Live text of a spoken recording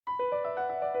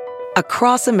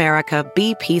Across America,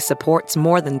 BP supports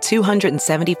more than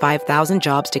 275,000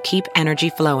 jobs to keep energy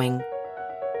flowing.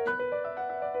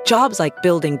 Jobs like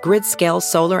building grid-scale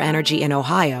solar energy in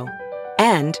Ohio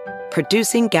and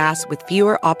producing gas with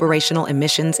fewer operational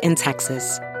emissions in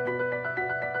Texas.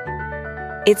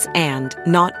 It's and,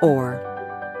 not or.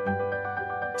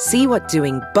 See what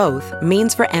doing both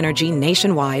means for energy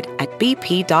nationwide at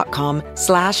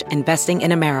bp.com/investing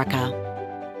in America.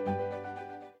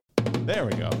 There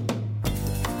we go.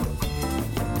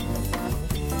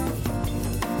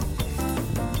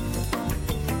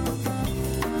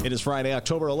 It is Friday,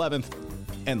 October 11th,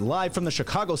 and live from the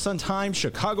Chicago Sun-Times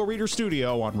Chicago Reader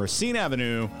Studio on Racine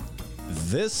Avenue,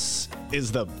 this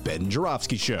is the Ben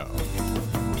Joravsky Show.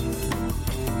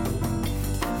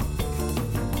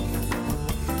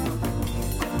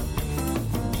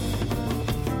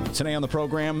 Today on the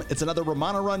program, it's another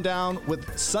Rummana Rundown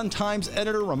with Sun-Times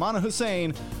editor Rummana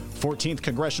Hussain. 14th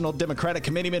Congressional Democratic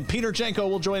Committeeman Peter Janko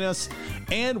will join us,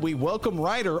 and we welcome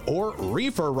writer, or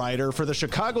reefer writer, for the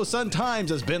Chicago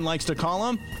Sun-Times, as Ben likes to call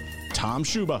him, Tom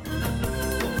Schuba.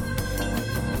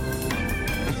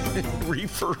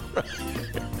 Reefer.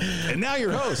 And now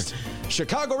your host,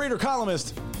 Chicago Reader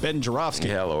columnist, Ben Joravsky.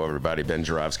 Hello, everybody. Ben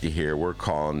Joravsky here. We're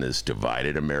calling this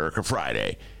Divided America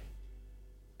Friday.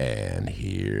 And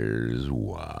here's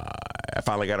why. I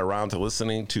finally got around to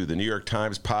listening to the New York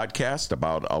Times podcast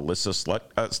about Alyssa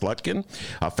Slutkin.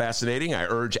 Fascinating. I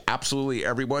urge absolutely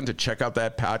everyone to check out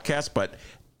that podcast. But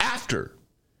after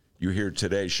you hear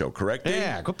today's show, correct, Dave?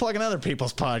 Yeah, go plugging other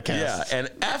people's podcasts. Yeah, and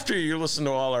after you listen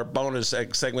to all our bonus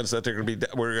segments that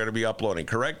we're going to be uploading,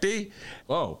 correct, D?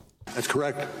 Whoa. That's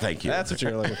correct. Thank you. That's what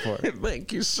you're looking for.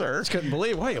 Thank you, sir. Just couldn't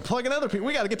believe. Why you're plugging other people?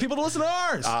 We got to get people to listen to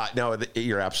ours. No,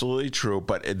 you're absolutely true.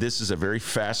 But this is a very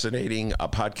fascinating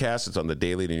podcast. It's on the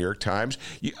Daily New York Times.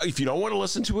 If you don't want to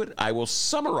listen to it, I will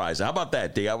summarize it. How about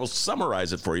that, Dee? I will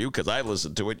summarize it for you because I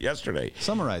listened to it yesterday.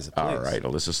 Summarize it, please. All right.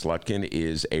 Alyssa Slutkin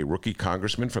is a rookie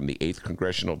congressman from the 8th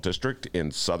Congressional District in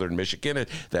southern Michigan.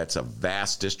 That's a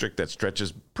vast district that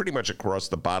stretches pretty much across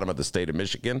the bottom of the state of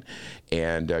Michigan.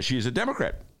 And she is a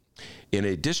Democrat in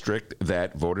a district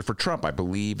that voted for Trump. I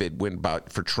believe it went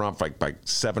about for Trump by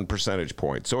 7 percentage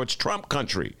points. So it's Trump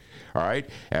country, all right?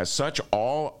 As such,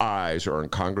 all eyes are on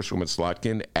Congresswoman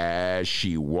Slutkin as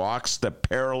she walks the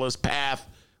perilous path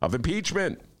of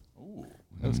impeachment.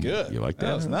 That was good. You like that?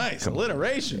 That was nice.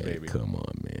 Alliteration, man, baby. Come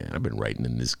on, man. I've been writing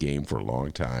in this game for a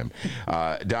long time.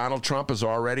 Donald Trump is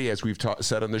already, as we've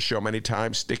said on the show many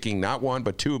times, sticking not one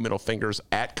but two middle fingers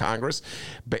at Congress,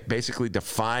 basically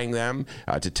defying them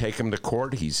to take him to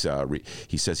court. He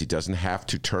says he doesn't have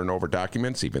to turn over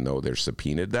documents, even though they're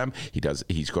subpoenaed them.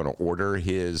 He's going to order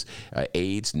his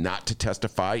aides not to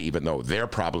testify, even though they're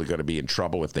probably going to be in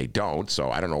trouble if they don't.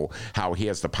 So I don't know how he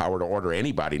has the power to order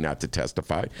anybody not to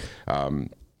testify.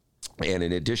 And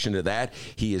in addition to that,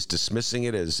 he is dismissing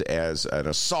it as an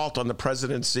assault on the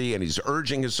presidency, and he's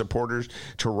urging his supporters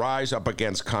to rise up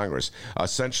against Congress.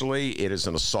 Essentially, it is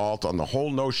an assault on the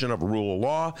whole notion of rule of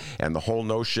law and the whole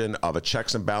notion of a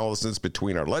checks and balances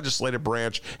between our legislative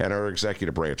branch and our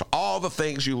executive branch. All the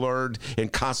things you learned in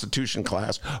Constitution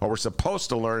class, or were supposed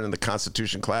to learn in the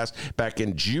Constitution class back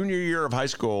in junior year of high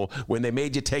school when they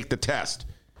made you take the test.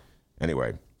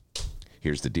 Anyway,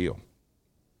 here's the deal.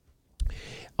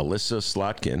 Alyssa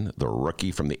Slutkin, the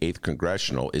rookie from the 8th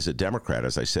Congressional, is a Democrat,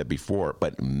 as I said before,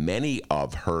 but many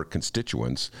of her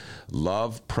constituents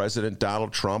love President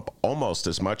Donald Trump almost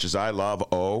as much as I love,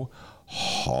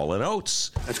 Hall &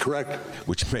 Oates. That's correct.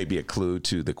 Which may be a clue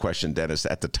to the question, Dennis,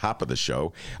 at the top of the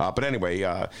show. But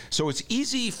anyway, so it's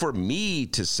easy for me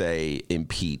to say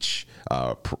impeach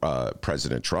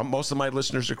President Trump. Most of my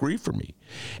listeners agree for me.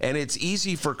 And it's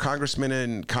easy for congressmen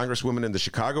and congresswomen in the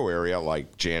Chicago area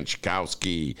like Jan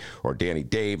Schakowsky or Danny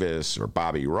Davis or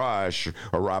Bobby Rush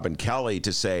or Robin Kelly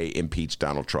to say impeach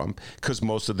Donald Trump because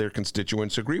most of their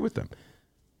constituents agree with them.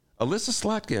 Alyssa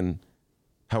Slutkin,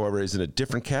 however, is in a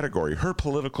different category. Her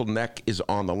political neck is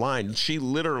on the line. She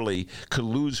literally could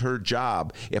lose her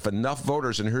job if enough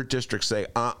voters in her district say,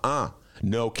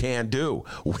 no can do.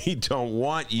 We don't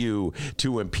want you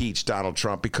to impeach Donald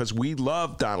Trump because we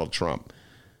love Donald Trump.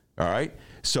 All right?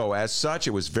 So as such,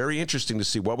 it was very interesting to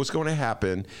see what was going to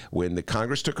happen when the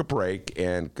Congress took a break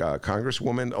and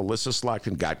Congresswoman Alyssa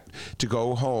Slutkin got to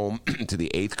go home to the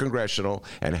 8th Congressional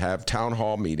and have town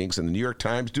hall meetings. And the New York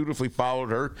Times dutifully followed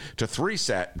her to 3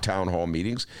 town hall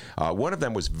meetings. One of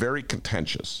them was very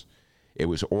contentious. It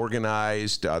was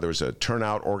organized. There was a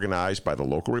turnout organized by the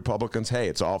local Republicans. Hey,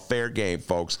 it's all fair game,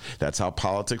 folks. That's how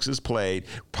politics is played.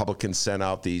 Republicans sent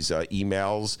out these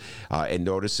emails and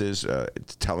notices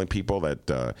telling people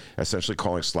that essentially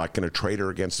calling Slotkin a traitor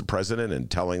against the president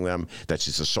and telling them that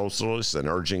she's a socialist and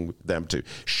urging them to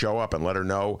show up and let her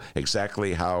know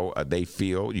exactly how they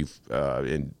feel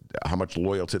and how much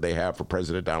loyalty they have for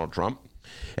President Donald Trump.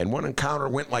 And one encounter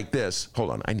went like this.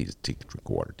 Hold on. I need to take a drink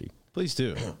of water, Dean. Please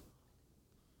do.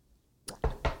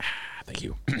 Thank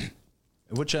you.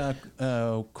 Which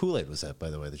Kool-Aid was that, by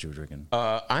the way, that you were drinking?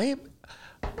 I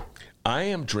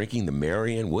am drinking the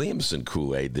Marianne Williamson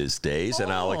Kool-Aid these days,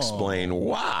 and I'll explain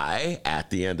why at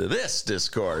the end of this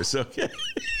discourse. Okay.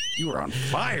 You were on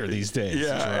fire these days.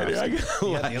 Yeah.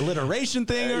 You had the alliteration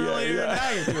thing earlier.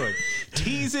 Now you're doing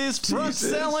teases, front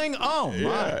selling. Oh,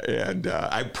 my. Yeah, and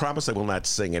I promise I will not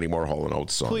sing any more Hall &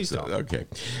 Oates songs. Please don't. Okay.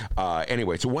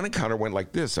 Anyway, so one encounter went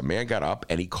like this. A man got up,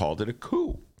 and he called it a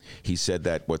coup. He said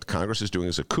that what Congress is doing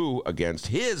is a coup against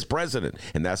his president,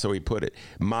 and that's how he put it,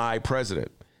 my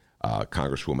president.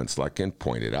 Congresswoman Slotkin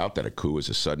pointed out that a coup is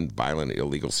a sudden, violent,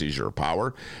 illegal seizure of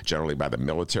power, generally by the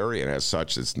military, and as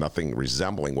such, it's nothing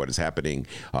resembling what is happening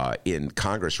in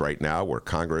Congress right now, where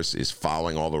Congress is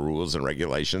following all the rules and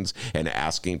regulations and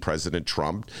asking President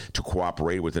Trump to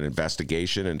cooperate with an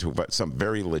investigation into some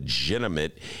very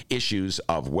legitimate issues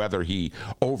of whether he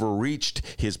overreached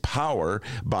his power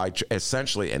by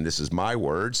essentially, and this is my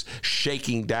words,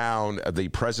 shaking down the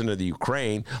president of the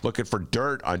Ukraine, looking for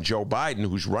dirt on Joe Biden,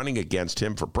 who's running against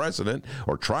him for president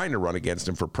or trying to run against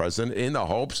him for president in the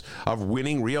hopes of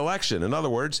winning re-election. In other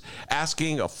words,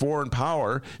 asking a foreign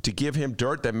power to give him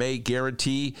dirt that may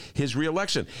guarantee his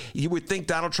re-election. You would think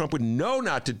Donald Trump would know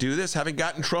not to do this, having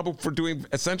gotten in trouble for doing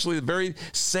essentially the very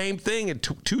same thing in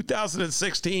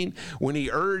 2016 when he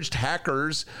urged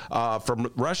hackers from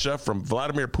Russia, from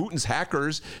Vladimir Putin's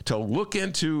hackers, to look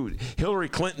into Hillary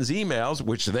Clinton's emails,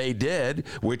 which they did,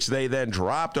 which they then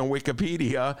dropped on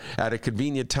Wikipedia at a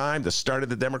convenient time, the start of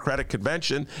the Democratic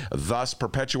convention, thus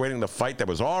perpetuating the fight that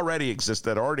already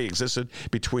existed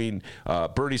between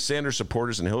Bernie Sanders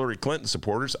supporters and Hillary Clinton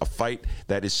supporters, a fight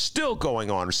that is still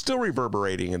going on, or still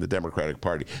reverberating in the Democratic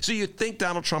Party. So you'd think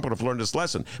Donald Trump would have learned this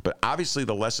lesson, but obviously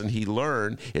the lesson he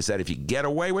learned is that if you get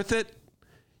away with it,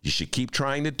 you should keep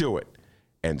trying to do it.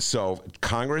 And so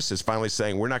Congress is finally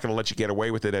saying, we're not going to let you get away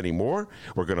with it anymore.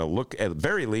 We're going to look, at the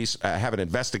very least, have an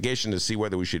investigation to see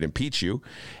whether we should impeach you.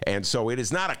 And so it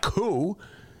is not a coup.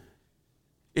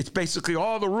 It's basically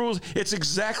all the rules. It's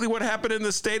exactly what happened in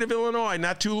the state of Illinois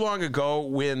not too long ago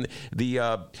when the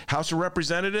House of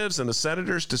Representatives and the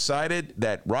senators decided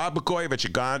that Rod Blagojevich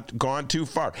had gone too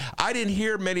far. I didn't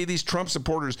hear many of these Trump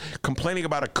supporters complaining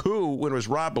about a coup when it was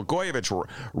Rod Blagojevich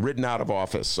ridden out of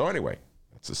office. So anyway,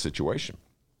 that's the situation.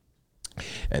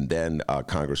 And then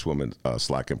Congresswoman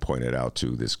Slotkin pointed out to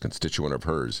this constituent of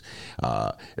hers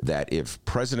that if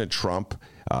President Trump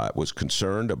was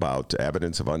concerned about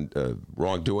evidence of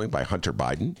wrongdoing by Hunter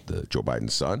Biden, Joe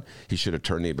Biden's son, he should have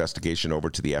turned the investigation over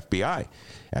to the FBI,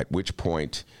 at which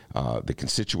point the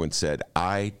constituent said,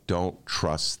 I don't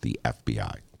trust the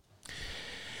FBI.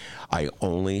 I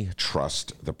only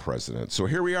trust the president. So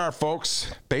here we are,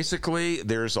 folks. Basically,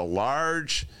 there's a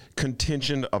large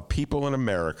contingent of people in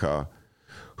America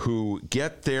who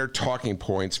get their talking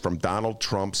points from Donald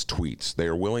Trump's tweets. They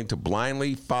are willing to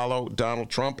blindly follow Donald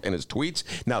Trump and his tweets.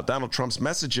 Now, Donald Trump's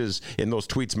messages in those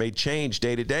tweets may change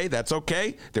day to day. That's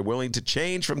okay. They're willing to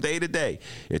change from day to day.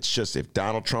 It's just if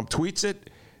Donald Trump tweets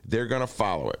it, they're going to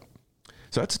follow it.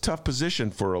 So that's a tough position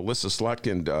for Alyssa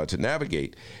Slotkin to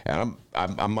navigate. And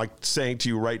I'm like saying to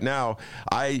you right now,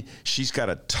 she's got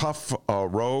a tough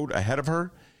road ahead of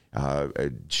her.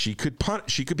 She could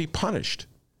be punished.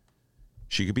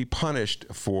 She could be punished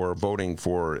for voting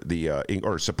for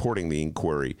or supporting the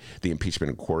inquiry, the impeachment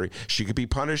inquiry. She could be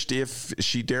punished if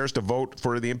she dares to vote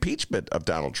for the impeachment of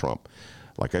Donald Trump.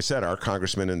 Like I said, our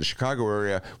congressman in the Chicago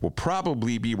area will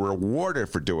probably be rewarded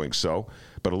for doing so,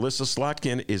 but Alyssa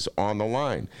Slotkin is on the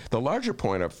line. The larger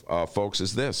point of folks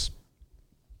is this.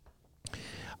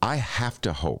 I have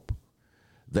to hope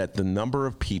that the number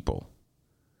of people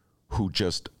who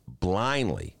just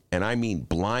blindly, and I mean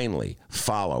blindly,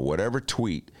 follow whatever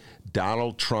tweet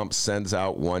Donald Trump sends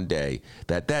out one day,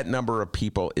 that number of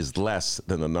people is less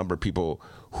than the number of people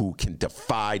who can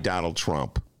defy Donald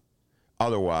Trump.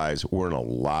 Otherwise, we're in a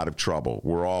lot of trouble.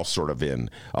 We're all sort of in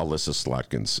Alyssa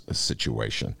Slotkin's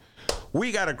situation.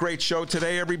 We got a great show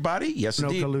today, everybody. Yes, No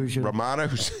indeed. collusion. Rummana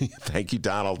Hussain. Thank you,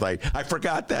 Donald. I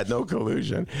forgot that. No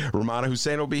collusion. Rummana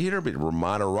Hussain will be here. But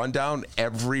Rummana Rundown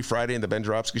every Friday in the Ben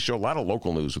Joravsky Show. A lot of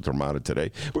local news with Rummana today.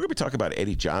 We're going to be talking about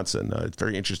Eddie Johnson.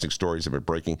 Very interesting stories have been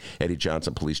breaking. Eddie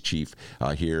Johnson, police chief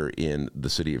here in the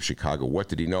city of Chicago. What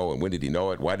did he know and when did he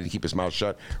know it? Why did he keep his mouth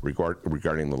shut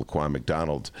regarding the Laquan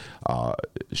McDonald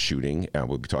shooting?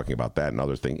 We'll be talking about that and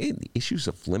other things. The issues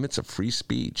of limits of free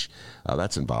speech.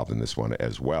 That's involved in this one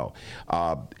as well.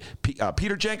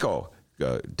 Peter Janko,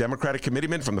 Democratic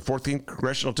committeeman from the 14th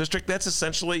Congressional District. That's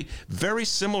essentially very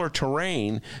similar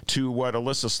terrain to what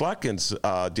Alyssa Slotkin's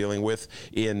dealing with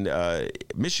in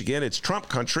Michigan. It's Trump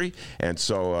country, and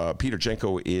so Peter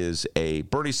Janko is a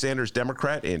Bernie Sanders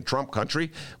Democrat in Trump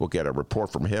country. We'll get a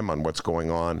report from him on what's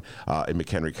going on in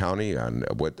McHenry County, on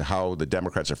how the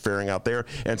Democrats are faring out there,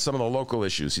 and some of the local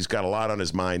issues. He's got a lot on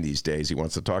his mind these days he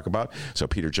wants to talk about. So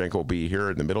Peter Janko will be here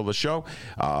in the middle of the show.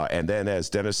 And then, as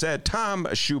Dennis said, Tom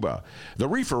Schuba, the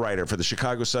reefer writer for the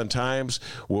Chicago Sun-Times,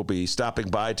 will be stopping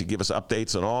by to give us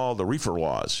updates on all the reefer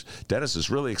laws. Dennis is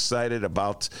really excited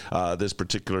about this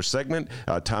particular segment.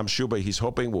 Tom Schuba, he's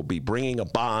hoping, will be bringing a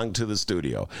bong to the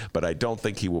studio, but I don't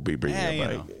think he will be bringing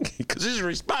a bong because he's a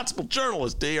responsible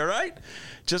journalist, D, all right?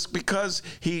 Just because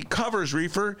he covers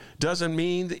reefer doesn't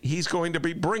mean that he's going to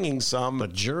be bringing some. The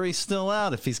jury's still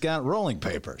out if he's got rolling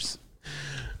papers.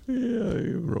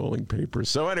 Yeah, rolling papers.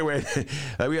 So anyway,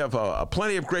 we have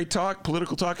plenty of great talk,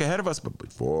 political talk ahead of us. But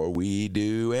before we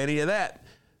do any of that,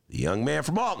 the young man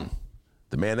from Alton,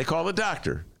 the man they call the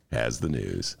doctor, has the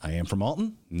news. I am from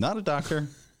Alton, not a doctor.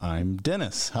 I'm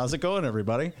Dennis. How's it going,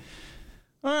 everybody?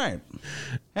 All right.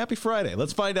 Happy Friday.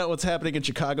 Let's find out what's happening in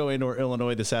Chicago and or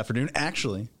Illinois this afternoon.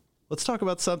 Actually, let's talk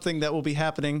about something that will be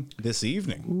happening this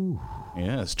evening. Ooh.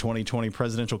 Yes, 2020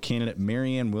 presidential candidate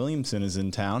Marianne Williamson is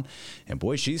in town. And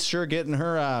boy, she's sure getting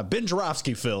her Ben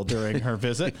Joravsky fill during her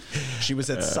visit. She was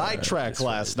at Sidetrack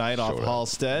last night off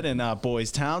Halstead in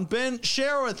Boys Town. Ben,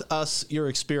 share with us your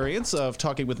experience of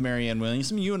talking with Marianne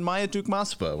Williamson. You and Maya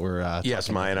Duke-Maspa were yes,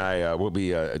 Maya and I will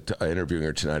be interviewing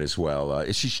her tonight as well.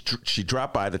 She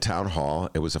dropped by the town hall.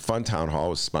 It was a fun town hall. It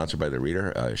was sponsored by the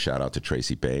Reader. Shout out to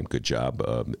Tracy Bain. Good job.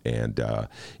 And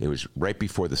it was right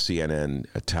before the CNN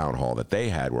town hall that they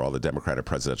had, where all the Democratic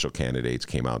presidential candidates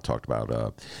came out and talked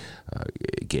about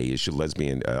gay issue,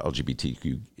 lesbian,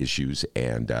 LGBTQ issues.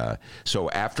 And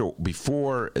so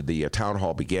before the town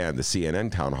hall began, the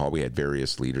CNN town hall, we had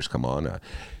various leaders come on.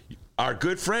 Our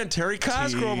good friend Terry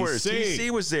Cosgrove,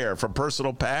 TC was there from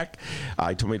Personal Pack.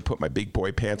 He told me to put my big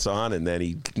boy pants on, and then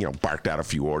he, barked out a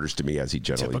few orders to me as he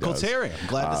generally does. Typical Terry. I'm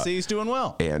glad to see he's doing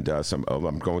well. And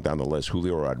I'm going down the list.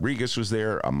 Julio Rodriguez was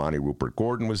there. Amani Rupert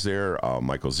Gordon was there.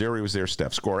 Michael Zeri was there.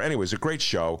 Steph Score. Anyway, it was a great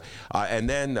show. And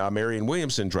then Marianne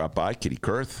Williamson dropped by. Kitty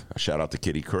Kurth. Shout out to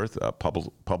Kitty Kurth, a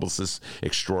publicist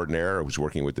extraordinaire who's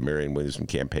working with the Marianne Williamson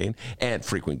campaign and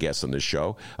frequent guest on this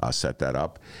show. Set that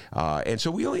up. And so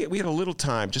we had a little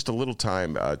time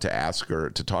to ask her,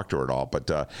 to talk to her at all. But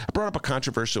I brought up a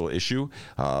controversial issue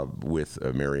with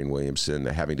Marianne Williamson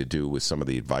having to do with some of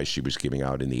the advice she was giving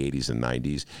out in the 80s and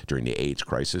 90s during the AIDS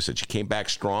crisis. And she came back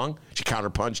strong. She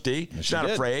counterpunched D. She's not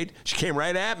afraid. She came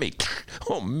right at me.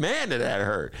 Oh, man, did that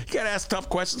hurt. You got to ask tough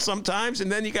questions sometimes, and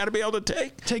then you got to be able to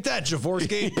take that,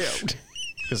 Jaworski. Yeah.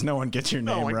 Because no one gets your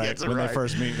name right when they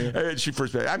first meet you.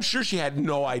 I'm sure she had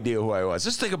no idea who I was.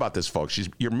 Just think about this, folks.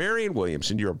 You're Marianne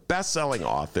Williamson. You're a best-selling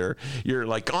author. You're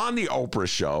like on the Oprah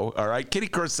show, all right? Kitty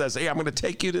Kurth says, hey, I'm going to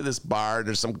take you to this bar.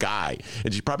 There's some guy.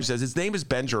 And she probably says, his name is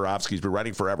Ben Joravsky. He's been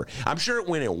writing forever. I'm sure it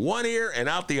went in one ear and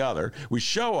out the other. We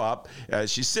show up.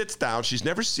 She sits down. She's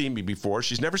never seen me before.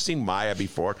 She's never seen Maya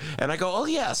before. And I go, oh,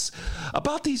 yes,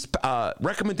 about these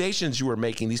recommendations you were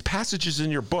making, these passages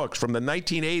in your books from the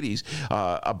 1980s,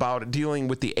 about dealing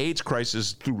with the AIDS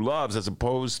crisis through loves as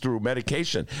opposed through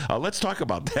medication. Let's talk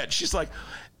about that. She's like,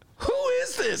 who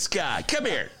is this guy? Come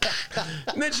here.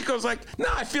 And then she goes like, no,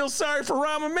 I feel sorry for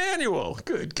Rahm Emanuel.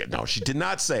 Good. No, she did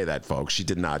not say that, folks. She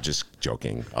did not. Just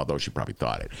joking, although she probably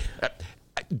thought it.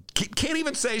 Can't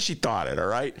even say she thought it, all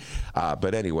right?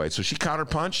 But anyway, so she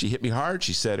counterpunched. She hit me hard.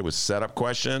 She said it was a setup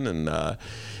question, and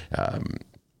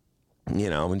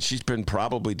and she's been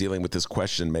probably dealing with this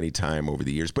question many times over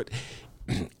the years. But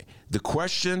the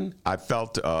question I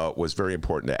felt was very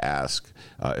important to ask,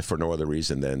 for no other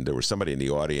reason than there was somebody in the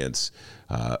audience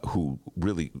who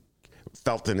really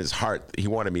felt in his heart he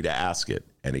wanted me to ask it.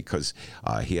 And because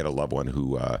he had a loved one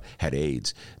who had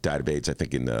AIDS, died of AIDS, I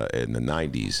think in the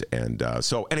 90s. And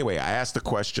so anyway, I asked the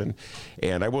question,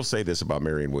 and I will say this about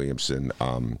Marianne Williamson.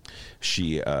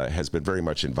 She has been very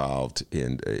much involved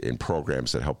in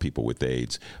programs that help people with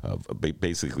AIDS,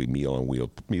 basically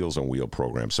Meals on Wheel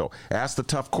programs. So ask the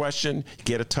tough question,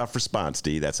 get a tough response,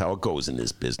 D. That's how it goes in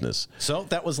this business. So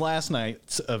that was last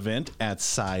night's event at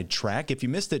Sidetrack. If you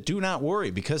missed it, do not worry,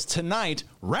 because tonight,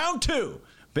 round 2,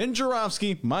 Ben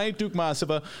Joravsky, Mike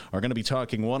Dukmasova are going to be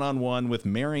talking one-on-one with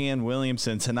Marianne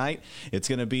Williamson tonight. It's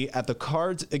going to be at the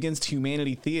Cards Against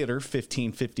Humanity Theater,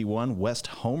 1551 West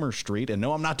Homer Street. And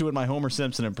no, I'm not doing my Homer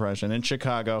Simpson impression, in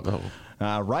Chicago.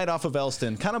 Right off of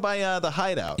Elston, kind of by the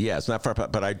Hideout. Yeah, it's not far,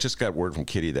 but I just got word from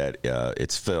Kitty that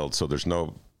it's filled, so there's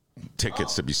no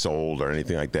tickets to be sold or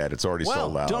anything like that. It's already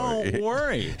sold out. Don't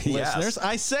worry, Yes. listeners.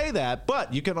 I say that,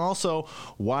 but you can also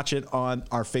watch it on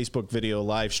our Facebook video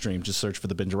live stream. Just search for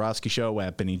the Ben Joravsky Show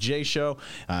at Benny J Show.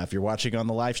 If you're watching on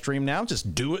the live stream now,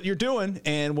 just do what you're doing,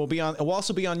 and we'll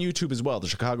also be on YouTube as well, the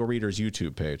Chicago Readers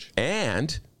YouTube page.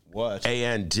 And what?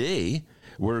 A&D,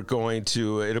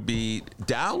 it'll be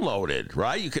downloaded,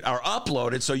 right? Or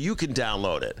uploaded so you can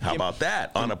download it. How about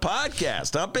that? On a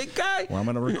podcast, huh, big guy? Well, I'm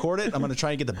going to record it. I'm going to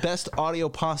try and get the best audio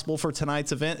possible for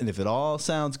tonight's event. And if it all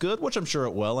sounds good, which I'm sure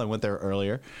it will, I went there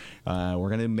earlier, we're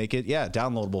going to make it,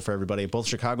 downloadable for everybody. Both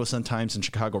Chicago Sun-Times and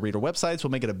Chicago Reader websites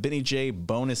will make it a Benny J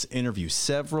bonus interview.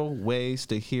 Several ways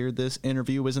to hear this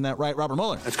interview. Isn't that right, Robert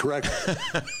Mueller? That's correct.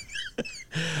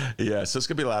 Yeah, so it's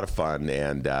going to be a lot of fun.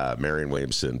 And Marianne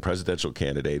Williamson, presidential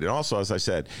candidate. And also, as I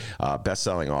said,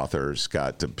 best-selling author.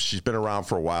 She's been around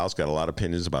for a while. She's got a lot of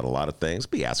opinions about a lot of things.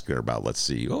 Be asking her about,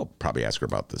 probably ask her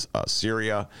about this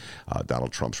Syria,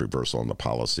 Donald Trump's reversal in the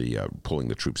policy, pulling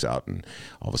the troops out. And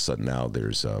all of a sudden now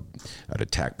there's an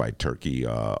attack by Turkey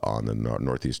on the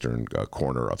northeastern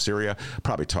corner of Syria.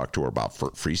 Probably talk to her about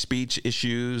free speech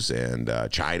issues and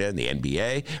China and the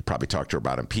NBA. Probably talk to her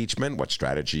about impeachment, what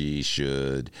strategy should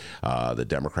the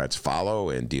Democrats follow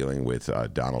in dealing with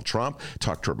Donald Trump.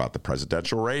 Talk to her about the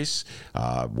presidential race,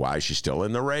 why she's still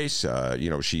in the race.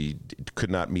 She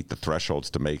could not meet the thresholds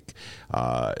to make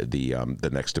the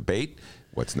next debate.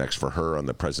 What's next for her on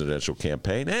the presidential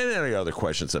campaign, and any other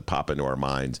questions that pop into our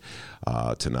minds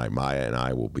tonight. Maya and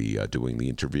I will be doing the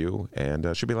interview, and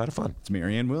it should be a lot of fun. It's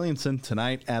Marianne Williamson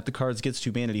tonight at the Cards Against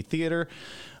Humanity Theater.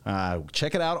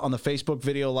 Check it out on the Facebook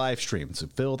video live stream. It's a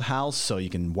filled house, so you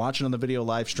can watch it on the video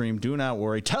live stream. Do not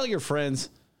worry. Tell your friends.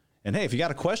 And hey, if you got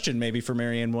a question maybe for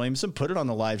Marianne Williamson, put it on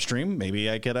the live stream.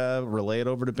 Maybe I could relay it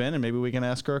over to Ben, and maybe we can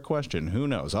ask her a question. Who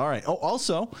knows? All right. Oh,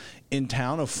 also in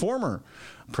town, a former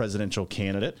presidential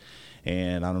candidate.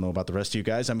 And I don't know about the rest of you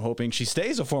guys. I'm hoping she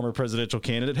stays a former presidential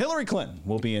candidate. Hillary Clinton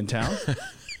will be in town.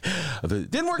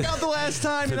 Didn't work out the last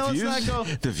time.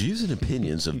 The views and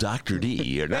opinions of Dr.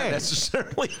 D are not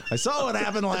necessarily. I saw what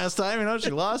happened last time. She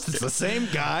lost. It's the same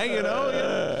guy.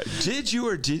 Did you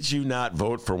or did you not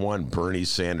vote for one Bernie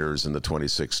Sanders in the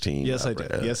 2016? Yes, I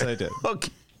did. Yes, I did. Okay.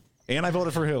 And I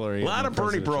voted for Hillary. A lot of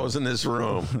Bernie bros in this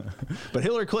room. But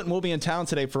Hillary Clinton will be in town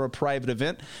today for a private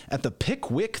event at the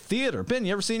Pickwick Theater. Ben,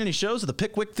 you ever seen any shows at the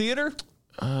Pickwick Theater?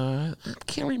 I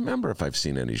can't remember if I've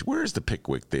seen any. Where's the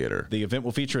Pickwick Theater? The event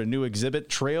will feature a new exhibit,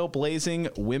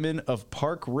 Trailblazing Women of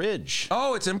Park Ridge.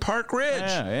 Oh, it's in Park Ridge.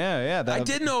 Yeah. I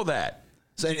did know that.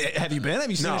 So, have you been? Have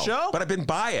you seen the show? But I've been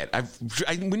by it.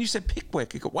 When you said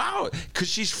Pickwick, I go, wow, because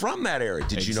she's from that area.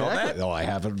 Did you know that? No, I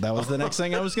haven't. That was the next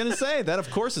thing I was going to say. That, of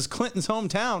course, is Clinton's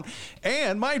hometown.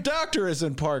 And my doctor is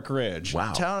in Park Ridge.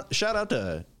 Wow. Shout out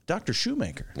to Dr.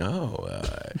 Shoemaker. Oh,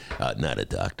 not a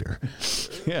doctor.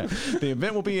 Yeah. The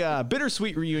event will be a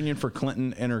bittersweet reunion for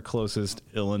Clinton and her closest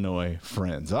Illinois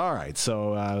friends. All right.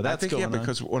 So that's going on.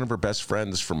 Because one of her best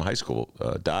friends from high school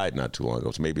died not too long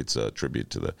ago. So maybe it's a tribute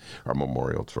to our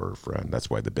memorial to her friend. That's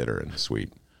why the bitter and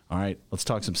sweet. All right, let's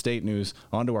talk some state news.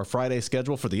 On to our Friday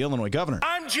schedule for the Illinois governor.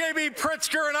 I'm J.B.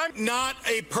 Pritzker, and I'm not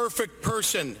a perfect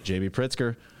person. J.B.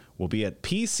 Pritzker will be at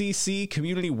PCC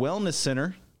Community Wellness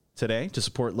Center today to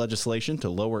support legislation to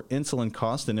lower insulin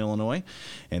costs in Illinois.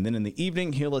 And then in the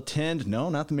evening, he'll attend, no,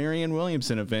 not the Marianne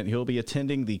Williamson event. He'll be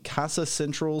attending the Casa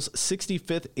Central's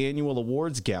 65th Annual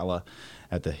Awards Gala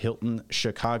at the Hilton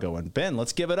Chicago. And Ben,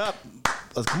 let's give it up.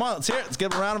 Come on, let's hear it. Let's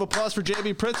give a round of applause for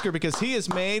J.B. Pritzker because he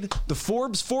has made the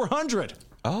Forbes 400.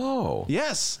 Oh.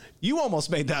 Yes. You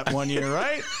almost made that one year,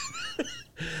 right?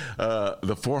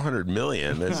 The $400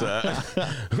 million is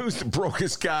who's the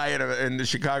brokest guy in the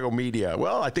Chicago media?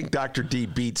 Well, I think Dr. D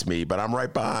beats me, but I'm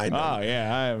right behind him. Oh,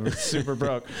 yeah, I'm super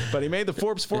broke. But he made the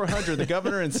Forbes 400. The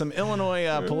governor and some Illinois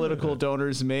political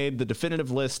donors made the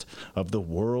definitive list of the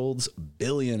world's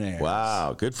billionaires.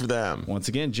 Wow, good for them. Once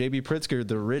again, J.B. Pritzker,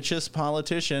 the richest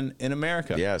politician in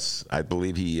America. Yes, I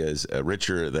believe he is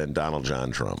richer than Donald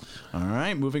John Trump. All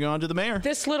right, moving on to the mayor.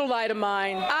 This little light of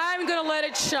mine, I'm going to let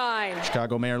it shine.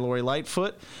 Chicago Mayor Lori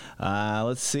Lightfoot.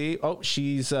 Let's see. Oh,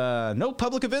 she's no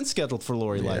public events scheduled for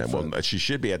Lori Lightfoot. Well, she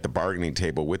should be at the bargaining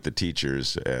table with the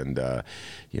teachers and,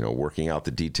 working out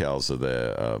the details of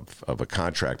a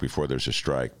contract before there's a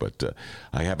strike. But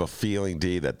I have a feeling,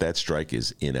 D, that strike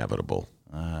is inevitable.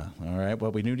 All right.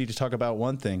 Well, we do need to talk about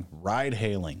one thing: ride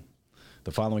hailing.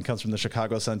 The following comes from the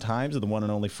Chicago Sun-Times of the one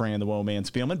and only Fran the Woe Man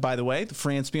Spielman. By the way, the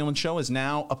Fran Spielman Show is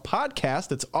now a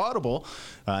podcast. It's audible,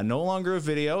 no longer a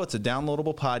video. It's a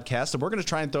downloadable podcast. And we're going to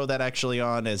try and throw that actually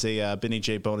on as a Benny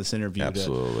J bonus interview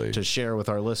to share with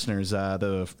our listeners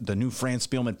the new Fran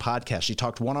Spielman podcast. She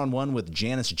talked one-on-one with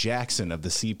Janice Jackson of the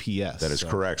CPS. That is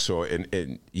correct. So,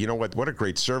 and you know what a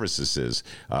great service this is.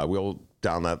 We'll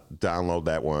download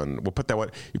that one. We'll put that one.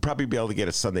 You'll probably be able to get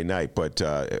it Sunday night. But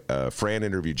Fran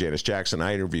interviewed Janice Jackson.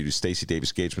 I interviewed Stacey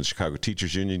Davis Gates from the Chicago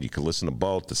Teachers Union. You can listen to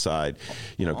both, decide,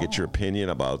 get your opinion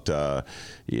about, the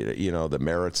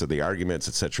merits of the arguments,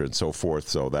 et cetera, and so forth.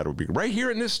 So that would be right here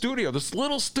in this studio, this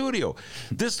little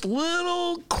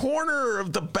corner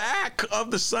of the back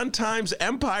of the Sun-Times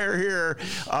empire here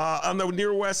on the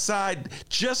near west side,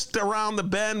 just around the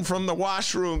bend from the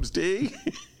washrooms, D.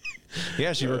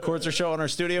 Yeah, she records her show in our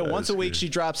studio once a week. She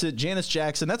drops it. Janice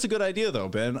Jackson. That's a good idea, though,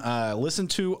 Ben. Listen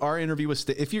to our interview with.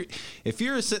 If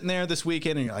you're sitting there this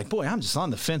weekend and you're like, boy, I'm just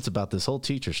on the fence about this whole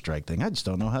teacher strike thing. I just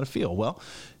don't know how to feel. Well,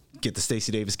 get the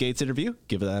Stacey Davis Gates interview.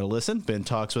 Give that a listen. Ben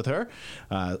talks with her.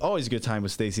 Always a good time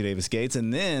with Stacey Davis Gates,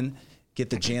 and then get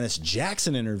the Janice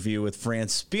Jackson interview with Fran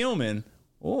Spielman.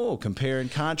 Oh, compare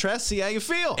and contrast, see how you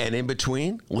feel. And in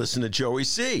between, listen to Joey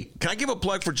C. Can I give a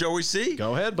plug for Joey C?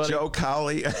 Go ahead, buddy. Joe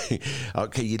Colley.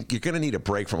 Okay, you're going to need a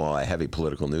break from all that heavy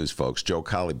political news, folks. Joe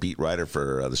Colley, beat writer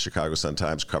for the Chicago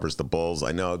Sun-Times, covers the Bulls.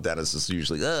 I know Dennis is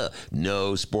usually,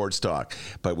 no sports talk.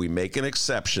 But we make an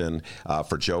exception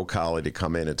for Joe Colley to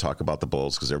come in and talk about the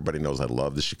Bulls because everybody knows I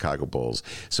love the Chicago Bulls.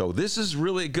 So this is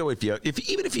really good.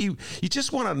 Even if you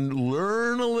just want to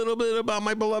learn a little bit about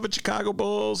my beloved Chicago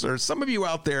Bulls, or some of you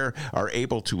out there are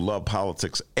able to love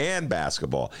politics and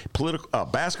basketball.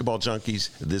 Basketball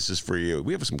junkies, this is for you.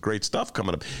 We have some great stuff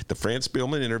coming up. The Fran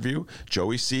Spielman interview,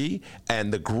 Joey C.,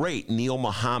 and the great Neil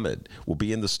Muhammad will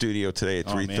be in the studio today at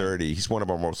 3:30. He's one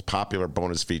of our most popular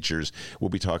bonus features. We'll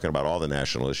be talking about all the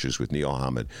national issues with Neil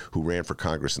Muhammad, who ran for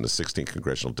Congress in the 16th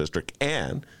Congressional District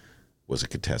and was a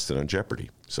contestant on Jeopardy.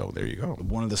 So there you go.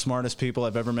 One of the smartest people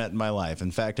I've ever met in my life. In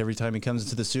fact, every time he comes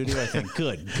into the studio, I think,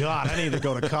 good God, I need to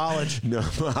go to college. No,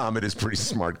 Muhammad is a pretty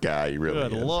smart guy. He really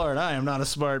is. Good Lord, I am not a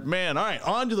smart man. All right,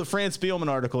 on to the Fran Spielman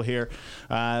article here.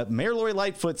 Mayor Lori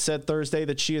Lightfoot said Thursday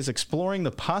that she is exploring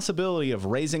the possibility of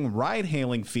raising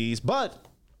ride-hailing fees, but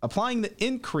applying the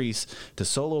increase to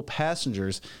solo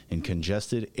passengers in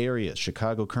congested areas.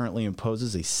 Chicago currently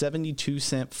imposes a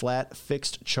 72-cent flat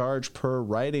fixed charge per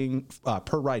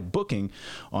ride booking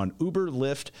on Uber,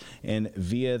 Lyft, and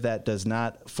Via that does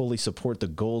not fully support the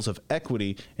goals of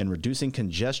equity and reducing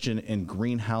congestion and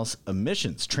greenhouse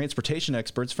emissions. Transportation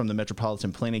experts from the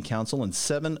Metropolitan Planning Council and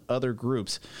 7 other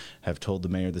groups have told the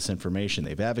mayor this information.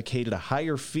 They've advocated a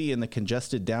higher fee in the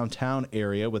congested downtown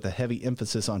area with a heavy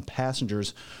emphasis on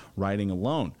passengers riding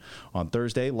alone. On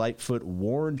Thursday, Lightfoot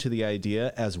warned to the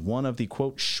idea as one of the,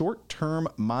 quote, short-term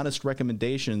modest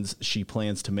recommendations she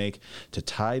plans to make to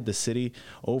tide the city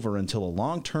over until a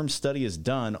long-term study is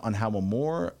done on how a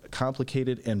more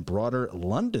complicated and broader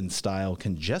London-style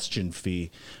congestion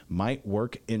fee might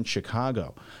work in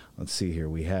Chicago. Let's see here.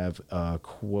 We have a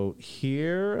quote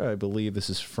here. I believe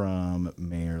this is from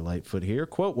Mayor Lightfoot here.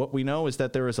 Quote, what we know is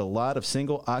that there is a lot of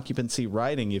single occupancy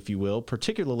riding, if you will,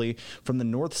 particularly from the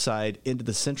north side into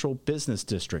the central business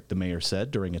district, the mayor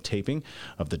said during a taping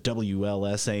of the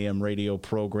WLS AM radio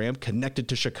program Connected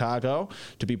to Chicago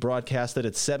to be broadcasted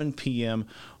at 7 p.m.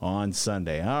 on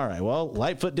Sunday. All right. Well,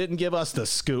 Lightfoot didn't give us the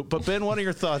scoop, but Ben, what are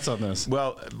your thoughts on this?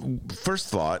 Well, first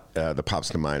thought that pops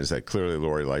to mind is that clearly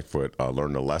Lori Lightfoot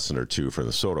learned a lesson or two from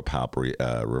the soda pop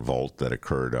revolt that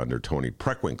occurred under Tony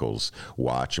Preckwinkle's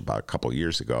watch about a couple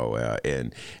years ago.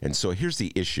 And so here's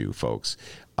the issue, folks.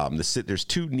 There's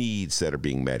two needs that are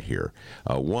being met here.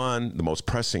 One, the most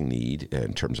pressing need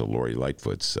in terms of Lori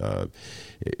Lightfoot's,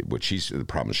 the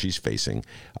problem she's facing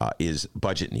is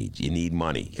budget needs. You need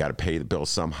money. You got to pay the bill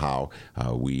somehow.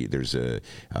 I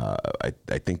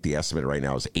think the estimate right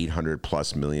now is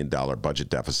 $800+ million budget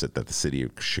deficit that the city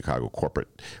of Chicago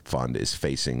corporate fund is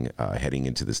facing heading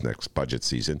into this next budget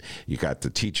season. You got the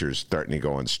teachers starting to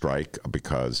go on strike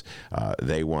because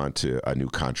they want a new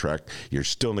contract. You're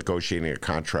still negotiating a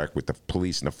contract with the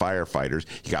police and the firefighters.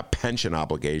 You got pension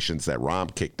obligations that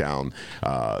Rahm kicked down.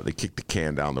 They kicked the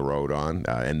can down the road on,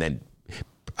 and then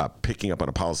picking up on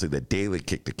a policy that Daley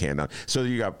kicked the can down. So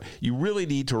you really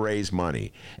need to raise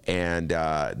money, and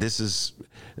this is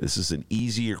an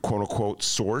easier quote unquote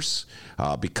source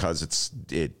because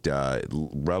it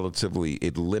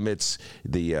limits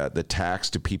the tax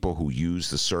to people who use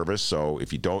the service. So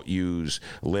if you don't use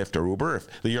Lyft or Uber, if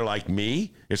you're like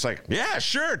me, it's like, yeah,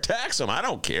 sure, tax them, I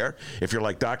don't care. If you're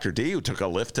like Dr. D who took a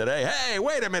Lyft today, hey,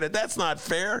 wait a minute, that's not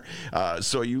fair.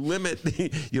 So you limit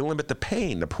the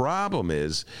pain. The problem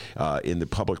is in the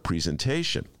public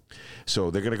presentation.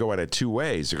 So they're going to go at it two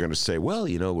ways. They're going to say, well,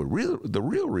 the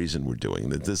real reason we're doing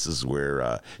this is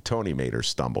where Tony made her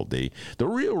stumble, D. The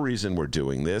real reason we're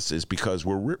doing this is because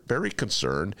we're very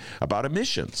concerned about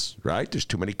emissions, right? There's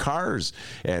too many cars,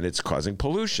 and it's causing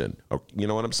pollution. You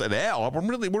know what I'm saying? Hell,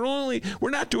 we're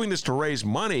not doing this to raise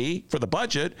money for the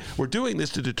budget. We're doing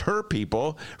this to deter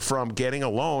people from getting a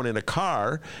loan in a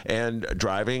car and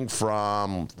driving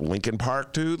from Lincoln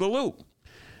Park to the Loop.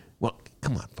 Well,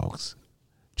 come on, folks.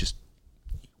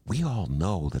 We all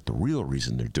know that the real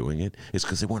reason they're doing it is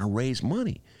because they want to raise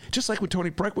money. Just like when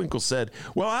Tony Preckwinkle said,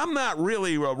 well, I'm not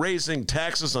really raising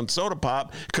taxes on soda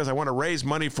pop because I want to raise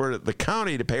money for the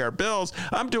county to pay our bills.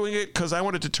 I'm doing it because I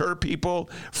want to deter people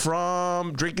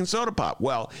from drinking soda pop.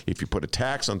 Well, if you put a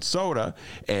tax on soda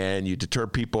and you deter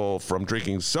people from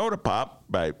drinking soda pop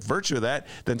by virtue of that,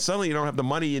 then suddenly you don't have the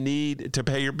money you need to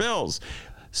pay your bills.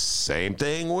 Same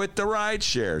thing with the ride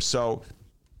share. So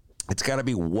it's got to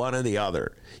be one or the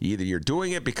other. Either you're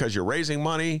doing it because you're raising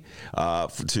money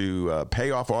to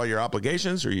pay off all your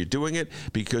obligations, or you're doing it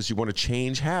because you want to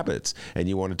change habits and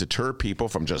you want to deter people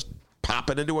from just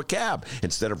popping into a cab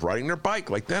instead of riding their bike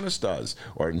like Dennis does,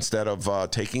 or instead of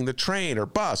taking the train or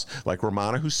bus like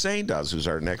Rummana Hussain does, who's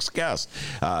our next guest.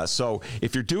 So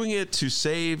if you're doing it to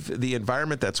save the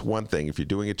environment, that's one thing. If you're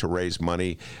doing it to raise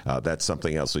money, that's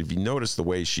something else. So if you notice the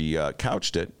way she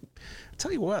couched it, I'll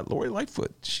tell you what, Lori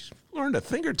Lightfoot, she's learned a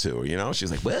thing or two,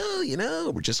 She's like,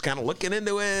 well, we're just kind of looking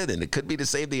into it, and it could be to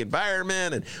save the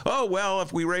environment, and, oh, well,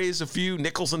 if we raise a few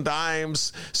nickels and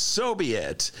dimes, so be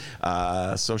it.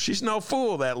 So she's no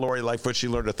fool, that Lori Lightfoot. She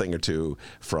learned a thing or two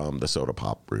from the soda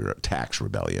pop tax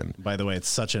rebellion. By the way, it's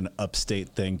such an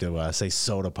upstate thing to say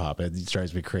soda pop. It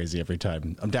drives me crazy every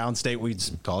time. I'm downstate, we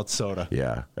just call it soda.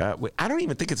 Yeah. I don't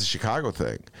even think it's a Chicago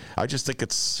thing. I just think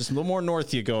it's just a little more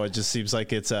north you go. It just seems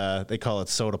like it's they call it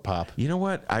soda pop. You know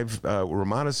what?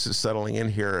 Rummana's settling in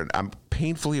here, and I'm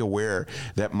painfully aware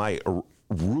that my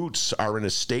roots are in a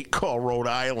state called Rhode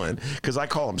Island, because I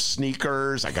call them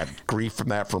sneakers. I got grief from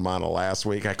that from Rummana last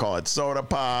week. I call it soda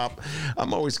pop.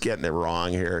 I'm always getting it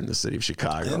wrong here in the city of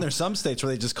Chicago. And then there's some states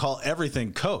where they just call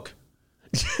everything Coke.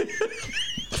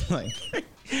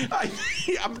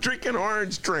 I'm drinking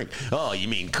orange drink. Oh, you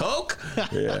mean Coke?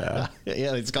 Yeah.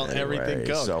 Yeah, it's called everything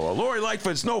Coke. So Lori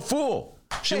Lightfoot's no fool.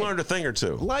 She learned a thing or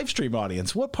two. Live stream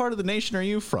audience, what part of the nation are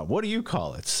you from? What do you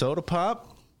call it? Soda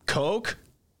pop? Coke?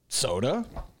 Soda?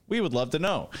 We would love to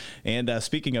know. And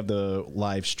speaking of the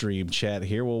live stream chat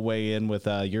here, we'll weigh in with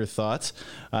your thoughts.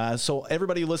 So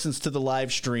everybody who listens to the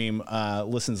live stream,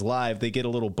 listens live, they get a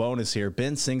little bonus here.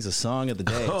 Ben sings a song of the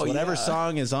day. It's whatever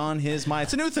song is on his mind.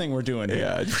 It's a new thing we're doing here.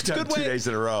 Yeah, we've done 2 days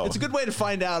in a row. It's a good way to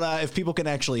find out if people can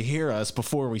actually hear us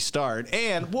before we start.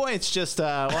 And boy, it's just,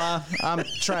 well, I'm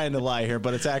trying to lie here,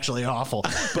 but it's actually awful.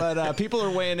 But people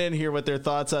are weighing in here with their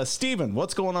thoughts. Steven,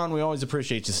 what's going on? We always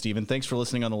appreciate you, Steven. Thanks for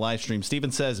listening on the live stream.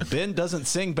 Steven says, Ben doesn't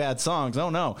sing bad songs. Oh,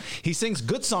 no. He sings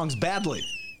good songs badly.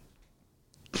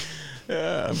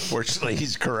 Unfortunately,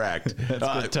 he's correct.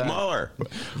 Mueller,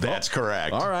 that's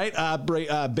correct. All right.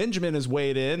 Benjamin is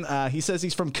weighed in. He says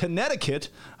he's from Connecticut.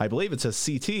 I believe it says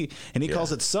CT, and he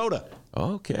calls it soda.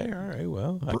 Okay. All right.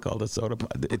 Well, I called it soda.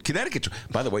 Connecticut,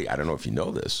 by the way, I don't know if you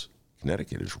know this.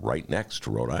 Connecticut is right next to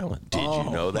Rhode Island. Did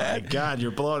you know that? Oh, my God, you're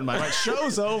blowing my mind.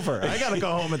 Show's over. I got to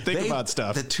go home and think about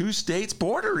stuff. The 2 states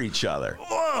border each other.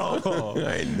 Whoa.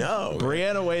 I know.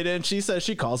 Brianna weighed in. She says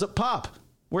she calls it pop.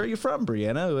 Where are you from,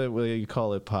 Brianna? Will you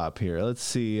call it pop here? Let's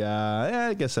see.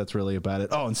 I guess that's really about it.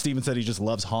 Oh, and Steven said he just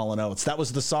loves Hall & Oates. That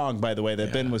was the song, by the way,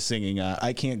 that Ben was singing.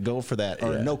 I Can't Go For That,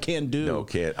 or No Can Do. No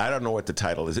Can. I don't know what the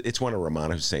title is. It's one of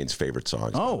Rummana Hussain's favorite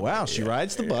songs. Oh, wow. She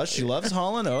rides the bus. She loves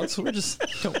Hall & Oates. We're just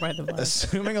don't ride the bus.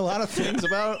 Assuming a lot of things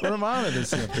about Rummana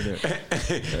this afternoon.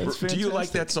 Do you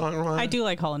like that song, Rummana? I do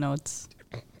like Hall & Oates.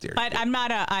 But I'm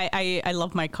not I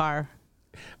love my car.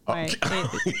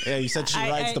 Yeah, you said she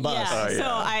rides the bus. Yeah. So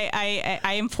I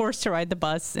am forced to ride the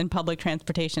bus in public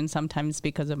transportation sometimes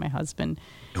because of my husband,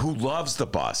 who loves the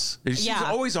bus. She's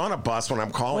always on a bus when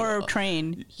I'm calling. Or a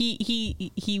train.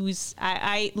 He was.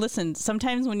 I listen.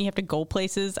 Sometimes when you have to go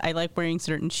places, I like wearing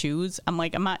certain shoes. I'm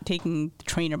like, I'm not taking the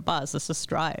train or bus. Let's just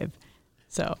drive.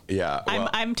 So yeah, well,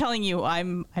 I'm telling you,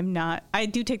 I'm not. I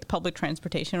do take the public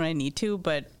transportation when I need to,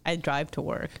 but I drive to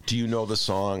work. Do you know the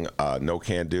song "No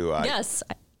Can Do"? Yes.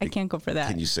 I can't go for that.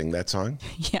 Can you sing that song?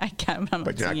 Yeah, I can.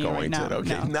 But you're not going to.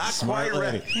 Okay, no. Not quite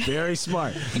ready. Very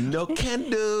smart. No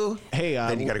can do. Hey,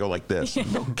 then you got to go like this.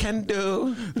 No can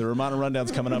do. The Rummana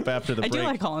Rundown's coming up after the break. I do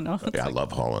like Hall & Oates. Yeah, I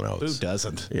love Hall & Oates. Who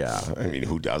doesn't? Yeah, I mean,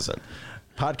 who doesn't?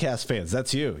 Podcast fans,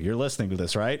 that's you. You're listening to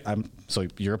this, right? So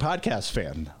you're a podcast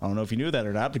fan. I don't know if you knew that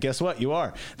or not, but guess what? You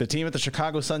are. The team at the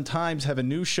Chicago Sun-Times have a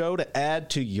new show to add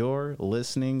to your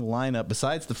listening lineup.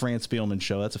 Besides the Fran Spielman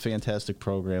Show, that's a fantastic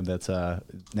program that's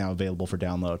now available for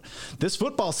download. This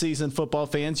football season, football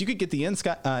fans, you could get the I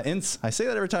say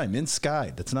that every time,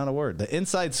 inside. That's not a word. The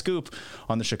inside scoop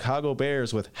on the Chicago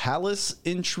Bears with Hallis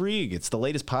Intrigue. It's the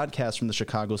latest podcast from the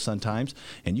Chicago Sun-Times,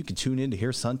 and you can tune in to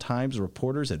hear Sun-Times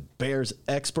reporters and Bears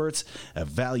experts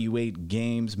evaluate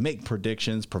games, make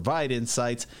predictions, provide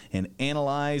insights, and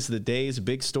analyze the day's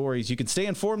big stories. You can stay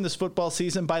informed this football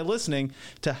season by listening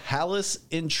to Hallis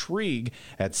Intrigue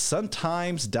at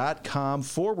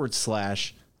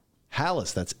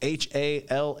suntimes.com/Hallis. That's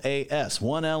Halas.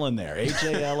 One L in there.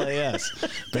 Halas.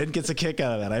 Ben gets a kick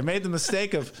out of that. I made the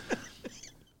mistake of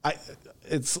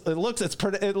it looks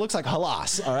like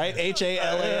Halas, all right?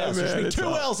 Halas. There's two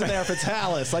L's in there if it's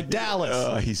Hallis, like Dallas.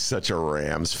 Oh, he's such a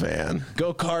Rams fan.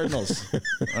 Go Cardinals.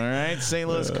 All right, St.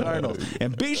 Louis Cardinals.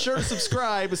 And be sure to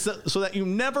subscribe so that you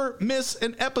never miss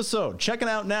an episode. Check it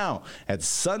out now at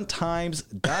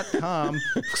suntimes.com.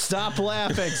 Stop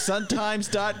laughing.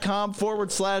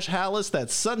 Suntimes.com/Hallis.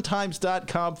 That's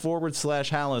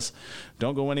suntimes.com/Hallis.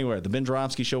 Don't go anywhere. The Ben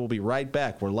Joravsky Show will be right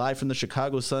back. We're live from the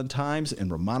Chicago Sun-Times, and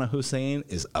Rummana Hussain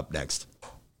is up next.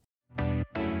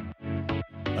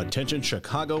 Attention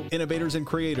Chicago innovators and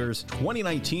creators,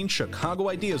 2019 Chicago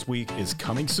Ideas Week is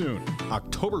coming soon.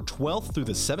 October 12th through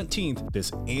the 17th,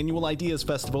 this annual Ideas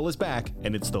Festival is back,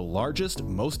 and it's the largest,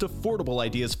 most affordable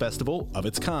Ideas Festival of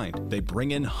its kind. They bring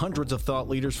in hundreds of thought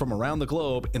leaders from around the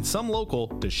globe and some local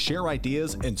to share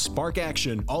ideas and spark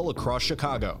action all across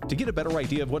Chicago. To get a better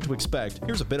idea of what to expect,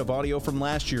 here's a bit of audio from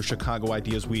last year's Chicago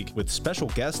Ideas Week with special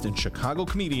guest and Chicago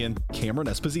comedian Cameron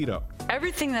Esposito.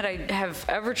 Everything that I have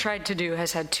ever tried to do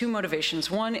has had two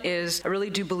motivations. One is I really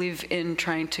do believe in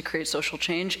trying to create social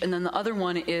change, and then the other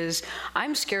one is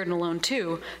I'm scared and alone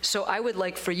too, so I would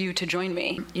like for you to join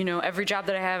me. You know, every job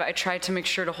that I have, I try to make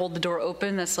sure to hold the door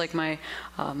open. That's like my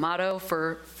motto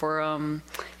for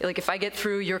like if I get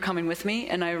through, you're coming with me,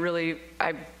 and I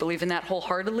believe in that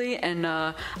wholeheartedly, and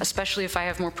especially if I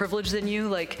have more privilege than you,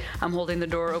 like I'm holding the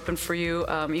door open for you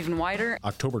even wider.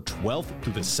 October 12th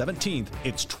through the 17th,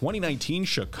 it's 2019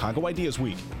 Chicago Ideas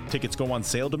Week. Tickets go on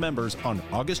sale to members on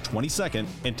August 22nd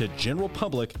and to general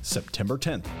public September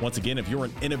 10th. Once again, if you're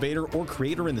an innovator or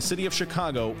creator in the city of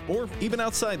Chicago or even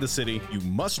outside the city, you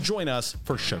must join us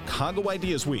for Chicago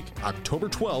Ideas Week, October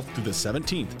 12th through the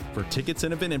 17th. For tickets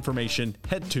and event information,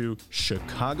 head to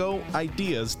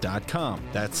chicagoideas.com.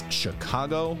 That's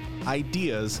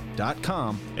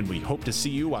chicagoideas.com, and we hope to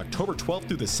see you October 12th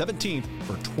through the 17th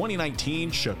for 2019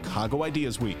 Chicago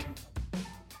Ideas Week.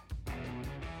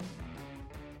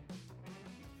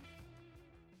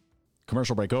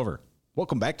 Commercial break over.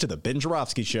 Welcome back to the Ben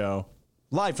Joravsky Show,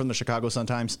 live from the Chicago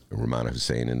Sun-Times. Rummana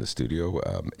Hussain in the studio,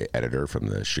 editor from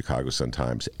the Chicago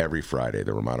Sun-Times, every Friday,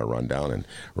 the Rummana Rundown. And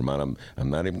Rummana, I'm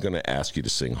not even going to ask you to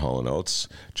sing Hall & Oates.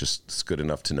 Just it's good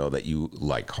enough to know that you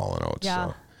like Hall & Oates.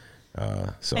 Yeah.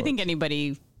 So I think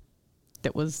anybody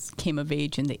that came of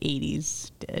age in the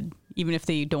 80s did, even if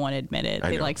they don't want to admit it.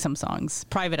 They like some songs.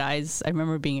 Private Eyes, I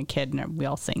remember being a kid and we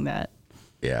all sang that.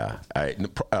 Yeah,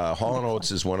 Hall &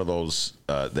 Oates is one of those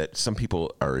that some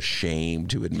people are ashamed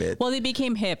to admit. Well, they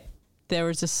became hip. There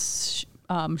was this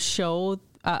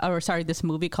this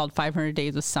movie called 500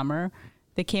 Days of Summer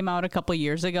that came out a couple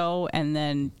years ago, and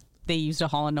then they used a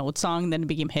Hall & Oates song, then it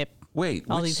became hip. Wait,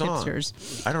 all which these song?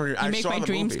 hipsters. I don't. You Make My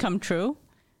Dreams Come True.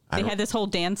 They had this whole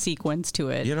dance sequence to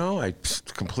it. You know, I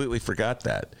completely forgot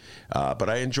that. But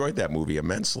I enjoyed that movie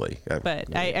immensely.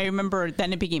 But I remember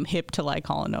then it became hip to like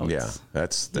Hall & Oates. Yeah,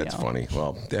 that's funny.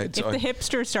 Well, if the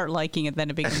hipsters start liking it, then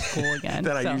it becomes cool again.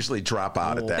 Then I usually drop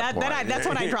out at that point. That's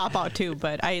when I drop out too,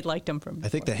 but I liked them from before. I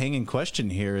think the hanging question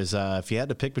here is if you had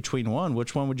to pick between one,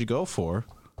 which one would you go for?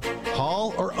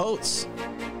 Hall or Oates?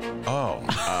 Oh,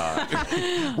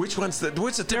 which one's the?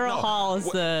 What's the? Daryl Hall is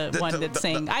the one that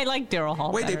sang. I like Daryl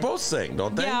Hall. Wait, better. they both sing,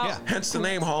 don't they? Yeah. Hence the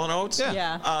name Hall & Oates.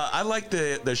 Yeah. I like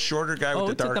the shorter guy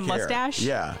with the dark the mustache.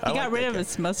 hair. Yeah, he got rid of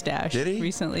his mustache. Did he?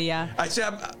 Recently? Yeah. I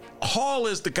said Hall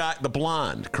is the guy, the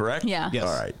blonde, correct? Yeah. Yes.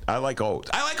 All right. I like Oates.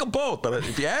 I like them both, but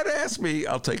if you had to ask me,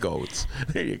 I'll take Oates.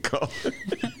 There you go.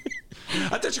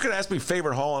 I thought you could ask me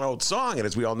favorite Hall & Oates song, and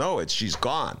as we all know, it's "She's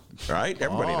Gone." Right?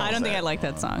 Everybody knows I don't think that. I like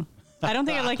that song. I don't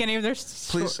think I like any of their.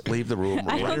 Please leave the room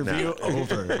right now.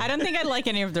 Over. I don't think I'd like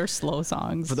any of their slow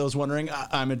songs. For those wondering,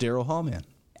 I'm a Daryl Hall man.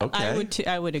 Okay.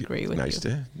 I would agree with Nice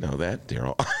you. to know that,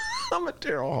 Daryl. I'm a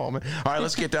Daryl Hallman. All right,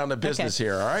 let's get down to business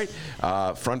here, all right?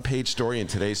 Front page story in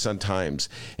today's Sun-Times.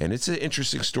 And it's an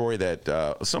interesting story that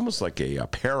it's almost like a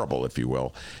parable, if you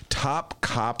will. Top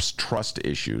cops trust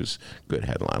issues. Good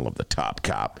headline. I love the top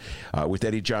cop. With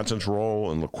Eddie Johnson's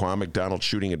role in Laquan McDonald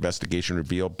shooting investigation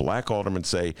revealed, black aldermen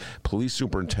say police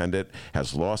superintendent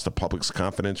has lost the public's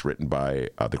confidence, written by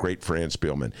the great Fran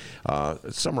Spielman.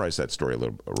 Summarize that story a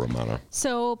little, Rummana.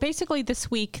 So basically this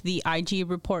week, the IG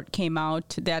report came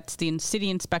out. That's the City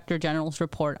Inspector General's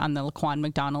report on the Laquan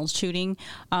McDonald shooting.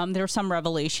 There are some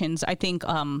revelations. I think,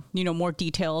 more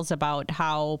details about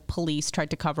how police tried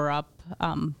to cover up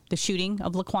the shooting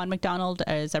of Laquan McDonald.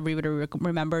 As everybody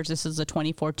remembers, this is a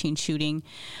 2014 shooting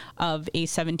of a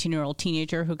 17-year-old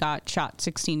teenager who got shot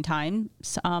 16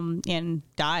 times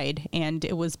and died. And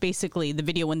it was basically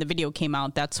when the video came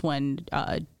out, that's when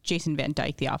Jason Van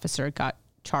Dyke, the officer, got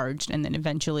charged and then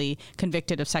eventually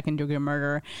convicted of second-degree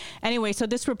murder. Anyway, so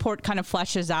this report kind of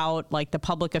fleshes out like the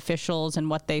public officials and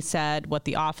what they said, what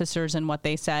the officers and what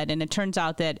they said. And it turns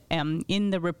out that in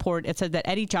the report, it said that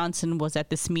Eddie Johnson was at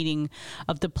this meeting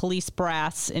of the police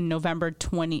brass in November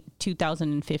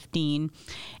 2015.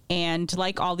 And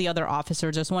like all the other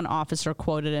officers, there's one officer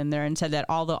quoted in there and said that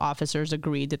all the officers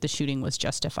agreed that the shooting was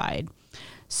justified.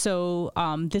 So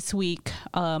this week,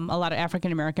 a lot of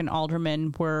African-American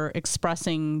aldermen were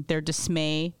expressing their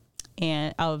dismay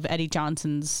of Eddie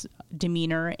Johnson's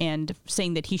demeanor and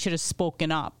saying that he should have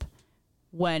spoken up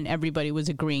when everybody was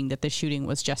agreeing that the shooting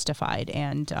was justified.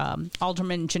 And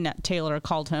Alderman Jeanette Taylor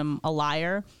called him a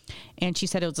liar, and she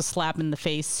said it was a slap in the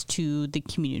face to the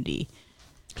community.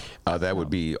 That would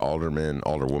be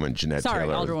Alderwoman Jeanette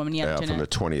Taylor. Alderwoman, Jeanette. From the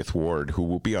 20th Ward, who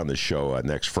will be on the show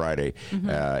next Friday. Mm-hmm.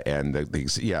 And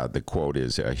the quote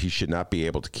is, he should not be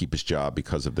able to keep his job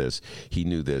because of this. He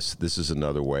knew this. This is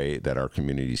another way that our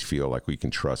communities feel like we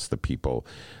can trust the people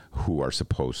who are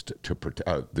supposed to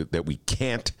protect, that we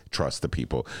can't trust the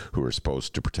people who are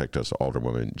supposed to protect us.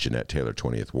 Alderwoman Jeanette Taylor,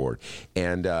 20th Ward.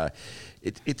 And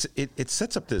it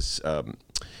sets up this...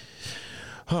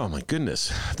 oh, my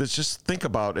goodness. Let's just think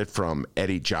about it from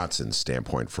Eddie Johnson's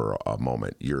standpoint for a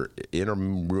moment. You're in a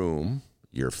room,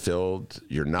 you're filled,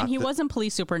 you're not... And he wasn't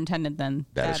police superintendent then.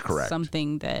 That's correct.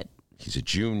 Something that... He's a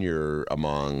junior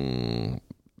among...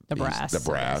 The brass.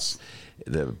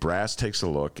 The brass takes a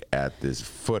look at this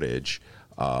footage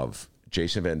of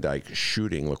Jason Van Dyke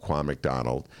shooting Laquan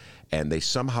McDonald, and they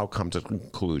somehow come to the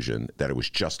conclusion that it was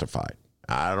justified.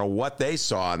 I don't know what they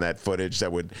saw in that footage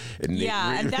that would...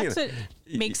 Yeah, and that's what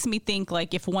makes me think,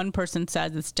 like, if one person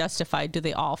says it's justified, do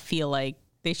they all feel like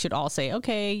they should all say,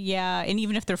 okay, yeah. And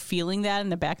even if they're feeling that in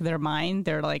the back of their mind,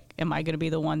 they're like, am I going to be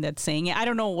the one that's saying it? I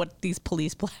don't know what these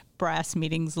police brass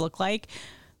meetings look like,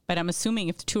 but I'm assuming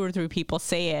if 2 or 3 people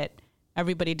say it,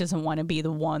 everybody doesn't want to be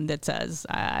the one that says,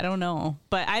 I don't know.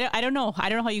 But I don't know. I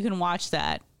don't know how you can watch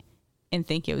that and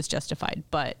think it was justified,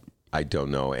 but... I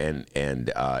don't know, and in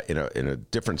a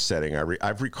different setting,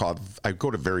 I've recalled. I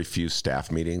go to very few staff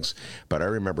meetings, but I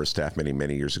remember a staff meeting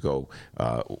many years ago.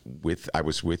 I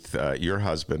was with your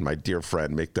husband, my dear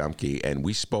friend Mick Dumke, and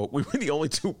we spoke. We were the only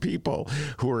 2 people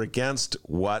who were against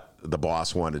what the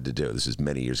boss wanted to do. This is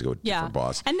many years ago. Yeah, different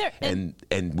boss,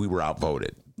 and we were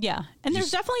outvoted. Yeah, and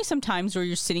there's definitely some times where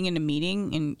you're sitting in a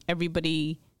meeting and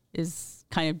everybody is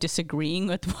kind of disagreeing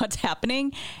with what's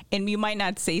happening, and you might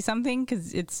not say something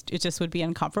because it just would be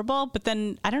uncomfortable. But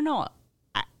then I don't know.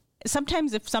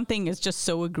 Sometimes if something is just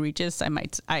so egregious,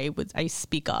 I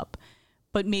speak up.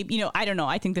 But maybe I don't know.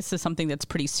 I think this is something that's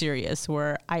pretty serious.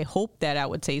 Where I hope that I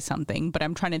would say something, but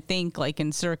I'm trying to think like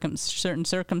in certain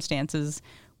circumstances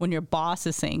when your boss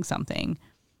is saying something,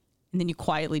 and then you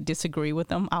quietly disagree with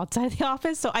them outside the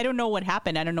office. So I don't know what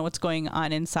happened. I don't know what's going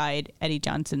on inside Eddie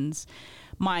Johnson's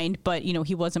mind, but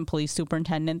he wasn't police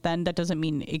superintendent then. That doesn't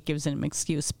mean it gives him an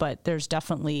excuse, but there's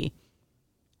definitely,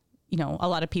 a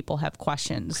lot of people have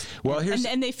questions. Well,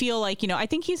 and they feel like, I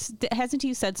think hasn't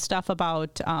he said stuff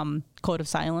about code of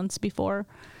silence before?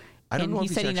 I don't know. He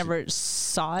said he never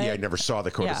saw it. Yeah, I never saw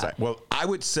the code of silence. Well, I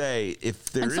would say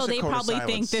if there is a code of silence. And so they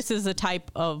probably think this is a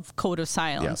type of code of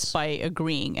silence by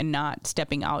agreeing and not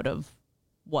stepping out of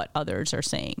what others are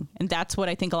saying. And that's what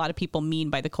I think a lot of people mean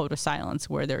by the code of silence,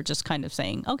 where they're just kind of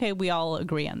saying, okay, we all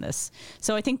agree on this.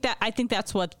 So I think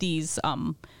that's what these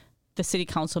the city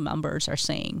council members are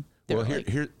saying. They're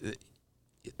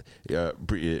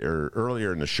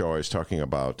earlier in the show, I was talking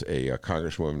about a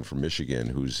congresswoman from Michigan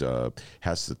who's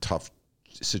has the tough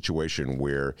situation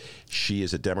where she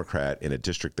is a Democrat in a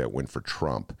district that went for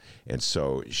Trump, and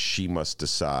so she must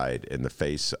decide in the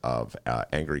face of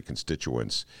angry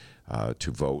constituents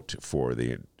to vote for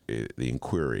the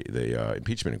inquiry, the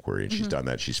impeachment inquiry, and she's done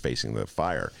that. She's facing the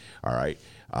fire. All right.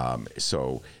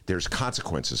 So there's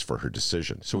consequences for her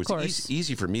decision. So it's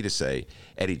easy for me to say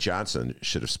Eddie Johnson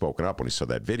should have spoken up when he saw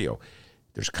that video.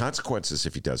 There's consequences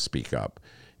if he does speak up.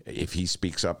 If he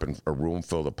speaks up in a room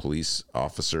full of police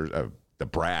officers,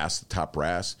 the top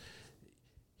brass,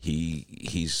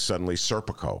 he's suddenly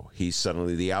Serpico. He's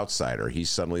suddenly the outsider. He's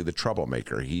suddenly the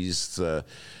troublemaker. He's the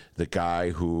guy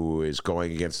who is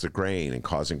going against the grain and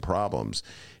causing problems.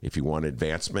 If you want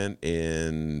advancement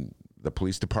in the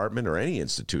police department or any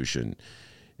institution,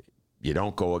 you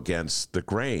don't go against the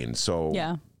grain. So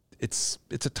it's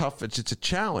a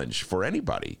challenge for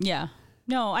anybody. Yeah.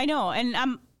 No, I know. And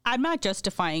I'm not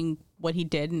justifying what he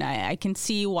did. And I can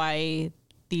see why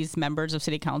these members of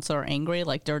city council are angry.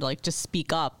 Like, they're like, just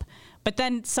speak up. But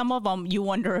then some of them, you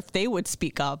wonder if they would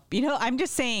speak up. I'm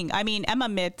just saying, Emma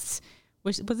Mitz,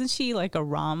 wasn't she like a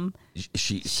ROM?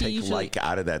 She take like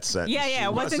out of that sentence. Yeah.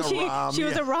 Wasn't she? She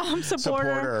was a ROM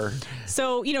supporter.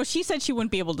 So, she said she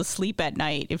wouldn't be able to sleep at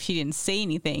night if she didn't say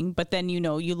anything. But then, you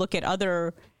look at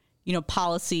other,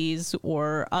 policies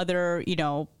or other,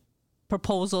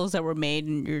 proposals that were made,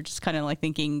 and you're just kind of like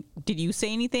thinking, did you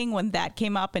say anything when that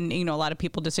came up? And, a lot of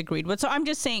people disagreed with. So I'm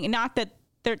just saying, not that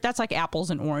that's like apples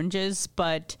and oranges,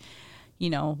 but,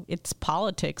 it's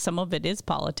politics. Some of it is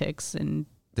politics. And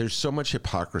there's so much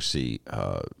hypocrisy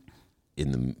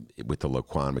with the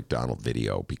Laquan McDonald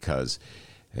video, because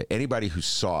anybody who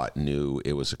saw it knew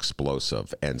it was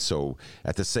explosive. And so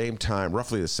at the same time,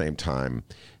 roughly the same time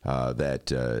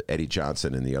that Eddie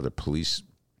Johnson and the other police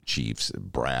chiefs,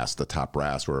 the top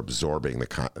brass, were absorbing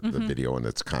the video and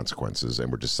its consequences, and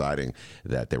were deciding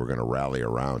that they were going to rally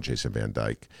around Jason Van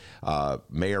Dyke,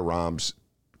 Mayor Rahm's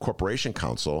Corporation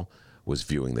Council was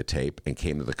viewing the tape and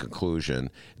came to the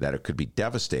conclusion that it could be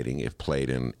devastating if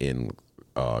played in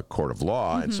court of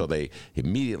law. And so they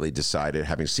immediately decided,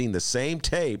 having seen the same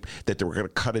tape, that they were going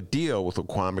to cut a deal with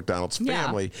Laquan McDonald's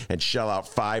family and shell out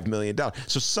 $5 million.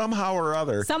 So somehow or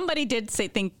other, somebody did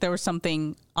think there was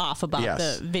something off about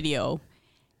the video.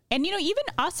 And, even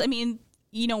us,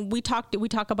 we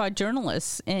talk about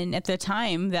journalists, and at the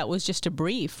time that was just a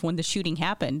brief. When the shooting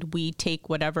happened, we take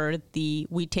whatever the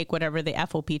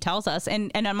FOP tells us,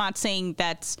 and I'm not saying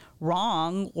that's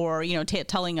wrong or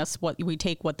telling us what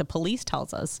the police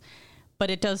tells us, but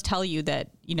it does tell you that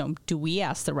do we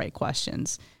ask the right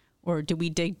questions, or do we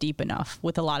dig deep enough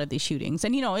with a lot of these shootings?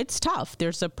 And it's tough.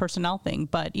 There's a personnel thing,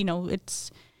 but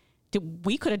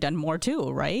we could have done more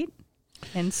too, right?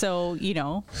 And so,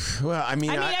 Well, I'm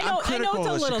critical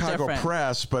of the Chicago different.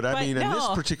 Press, but in this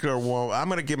particular one, I'm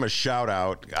going to give them a shout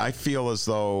out. I feel as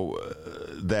though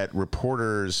that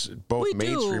reporters,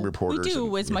 mainstream reporters, we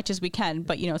do as much as we can.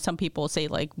 But some people say,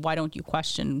 like, why don't you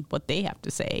question what they have to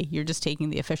say? You're just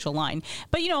taking the official line.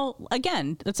 But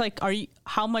again, it's like,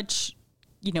 how much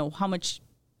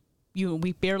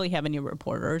we barely have any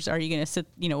reporters. Are you going to sit?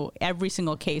 Every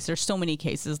single case. There's so many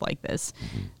cases like this,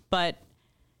 but.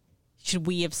 Should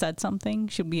we have said something?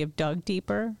 Should we have dug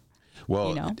deeper?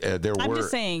 Well, there were. I'm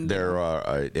just saying.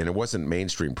 And it wasn't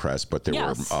mainstream press, but there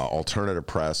were alternative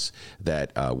press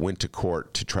that went to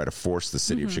court to try to force the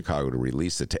city of Chicago to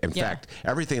release it. In fact,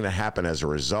 everything that happened as a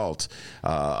result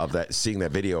of that, seeing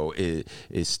that video,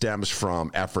 is stems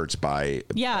from efforts by.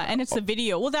 Yeah, and it's the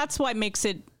video. Well, that's what makes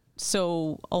it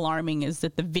so alarming, is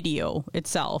that the video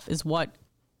itself is what.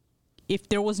 If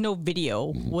there was no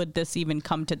video, would this even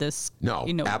come to this? No,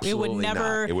 absolutely it would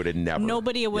never. Not. It would have never.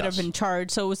 Nobody would have been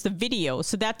charged. So it was the video.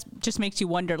 So that just makes you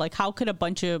wonder, like, how could a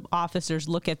bunch of officers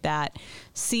look at that,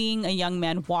 seeing a young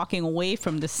man walking away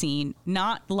from the scene,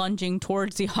 not lunging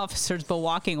towards the officers, but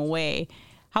walking away?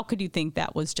 How could you think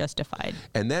that was justified?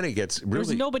 And then it gets really...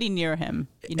 There's nobody near him,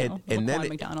 and then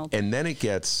McDonald. And then it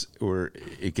gets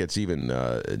even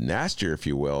nastier, if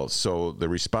you will. So the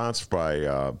response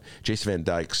by Jason Van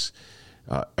Dyke's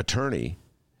attorney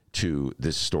to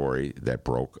this story that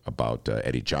broke about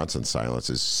Eddie Johnson's silence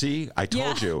is, see, I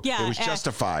told you, it was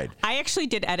justified. I actually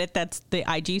did edit the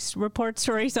IG report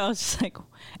story, so I was just like,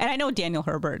 and I know Daniel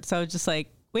Herbert, so I was just like,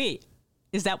 wait,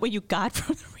 is that what you got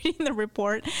from reading the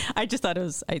report? I thought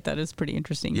it was pretty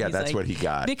interesting. Yeah, that's what he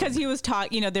got. Because he was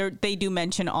talking, they do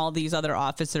mention all these other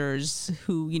officers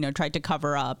who, tried to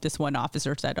cover up. This one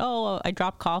officer said, oh, I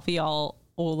dropped coffee all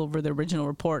over the original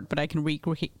report, but I can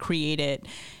recreate it.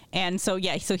 And so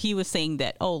he was saying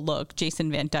that, oh, look,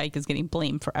 Jason Van Dyke is getting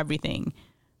blamed for everything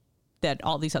that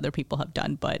all these other people have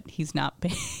done, but he's not,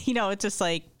 it's just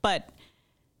like, but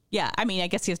yeah, I mean, I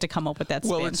guess he has to come up with that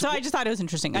spin. So I just thought it was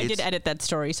interesting. I did edit that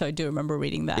story, so I do remember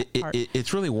reading that part.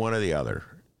 It's really one or the other.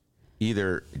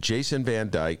 Either Jason Van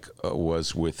Dyke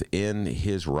was within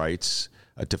his rights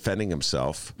defending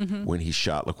himself when he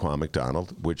shot Laquan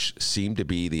McDonald, which seemed to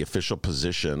be the official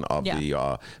position of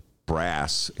the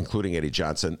brass, including Eddie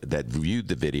Johnson, that viewed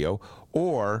the video,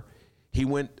 or he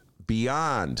went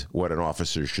beyond what an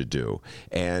officer should do,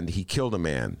 and he killed a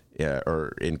man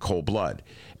or in cold blood.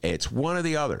 It's one or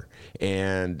the other.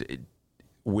 And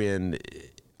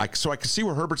I can see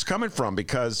where Herbert's coming from,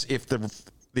 because if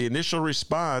the initial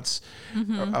response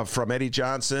from Eddie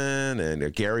Johnson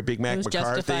and Gary Big Mac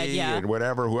McCarthy and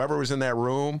whoever was in that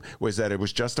room was that it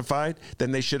was justified,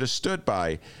 then they should have stood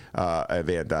by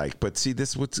Van Dyke. But see,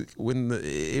 this was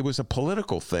it was a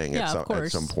political thing at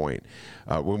some point.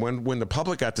 When the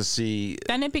public got to see,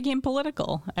 then it became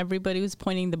political. Everybody was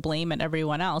pointing the blame at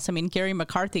everyone else. I mean, Gary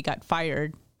McCarthy got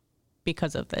fired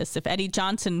because of this. If Eddie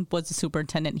Johnson was the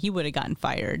superintendent, he would have gotten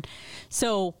fired.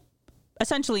 So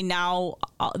essentially now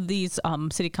these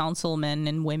city councilmen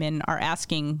and women are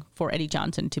asking for Eddie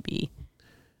Johnson to be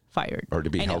fired. Or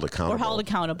to be held accountable. Or held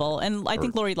accountable. And I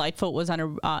think Lori Lightfoot was on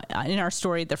in our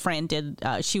story that Fran did,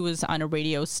 she was on a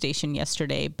radio station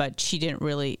yesterday, but she didn't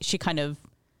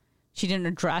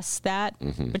address that,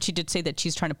 but she did say that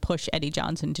she's trying to push Eddie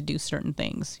Johnson to do certain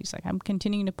things. She's like, I'm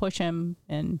continuing to push him,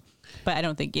 but I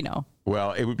don't think,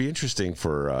 Well, it would be interesting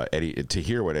for Eddie to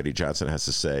hear what Eddie Johnson has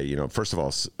to say. First of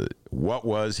all, what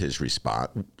was his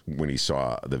response when he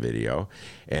saw the video,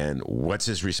 and what's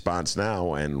his response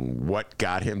now, and what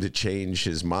got him to change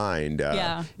his mind?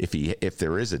 If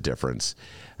there is a difference,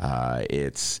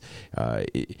 it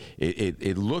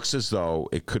looks as though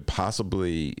it could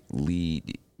possibly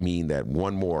mean that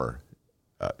one more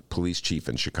police chief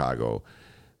in Chicago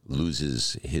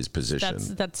loses his position.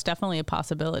 That's definitely a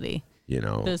possibility.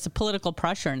 There's a political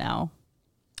pressure now.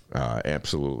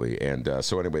 Absolutely. And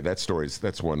so anyway, that's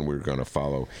one we're going to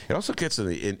follow. It also gets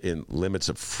in limits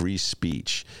of free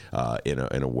speech in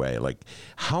a way. Like,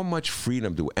 how much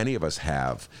freedom do any of us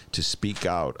have to speak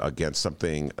out against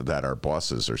something that our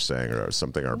bosses are saying, or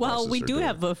something our bosses are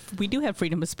doing? We do have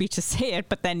freedom of speech to say it,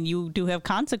 but then you do have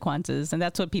consequences, and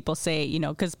that's what people say.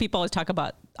 Because people always talk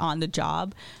about on the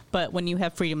job, but when you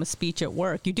have freedom of speech at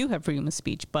work, you do have freedom of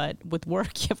speech, but with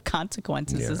work you have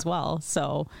consequences as well.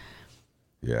 So.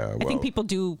 Yeah, I think people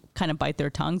do kind of bite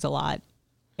their tongues a lot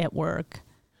at work.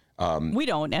 We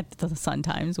don't at the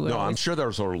Sun-Times. No, I'm sure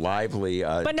those are lively.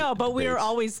 But we're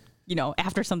always,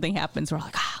 after something happens, we're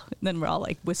like, then we're all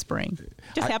like whispering.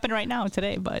 Just happened right now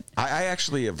today, but I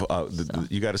actually have.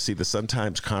 You got to see the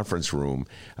Sun-Times conference room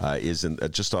is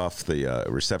just off the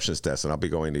receptionist desk, and I'll be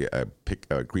going to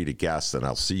greet a guest, and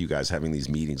I'll see you guys having these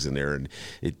meetings in there, and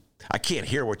I can't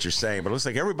hear what you're saying, but it looks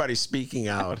like everybody's speaking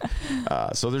out.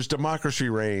 So there's democracy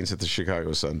reigns at the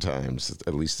Chicago Sun-Times,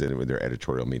 at least in their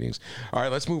editorial meetings. All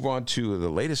right, let's move on to the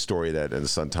latest story that in the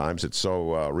Sun-Times. It's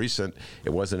so recent. It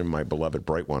wasn't in my beloved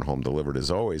Bright One, home delivered as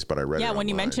always, but I read it online. When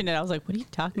you mentioned it, I was like, what are you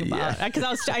talking about?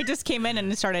 Because I just came in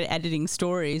and started editing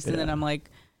stories, and then I'm like,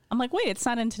 wait, it's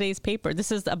not in today's paper.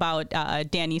 This is about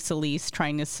Danny Solis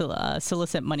trying to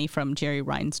solicit money from Jerry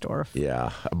Reinsdorf.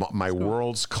 Yeah. My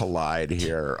worlds collide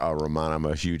here. Rummana, I'm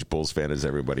a huge Bulls fan, as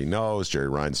everybody knows. Jerry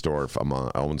Reinsdorf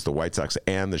owns the White Sox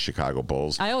and the Chicago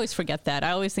Bulls. I always forget that.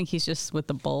 I always think he's just with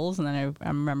the Bulls, and then I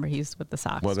remember he's with the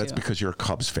Sox. Well, that's because you're a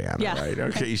Cubs fan, right?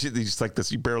 Okay. He's like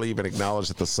this. You barely even acknowledge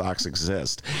that the Sox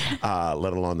exist,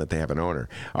 let alone that they have an owner.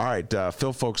 All right.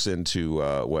 Fill folks into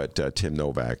what Tim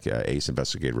Novak, Ace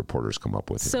Investigative Reporters, come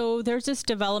up with. So there's this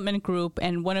development group,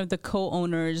 and one of the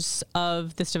co-owners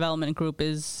of this development group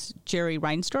is Jerry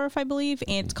Reinsdorf, I believe,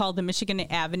 and it's called the Michigan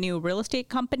Avenue Real Estate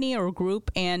Company or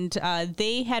Group, and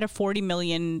they had a $40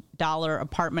 million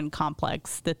apartment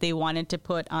complex that they wanted to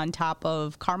put on top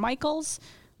of Carmichael's,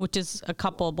 which is a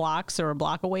couple of blocks or a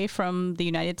block away from the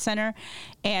United Center.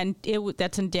 And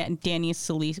that's in Danny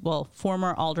Solis,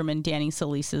 former Alderman Danny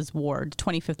Solis's ward,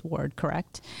 25th Ward,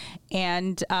 correct?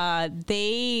 And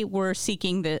they were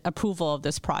seeking the approval of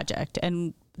this project.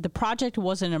 And the project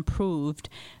wasn't approved,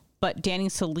 but Danny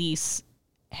Solis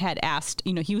had asked,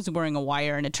 he was wearing a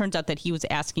wire, and it turns out that he was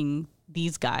asking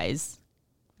these guys,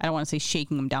 I don't want to say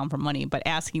shaking them down for money, but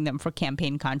asking them for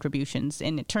campaign contributions.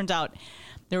 And it turns out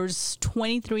there was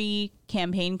 23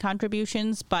 campaign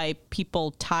contributions by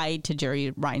people tied to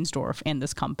Jerry Reinsdorf and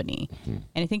this company. Mm-hmm.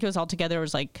 And I think it was altogether, it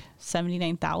was like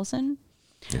 79,000.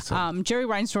 Yes, Jerry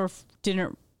Reinsdorf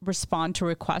didn't respond to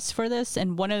requests for this.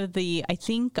 And one of the, I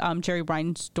think Jerry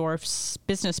Reinsdorf's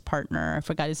business partner, I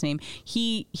forgot his name,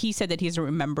 he said that he doesn't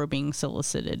remember being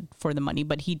solicited for the money,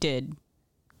 but he did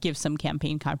give some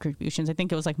campaign contributions. I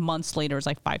think it was like months later, it was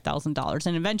like $5,000.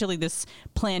 And eventually this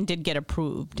plan did get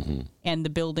approved. Mm-hmm. And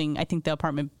the building, I think the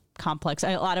apartment complex,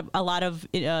 a lot of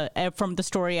from the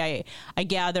story I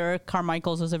gather,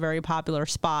 Carmichael's was a very popular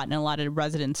spot, and a lot of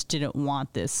residents didn't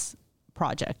want this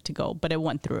project to go, but it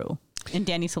went through. And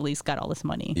Danny Solis got all this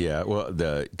money. Yeah, well,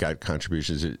 got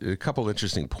contributions. A couple of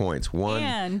interesting points. One,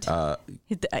 and are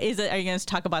you going to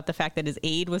talk about the fact that his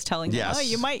aide was telling him, "Oh,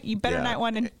 you might not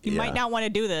want to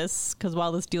do this because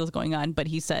while this deal is going on." But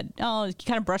he said, "Oh, he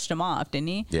kind of brushed him off, didn't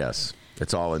he?" Yes,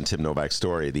 it's all in Tim Novak's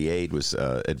story. The aide was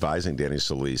advising Danny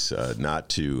Solis not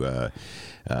to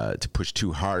push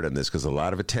too hard on this because a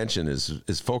lot of attention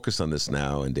is focused on this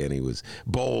now, and Danny was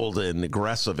bold and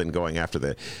aggressive in going after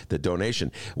the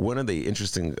donation. One of the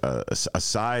interesting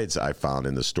asides I found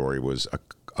in the story was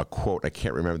a quote, I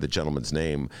can't remember the gentleman's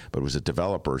name, but it was a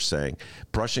developer saying,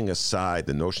 brushing aside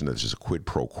the notion that there's a quid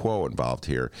pro quo involved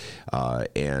here,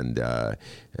 and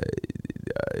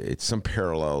it's some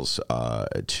parallels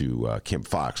to Kim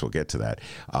Foxx, we'll get to that,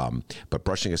 but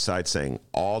brushing aside saying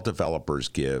all developers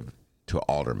give to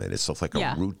aldermen. It's like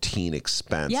a routine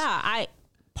expense. Yeah,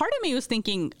 part of me was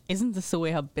thinking, isn't this the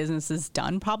way how business is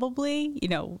done? Probably,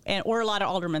 or a lot of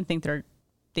aldermen think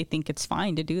they think it's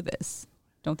fine to do this,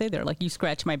 don't they? They're like, you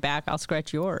scratch my back, I'll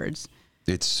scratch yours.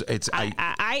 To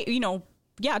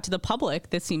the public,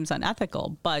 this seems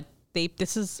unethical, but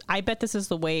I bet this is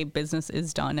the way business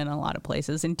is done in a lot of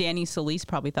places. And Danny Solis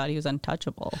probably thought he was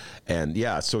untouchable. And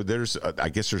so there's, I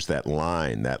guess there's that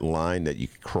line that you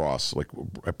cross, like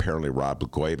apparently Rod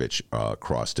Blagojevich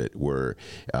crossed it, where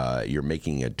you're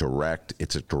making a direct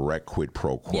quid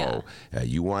pro quo. Yeah.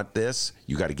 You want this,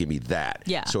 you got to give me that.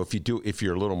 Yeah. So if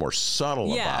you're a little more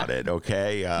subtle about it,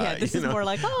 okay. This is more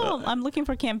like, I'm looking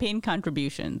for campaign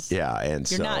contributions. Yeah.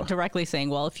 And you're not directly saying,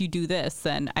 well, if you do this,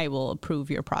 then I will approve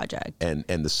your project. And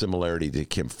the similarity to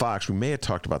Kim Foxx, we may have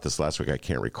talked about this last week, I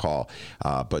can't recall,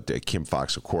 but Kim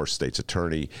Foxx, of course, state's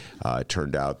attorney, it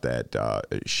turned out that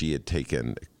she had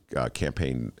taken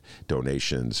campaign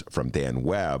donations from Dan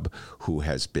Webb, who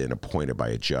has been appointed by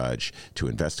a judge to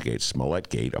investigate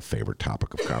Smollett-gate, a favorite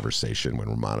topic of conversation when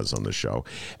Rummana's on the show.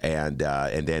 And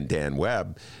then Dan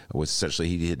Webb was essentially,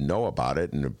 he didn't know about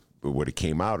it, and what it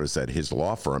came out is that his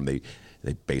law firm, they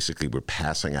basically were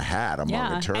passing a hat among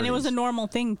attorneys. And it was a normal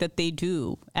thing that they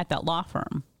do at that law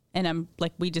firm. And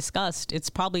like we discussed,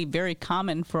 it's probably very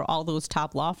common for all those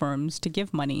top law firms to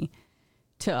give money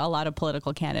to a lot of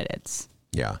political candidates.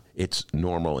 Yeah, it's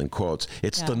normal in quotes.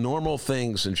 It's the normal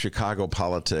things in Chicago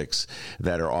politics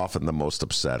that are often the most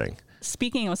upsetting.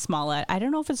 Speaking of Smollett, I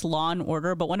don't know if it's Law and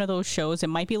Order, but one of those shows, it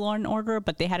might be Law and Order,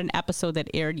 but they had an episode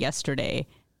that aired yesterday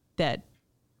that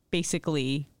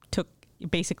basically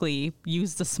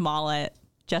used the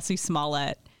Jesse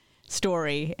Smollett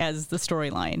story as the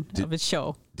storyline of his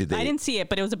show. I didn't see it,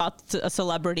 but it was about a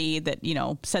celebrity that,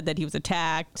 said that he was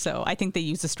attacked. So I think they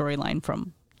used the storyline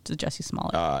from Jesse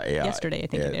Smollett yesterday, I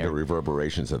think. The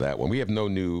reverberations of that one. We have no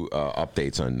new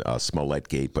updates on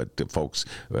Smollett-gate, but folks,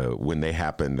 when they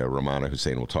happen, Rummana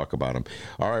Hussain will talk about them.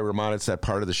 All right, Rummana, it's that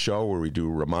part of the show where we do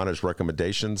Rummana's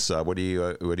recommendations. What do you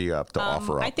have to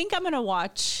offer up? I think I'm going to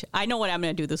watch. I know what I'm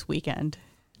going to do this weekend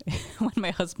when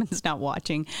my husband's not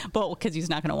watching, but because he's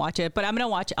not going to watch it. But I'm going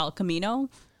to watch El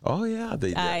Camino. Oh yeah,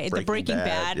 the Breaking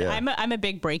Bad. Yeah. I'm a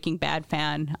big Breaking Bad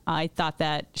fan. I thought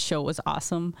that show was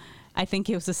awesome. I think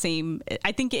it was the same.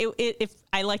 I think if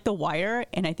I like The Wire,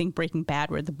 and I think Breaking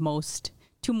Bad were the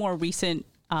two more recent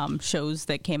shows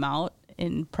that came out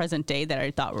in present day that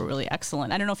I thought were really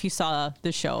excellent. I don't know if you saw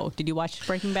the show. Did you watch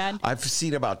Breaking Bad? I've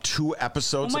seen about 2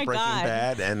 episodes of Breaking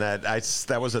Bad, and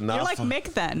that was enough. You're like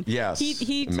Mick then. Yes,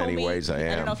 he in many ways I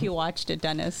am. I don't know if you watched it,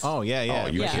 Dennis. Oh yeah. Oh,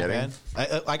 you kidding?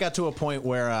 I got to a point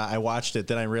where I watched it,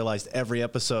 then I realized every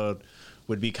episode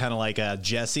would be kind of like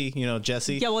Jesse. You know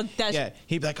Jesse? Yeah, well,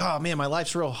 he'd be like, oh, man, my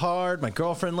life's real hard. My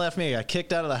girlfriend left me. I got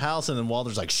kicked out of the house. And then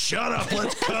Walter's like, shut up,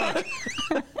 let's cook.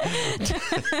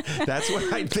 That's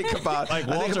what I think about. Like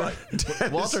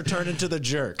Walter turned into the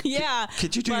jerk. Yeah.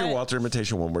 Could you do your Walter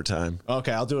imitation one more time?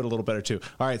 Okay, I'll do it a little better, too.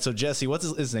 All right, so Jesse, what's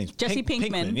his name? Jesse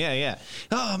Pinkman. Yeah.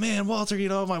 Oh, man, Walter,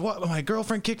 my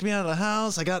girlfriend kicked me out of the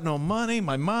house. I got no money.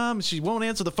 My mom, she won't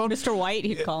answer the phone. Mr. White,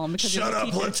 he'd call him. Shut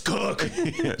up, let's cook.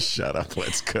 Shut up,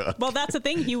 let's cook. Well, that's the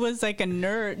thing. He was like a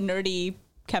nerdy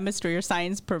chemistry or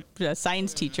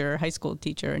science teacher, high school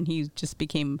teacher, and he just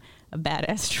became a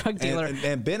badass drug dealer.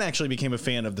 And Ben actually became a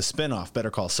fan of the spinoff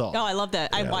Better Call Saul. Oh, I love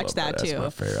that. I watched that too.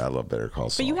 That's my favorite. I love Better Call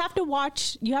Saul. But you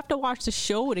have to watch the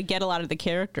show to get a lot of the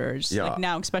characters. Yeah. Like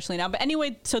now, especially now. But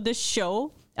anyway, so this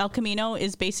show, El Camino,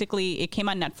 is basically, it came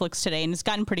on Netflix today and it's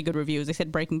gotten pretty good reviews. They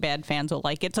said Breaking Bad fans will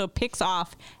like it. So it picks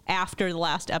off after the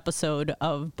last episode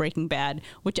of Breaking Bad,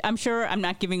 which I'm sure I'm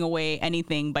not giving away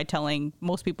anything by telling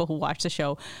most people who watch the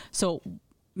show. So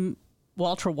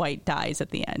Walter White dies at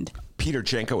the end. Peter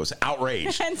Janko is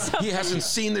outraged. So, he hasn't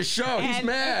seen the show. He's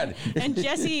mad. And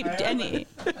Jesse, I don't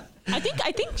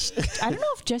know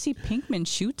if Jesse Pinkman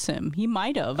shoots him. He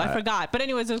might have. I forgot. But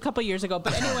anyways, it was a couple years ago.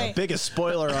 But anyway, biggest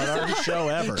spoiler on our show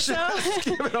ever. So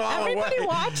everybody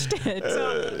watched it.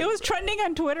 So it was trending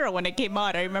on Twitter when it came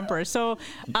out. I remember. So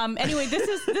anyway,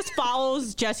 this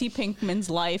follows Jesse Pinkman's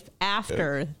life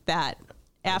after that.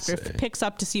 After it picks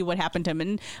up to see what happened to him.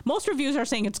 And most reviews are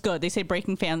saying it's good. They say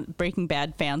Breaking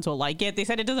Bad fans will like it. They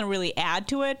said it doesn't really add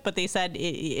to it, but they said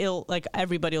it'll, like,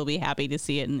 everybody will be happy to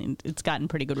see it, and it's gotten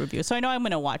pretty good reviews. So I know I'm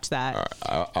going to watch that.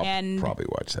 I'll probably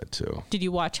watch that too. Did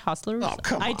you watch Hustlers? Oh,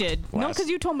 come on. I did. No, because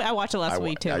you told me I watched it last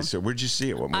week too. I said, where'd you see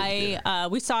it? What movie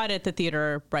we saw it at the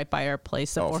theater right by our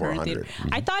place. The 400 theater. Mm-hmm.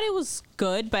 I thought it was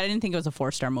good, but I didn't think it was a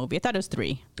 4-star movie. I thought it was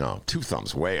 3. Oh, 2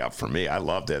 thumbs way up for me. I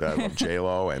loved it. I love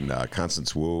J-Lo and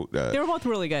Constance Wu. They were both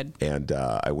really good. And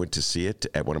I went to see it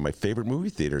at one of my favorite movie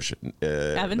theaters.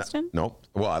 Evanston? No.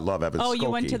 Well, I love Evanston. Oh, you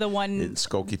went to the one...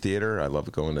 Skokie Theater. I love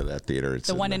going to that theater. It's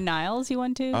the one in Niles you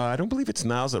went to? I don't believe it's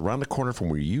Niles. Around the corner from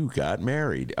where you got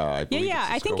married. I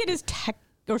think it is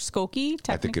or Skokie,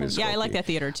 technically. I think it is Skokie. Yeah, I like that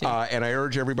theater, too. And I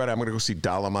urge everybody, I'm going to go see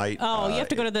Dolomite. Oh, you have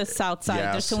to go to the south side.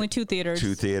 Yes, there's only 2 theaters.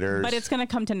 2 theaters. But it's going to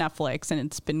come to Netflix, and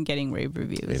it's been getting rave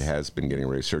reviews. It has been getting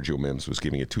rave. Sergio Mims was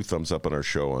giving it 2 thumbs up on our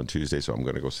show on Tuesday, so I'm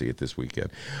going to go see it this weekend.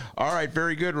 All right,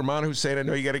 very good. Rummana Hussain, I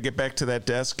know you got to get back to that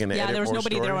desk and edit more there was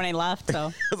nobody there when I left,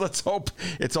 so. Let's hope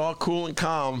it's all cool and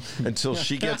calm until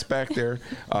she gets back there.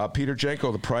 Peter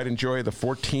Janko, the pride and joy of the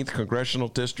 14th Congressional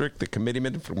District, the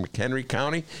committeeman from McHenry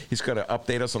County. He's going to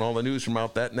update us on all the news from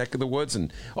out that neck of the woods.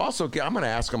 And also, I'm going to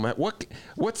ask him,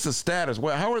 what's the status?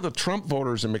 How are the Trump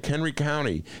voters in McHenry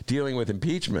County dealing with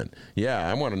impeachment? Yeah,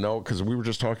 I want to know, because we were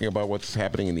just talking about what's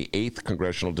happening in the 8th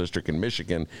Congressional District in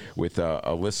Michigan with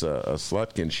Alyssa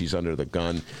Slutkin. She's under the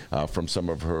gun from some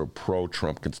of her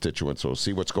pro-Trump constituents. So we'll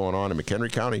see what's going on in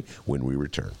McHenry County when we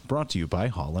return. Brought to you by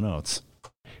Hall & Oates.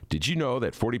 Did you know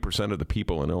that 40% of the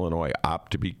people in Illinois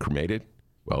opt to be cremated?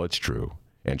 Well, it's true.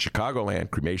 And Chicagoland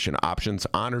Cremation Options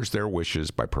honors their wishes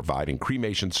by providing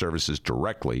cremation services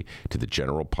directly to the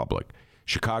general public.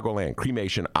 Chicagoland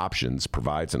Cremation Options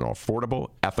provides an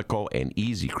affordable, ethical, and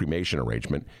easy cremation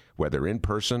arrangement, whether in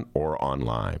person or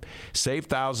online. Save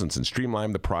thousands and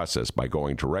streamline the process by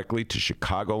going directly to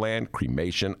Chicagoland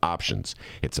Cremation Options.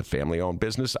 It's a family-owned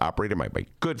business operated by my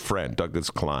good friend, Douglas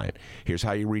Klein. Here's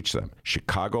how you reach them.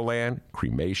 Chicagoland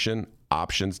Cremation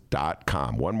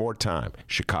Options.com. One more time.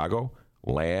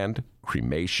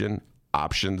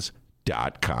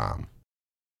 ChicagolandCremationOptions.com.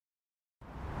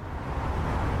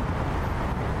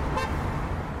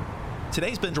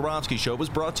 Today's Ben Jaromsky Show was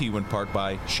brought to you in part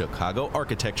by Chicago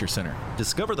Architecture Center.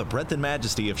 Discover the breadth and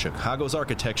majesty of Chicago's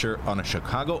architecture on a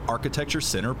Chicago Architecture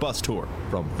Center bus tour.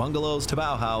 From bungalows to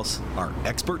Bauhaus, our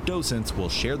expert docents will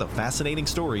share the fascinating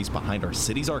stories behind our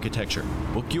city's architecture.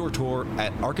 Book your tour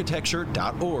at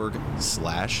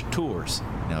architecture.org/tours.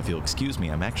 Now, if you'll excuse me,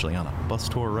 I'm actually on a bus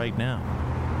tour right now.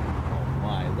 Oh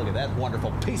my, look at that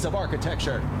wonderful piece of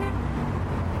architecture.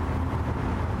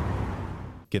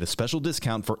 Get a special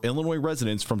discount for Illinois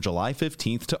residents from July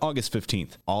 15th to August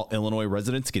 15th. All Illinois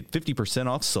residents get 50%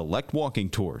 off select walking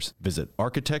tours. Visit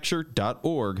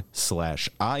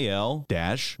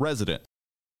architecture.org/IL-resident.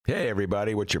 Hey,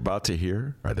 everybody. What you're about to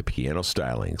hear are the piano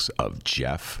stylings of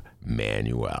Jeff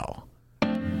Manuel.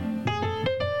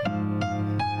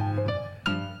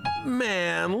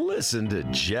 Man, and listen to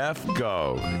Jeff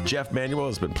go. Jeff Manuel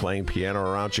has been playing piano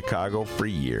around Chicago for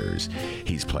years.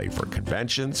 He's played for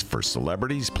conventions, for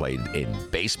celebrities, played in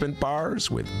basement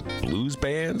bars with blues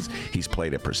bands. He's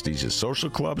played at prestigious social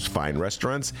clubs, fine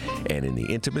restaurants, and in the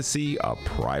intimacy of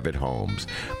private homes.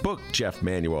 Book Jeff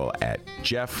Manuel at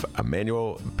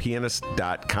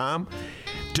jeffemanuelpianist.com.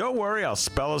 Don't worry, I'll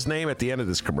spell his name at the end of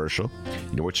this commercial.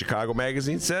 You know what Chicago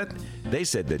Magazine said? They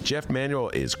said that Jeff Manuel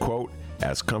is, quote,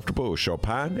 as comfortable with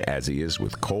Chopin as he is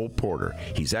with Cole Porter.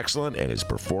 He's excellent and his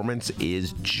performance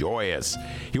is joyous.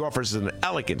 He offers an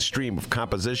elegant stream of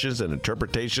compositions and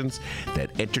interpretations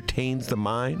that entertains the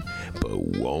mind but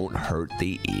won't hurt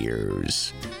the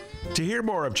ears. To hear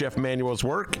more of Jeff Manuel's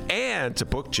work and to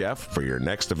book Jeff for your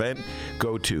next event,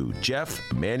 go to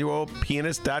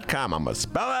jeffmanuelpianist.com. I'm going to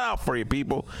spell it out for you,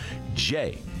 people.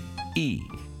 J-E-F-F.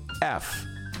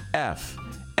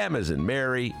 M as in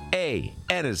Mary, A,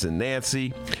 N as in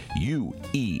Nancy,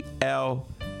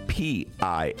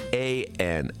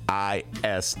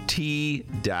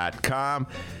 UELPIANIST.com.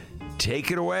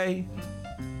 Take it away,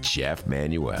 Jeff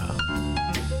Manuel.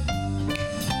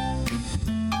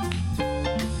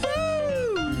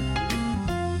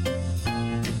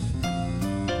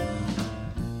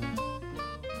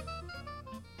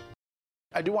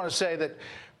 I do want to say that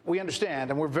we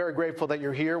understand, and we're very grateful that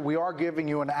you're here. We are giving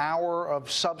you an hour of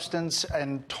substance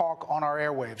and talk on our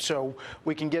airwaves, so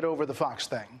we can get over the Fox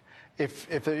thing, if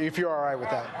you're all right with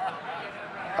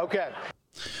that. Okay.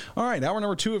 All right, hour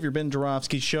number 2 of your Ben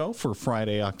Joravsky Show for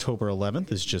Friday, October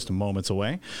 11th is just moments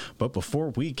away. But before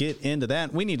we get into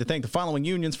that, we need to thank the following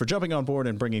unions for jumping on board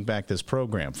and bringing back this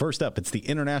program. First up, it's the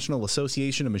International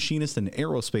Association of Machinists and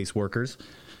Aerospace Workers.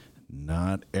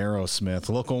 Not Aerosmith.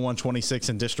 Local 126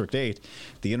 in District 8,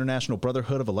 the International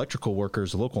Brotherhood of Electrical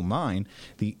Workers, Local 9,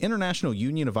 the International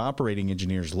Union of Operating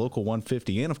Engineers, Local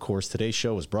 150, and of course, today's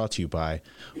show is brought to you by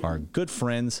our good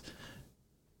friends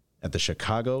at the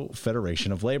Chicago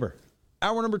Federation of Labor.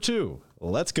 Hour number 2,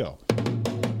 let's go.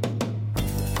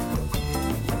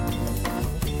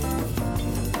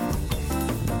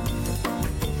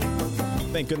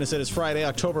 Thank goodness it is Friday,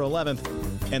 October 11th.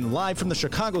 And live from the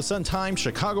Chicago Sun-Times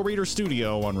Chicago Reader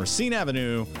Studio on Racine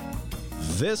Avenue,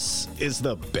 this is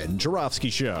the Ben Joravsky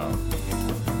Show.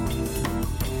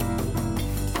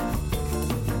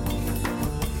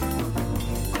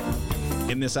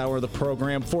 In this hour of the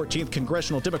program, 14th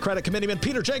Congressional Democratic Committeeman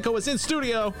Peter Janko is in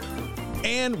studio.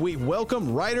 And we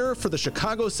welcome writer for the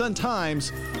Chicago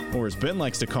Sun-Times, or as Ben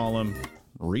likes to call him,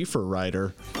 reefer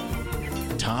writer,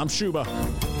 Tom Schuba.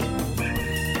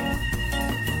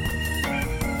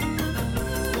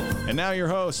 And now your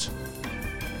host,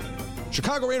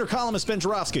 Chicago Reader columnist Ben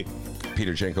Joravsky.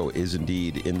 Peter Janko is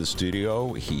indeed in the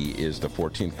studio. He is the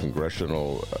 14th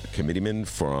Congressional Committeeman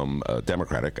from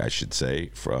Democratic, I should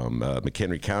say, from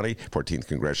McHenry County, 14th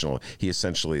Congressional. He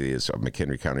essentially is a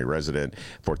McHenry County resident.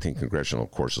 14th Congressional,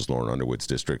 of course, is Lauren Underwood's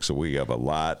district. So we have a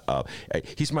lot of...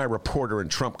 he's my reporter in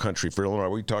Trump country for Illinois.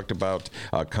 We talked about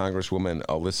Congresswoman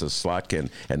Alyssa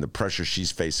Slotkin and the pressure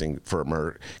she's facing from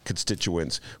her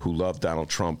constituents who love Donald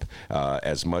Trump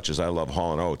as much as I love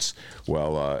Hall & Oates.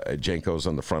 Well, Janko's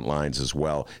on the front lines as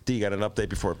well. D, you got an update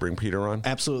before I bring Peter on?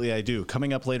 Absolutely, I do.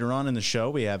 Coming up later on in the show,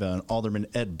 we have an Alderman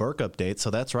Ed Burke update. So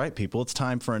that's right, people. It's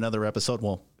time for another episode.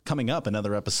 Well, coming up,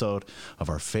 another episode of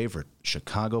our favorite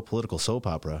Chicago political soap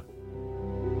opera.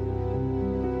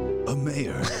 A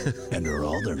mayor and her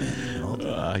alderman.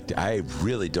 I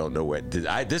really don't know what.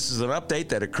 This is an update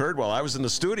that occurred while I was in the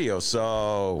studio.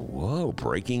 So, whoa,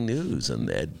 breaking news on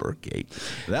the Ed Burkegate.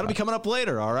 That'll be coming up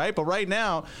later, all right? But right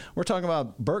now, we're talking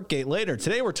about Burkegate later.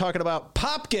 Today, we're talking about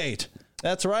Popgate.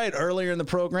 That's right. Earlier in the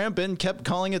program, Ben kept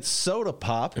calling it soda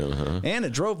pop, and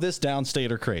it drove this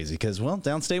downstater crazy because, well,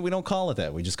 downstate, we don't call it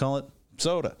that. We just call it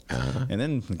soda. And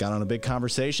then we got on a big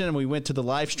conversation, and we went to the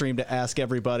live stream to ask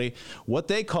everybody what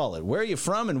they call it. Where are you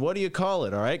from, and what do you call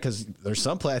it? All right, because there's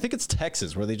some place, I think it's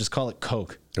Texas, where they just call it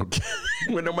Coke. Okay.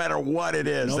 Well, no matter what it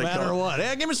is. No matter what.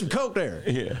 Hey, give me some Coke there.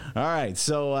 Yeah. All right.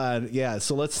 So,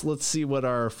 so let's see what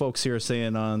our folks here are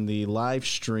saying on the live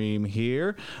stream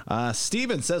here.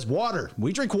 Steven says water.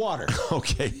 We drink water.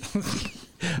 Okay.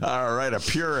 All right, a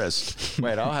purist.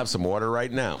 Wait, I'll have some water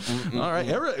right now. All right,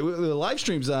 the live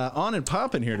stream's on and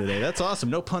popping here today. That's awesome.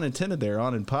 No pun intended there,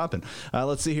 on and popping.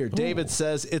 Let's see here. David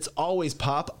says, it's always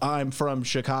pop. I'm from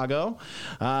Chicago.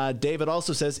 David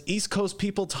also says, East Coast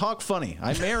people talk funny.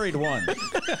 I married one.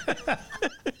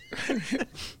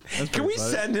 Can we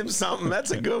send him something?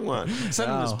 That's a good one.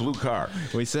 Send him this blue car.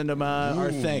 We send him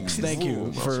our thanks. Thank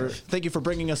you for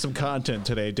bringing us some content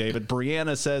today, David.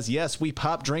 Brianna says, yes, we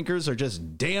pop drinkers are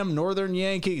just damn Northern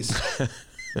Yankees.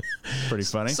 Pretty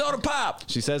funny. Soda pop.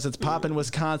 She says it's pop in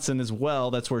Wisconsin as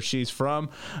well. That's where she's from.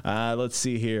 Let's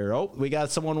see here. Oh, we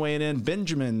got someone weighing in.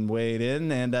 Benjamin weighed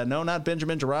in. And no, not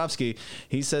Benjamin Jarofsky.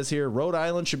 He says here, Rhode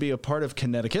Island should be a part of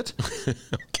Connecticut. Okay.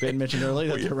 Ben mentioned earlier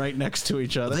that they're right next to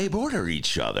each other. They border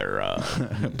each other.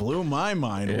 Blew my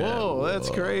mind. Yeah, whoa, that's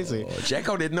crazy.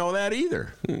 Janko didn't know that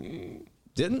either.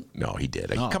 Didn't? No, he did.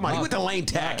 Come on, he went to Lane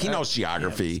Tech. He knows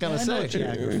geography. Yeah, I was gonna say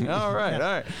geography. All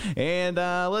right. And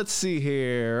let's see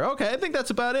here. Okay, I think that's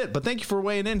about it. But thank you for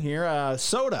weighing in here.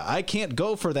 Soda, I can't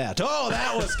go for that. Oh,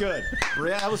 that was good.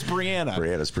 That was Brianna.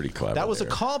 Brianna's pretty clever. That was a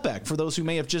callback for those who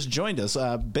may have just joined us.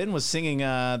 Ben was singing.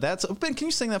 Ben, can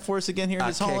you sing that for us again here?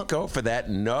 I can't go for that.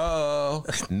 No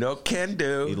can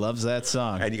do. He loves that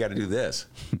song. And you got to do this.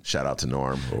 Shout out to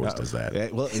Norm, who always does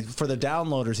that. Well, for the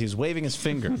downloaders, he's waving his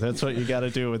finger. That's what you got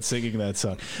to do when singing that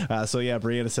song. So yeah,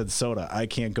 Brianna said soda. I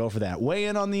can't go for that. Weigh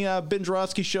in on the Ben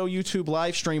Jarofsky Show YouTube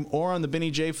live stream or on the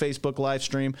Benny J Facebook live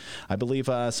stream. I believe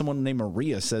someone named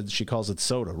Maria said she calls it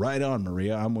soda. Right on,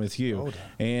 Maria. I'm with you. Soda.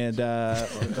 And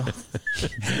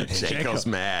Janko's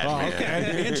mad. Oh,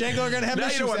 okay. Me and Janko are going to have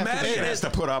issues. You know what Madison has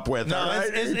to put up with. No, right?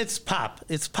 it's pop.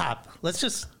 It's pop. Let's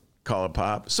just call it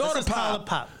pop. Soda pop. Call it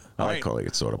pop. I like calling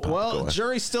it soda pop. Well,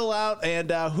 jury's still out, and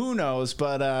who knows,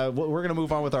 but we're going to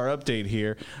move on with our update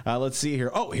here. Let's see here.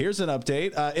 Oh, here's an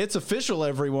update. It's official,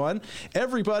 everyone.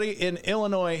 Everybody in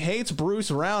Illinois hates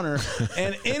Bruce Rauner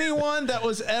and anyone that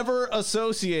was ever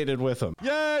associated with him.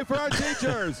 Yay for our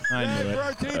teachers! I knew it. For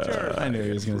our teachers! I knew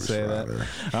he was going to say that.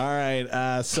 All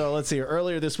right, so let's see here.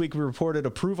 Earlier this week, we reported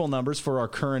approval numbers for our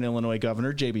current Illinois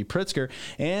governor, J.B. Pritzker,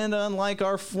 and unlike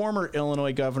our former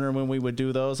Illinois governor when we would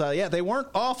do those, they weren't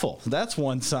awful. That's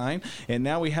one sign. And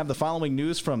now we have the following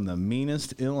news from the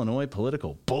meanest Illinois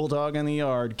political bulldog in the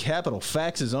yard, Capital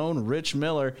Facts' own Rich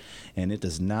Miller. And it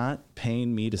does not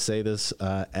pain me to say this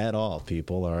at all,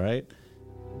 people, all right?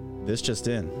 This just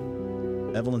in.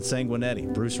 Evelyn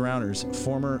Sanguinetti, Bruce Rauner's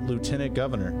former lieutenant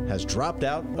governor, has dropped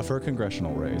out of her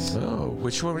congressional race. Oh,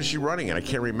 which one was she running in? I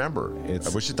can't remember.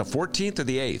 Was it the 14th or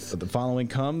the 8th? The following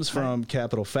comes from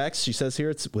Capital Facts. She says here,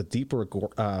 it's with deep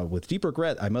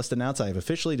regret, I must announce I have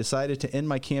officially decided to end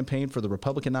my campaign for the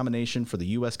Republican nomination for the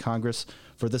U.S. Congress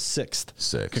for the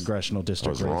 6th congressional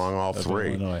district. I was wrong all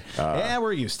three. Illinois. Yeah,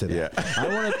 we're used to that.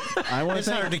 Yeah. I want it's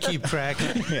hard to keep track.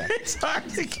 Yeah. It's hard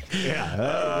to keep.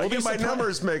 We'll get my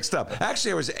numbers mixed up. Actually,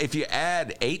 if you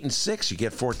add 8 and 6, you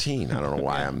get 14. I don't know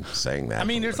why I'm saying that. I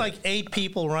mean, there's like 8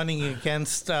 people running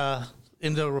against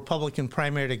in the Republican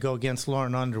primary to go against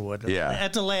Lauren Underwood. Yeah.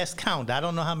 At the last count, I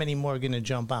don't know how many more are going to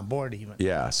jump on board even.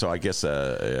 Yeah, so I guess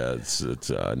it's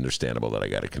understandable that I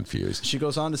got it confused. She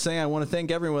goes on to say, I want to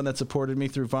thank everyone that supported me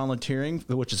through volunteering,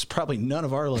 which is probably none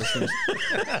of our listeners,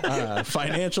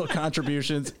 financial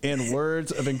contributions, and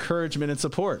words of encouragement and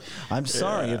support. I'm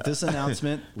sorry if this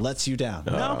announcement lets you down.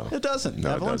 No, it doesn't.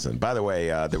 No, Evelyn? it doesn't. By the way,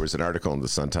 there was an article in the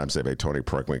Sun-Times by Tony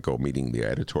Preckwinkle meeting the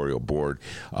editorial board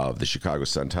of the Chicago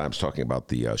Sun-Times talking about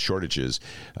the shortages,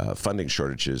 funding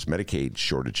shortages, Medicaid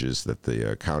shortages that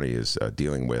the county is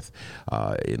dealing with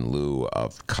in lieu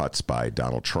of cuts by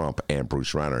Donald Trump and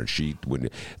Bruce Rauner. And when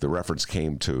the reference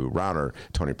came to Rauner,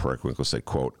 Tony Preckwinkle said,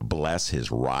 quote, bless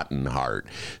his rotten heart.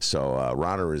 So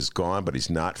Rauner is gone, but he's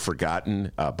not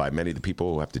forgotten by many of the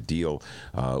people who have to deal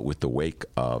with the wake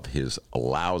of his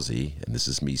lousy, and this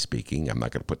is me speaking, I'm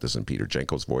not going to put this in Peter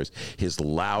Janko's voice, his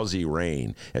lousy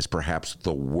reign as perhaps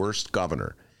the worst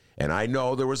governor. And I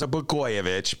know there was a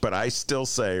Blagojevich, but I still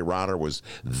say Rauner was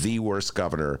the worst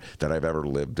governor that I've ever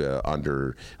lived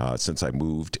under since I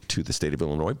moved to the state of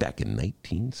Illinois back in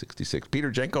 1966. Peter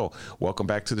Janko, welcome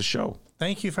back to the show.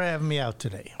 Thank you for having me out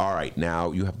today. All right,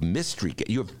 now you have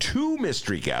two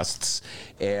mystery guests,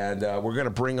 and we're going to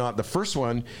bring on the first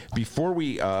one before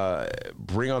we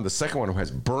bring on the second one, who has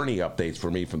Bernie updates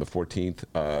for me from the 14th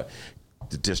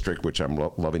district, which I'm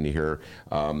loving to hear.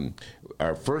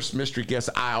 Our first mystery guest,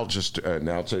 I'll just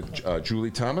announce it,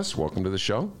 Julie Thomas. Welcome to the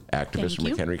show, activist from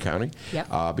McHenry County.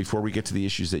 Yep. Before we get to the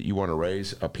issues that you want to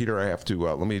raise, Peter, I have to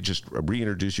let me just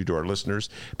reintroduce you to our listeners.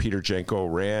 Peter Janko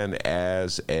ran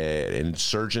as an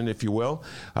insurgent, if you will,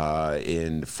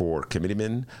 for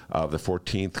committeeman of the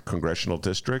 14th congressional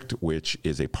district, which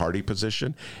is a party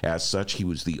position. As such, he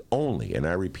was the only, and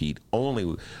I repeat,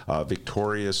 only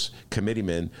victorious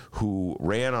committeeman who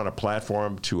ran on a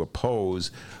platform to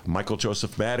oppose Michael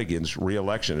Joseph Madigan's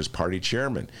reelection as party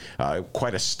chairman.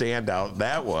 Quite a standout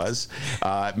that was.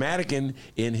 Madigan,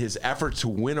 in his effort to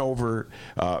win over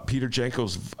Peter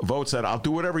Janko's vote, said, "I'll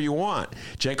do whatever you want."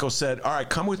 Janko said, "All right,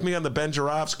 come with me on the Ben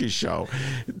Joravsky show."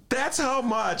 That's how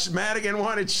much Madigan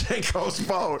wanted Janko's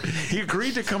vote. He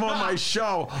agreed to come on my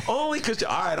show only because,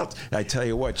 all right, I tell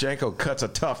you what, Janko cuts a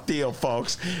tough deal,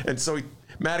 folks. And so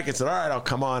Madigan said, "All right, I'll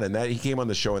come on." And he came on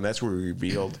the show, and that's where he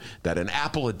revealed that an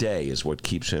apple a day is what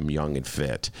keeps him young and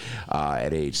fit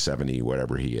at age 70,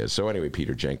 whatever he is. So anyway,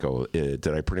 Peter Janko, did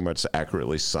I pretty much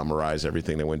accurately summarize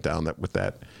everything that went down with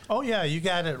that? Oh, yeah, you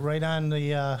got it right on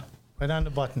the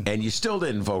button. And you still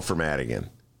didn't vote for Madigan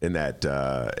in that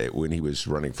when he was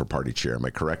running for party chair. Am I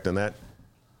correct on that?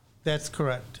 That's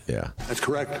correct. Yeah. That's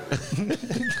correct.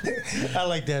 I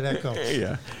like that echo.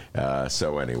 Yeah.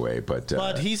 So anyway,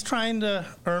 but he's trying to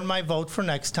earn my vote for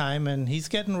next time, and he's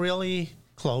getting really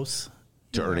close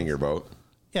to earning your vote.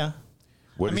 Yeah.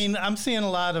 I'm seeing a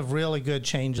lot of really good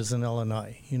changes in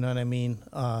Illinois. You know what I mean?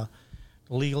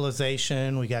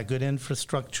 Legalization. We got good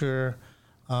infrastructure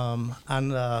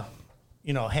happening.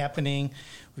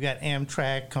 We got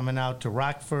Amtrak coming out to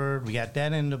Rockford. We got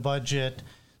that in the budget.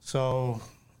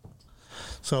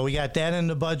 So we got that in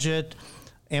the budget,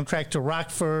 Amtrak to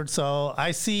Rockford. So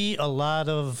I see a lot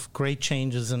of great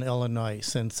changes in Illinois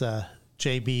since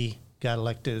JB got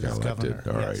elected as governor.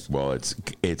 All right. Well,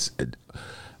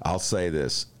 I'll say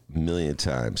this a million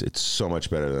times. It's so much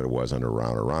better than it was under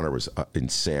Rauner. Rauner was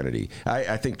insanity.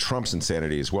 I think Trump's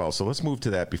insanity as well. So let's move to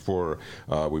that before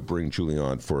we bring Julie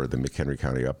on for the McHenry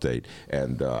County update.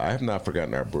 And I have not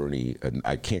forgotten our Bernie. And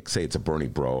I can't say it's a Bernie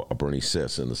bro, a Bernie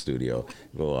sis in the studio.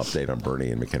 A little update on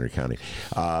Bernie in McHenry County.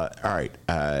 All right.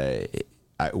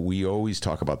 We always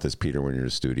talk about this, Peter, when you're in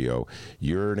the studio.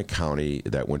 You're in a county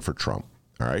that went for Trump.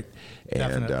 All right.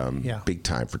 And big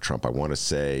time for Trump. I want to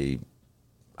say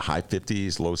high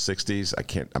 50s, low 60s.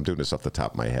 I'm doing this off the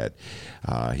top of my head.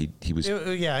 He was.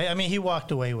 He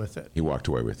walked away with it.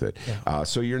 Yeah.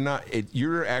 So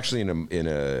you're actually in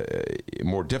a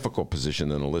more difficult position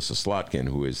than Alyssa Slotkin,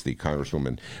 who is the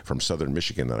congresswoman from Southern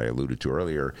Michigan that I alluded to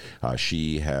earlier.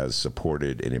 She has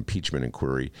supported an impeachment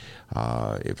inquiry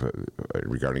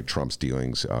regarding Trump's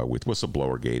dealings with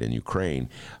Whistleblowergate in Ukraine.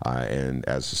 And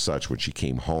as such, when she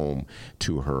came home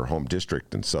to her home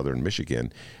district in Southern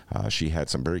Michigan, she had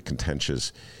some very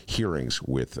contentious hearings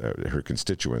with her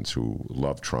constituents who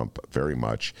love Trump very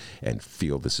much and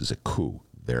feel this is a coup.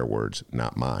 Their words,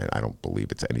 not mine. I don't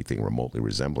believe it's anything remotely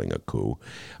resembling a coup,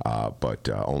 but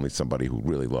only somebody who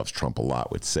really loves Trump a lot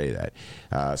would say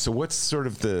that. So what's sort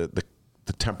of the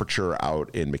temperature out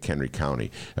in McHenry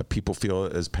County? People feel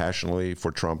as passionately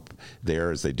for Trump there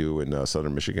as they do in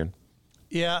Southern Michigan?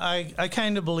 Yeah, I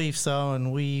kind of believe so,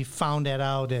 and we found that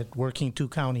out at working 2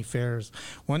 county fairs,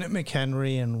 one at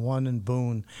McHenry and one in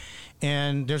Boone.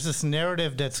 And there's this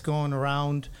narrative that's going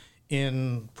around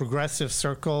in progressive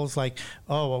circles like,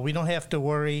 oh, well, we don't have to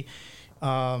worry.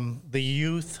 The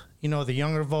youth, the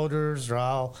younger voters are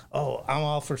all, oh, I'm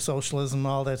all for socialism and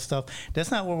all that stuff.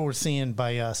 That's not what we're seeing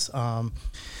by us.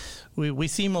 We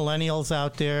see millennials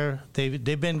out there.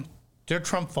 They're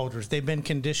Trump voters. They've been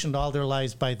conditioned all their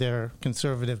lives by their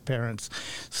conservative parents.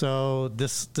 So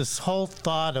this whole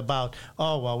thought about,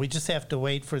 oh, well, we just have to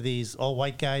wait for these old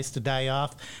white guys to die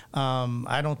off,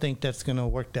 I don't think that's going to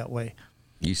work that way.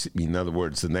 In other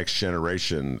words, the next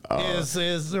generation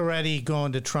is already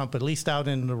going to Trump, at least out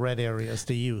in the red areas,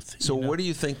 the youth. So what do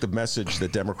you think the message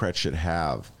that Democrats should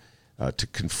have to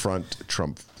confront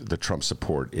the Trump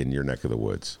support in your neck of the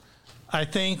woods? I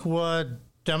think what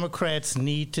Democrats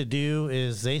need to do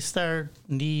is they start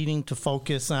needing to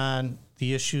focus on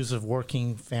the issues of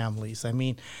working families. I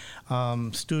mean,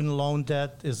 student loan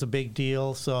debt is a big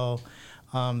deal, so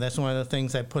that's one of the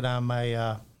things I put on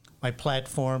my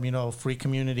platform, free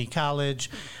community college.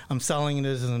 I'm selling it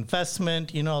as an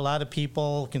investment. A lot of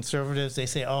people, conservatives, they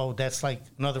say, oh, that's like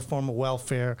another form of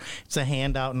welfare. It's a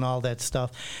handout and all that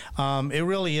stuff. It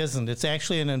really isn't. It's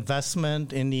actually an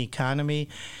investment in the economy.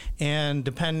 And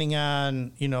depending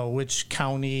on, which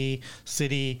county,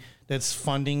 city that's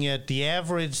funding it, the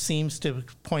average seems to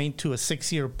point to a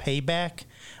 6-year payback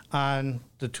on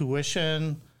the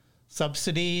tuition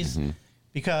subsidies,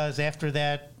 because after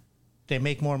that, they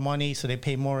make more money, so they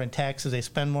pay more in taxes. They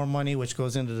spend more money, which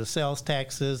goes into the sales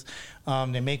taxes.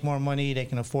 They make more money. They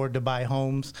can afford to buy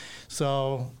homes.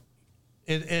 So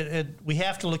we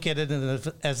have to look at it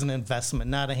as an investment,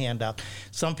 not a handout.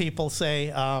 Some people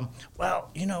say, well,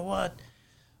 you know what?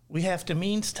 We have to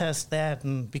means test that,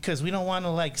 and because we don't want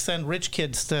to send rich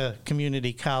kids to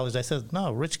community college. I said,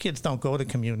 no, rich kids don't go to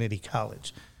community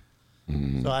college.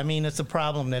 So, I mean, it's a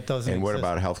problem that doesn't And what exist.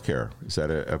 about health care? Is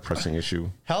that a pressing issue?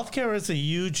 Healthcare is a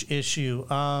huge issue.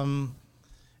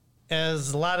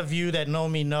 As a lot of you that know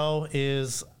me know,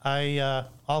 is I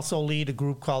also lead a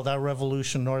group called Our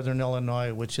Revolution Northern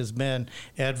Illinois, which has been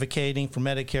advocating for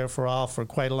Medicare for all for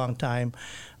quite a long time,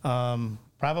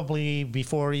 probably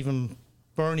before even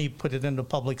Bernie put it in the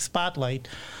public spotlight.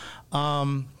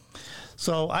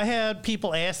 So I had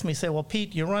people ask me, say, well,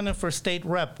 Pete, you're running for state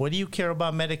rep. What do you care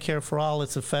about Medicare for all?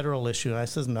 It's a federal issue. And I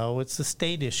says, no, it's a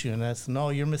state issue. And I said, no,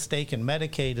 you're mistaken.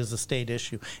 Medicaid is a state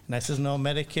issue. And I says, no,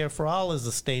 Medicare for all is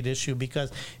a state issue,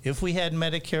 because if we had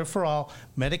Medicare for all,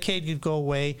 Medicaid could go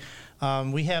away.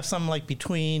 We have some like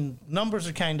between, numbers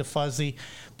are kind of fuzzy,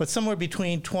 but somewhere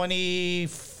between 22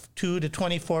 to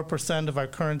 24% of our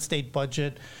current state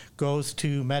budget goes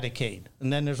to Medicaid.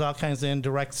 And then there's all kinds of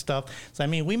indirect stuff. So, I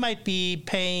mean, we might be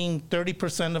paying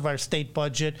 30% of our state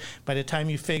budget by the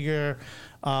time you figure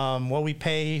what we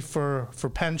pay for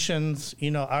pensions,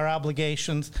 our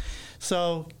obligations.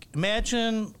 So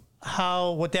imagine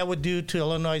what that would do to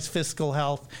Illinois' fiscal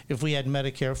health if we had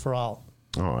Medicare for all.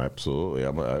 Oh, absolutely.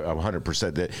 I'm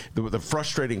 100%. The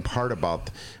frustrating part about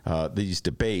these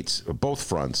debates, both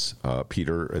fronts,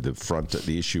 Peter,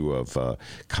 the issue of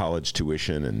college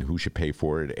tuition and who should pay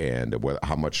for it and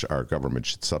how much our government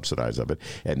should subsidize of it,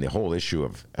 and the whole issue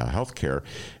of health care.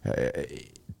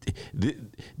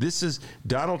 This is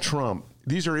Donald Trump.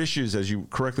 These are issues, as you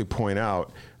correctly point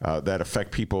out, that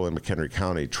affect people in McHenry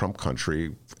County, Trump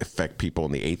country, affect people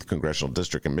in the 8th Congressional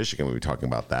District in Michigan. We'll be talking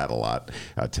about that a lot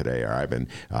today, or I've been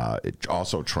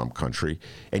also Trump country.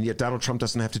 And yet Donald Trump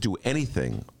doesn't have to do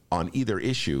anything on either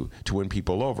issue to win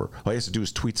people over. All he has to do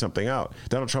is tweet something out.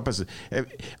 Donald Trump has,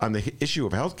 on the issue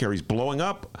of health care, he's blowing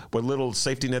up what little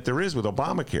safety net there is with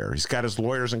Obamacare. He's got his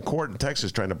lawyers in court in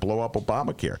Texas trying to blow up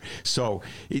Obamacare. So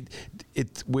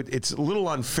it's a little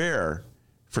unfair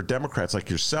for Democrats like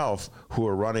yourself who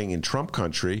are running in Trump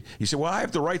country. You say, well, I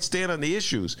have the right stand on the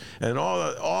issues, and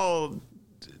all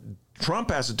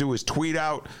Trump has to do is tweet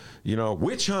out,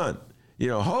 witch hunt,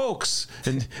 hoax,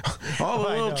 and all the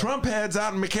little Trump heads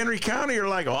out in McHenry County are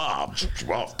like, oh,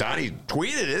 well, if Donnie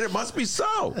tweeted it, it must be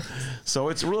so. So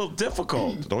it's real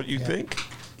difficult, don't you think?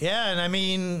 Yeah, and I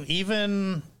mean,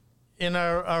 even in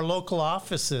our local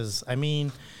offices, I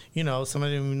mean, some of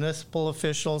the municipal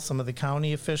officials, some of the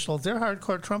county officials, they're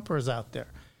hardcore Trumpers out there.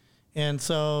 And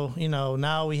so,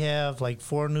 now we have like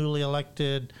 4 newly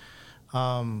elected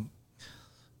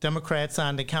Democrats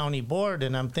on the county board,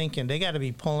 and I'm thinking they got to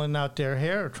be pulling out their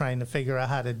hair trying to figure out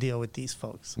how to deal with these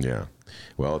folks. Yeah.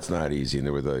 Well, it's not easy. And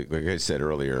there were like I said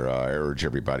earlier, I urge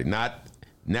everybody, not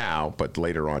now, but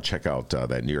later on, check out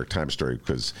that New York Times story,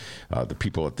 because the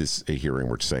people at this hearing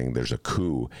were saying there's a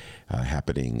coup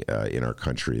happening in our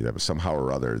country. That was somehow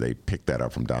or other, they picked that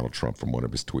up from Donald Trump from one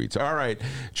of his tweets. All right,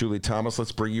 Julie Thomas,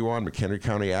 let's bring you on, McHenry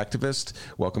County activist.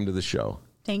 Welcome to the show.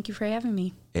 Thank you for having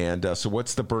me. And so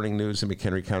what's the burning news in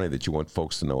McHenry County that you want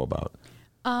folks to know about?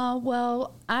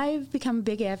 Well, I've become a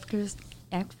big advocate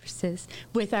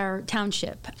with our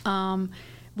township.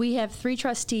 We have 3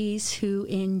 trustees who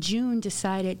in June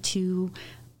decided to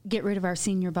get rid of our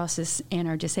senior buses and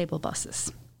our disabled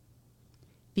buses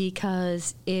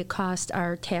because it cost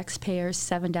our taxpayers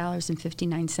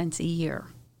 $7.59 a year,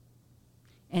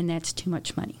 and that's too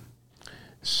much money.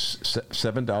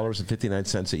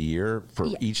 $7.59 a year for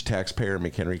each taxpayer in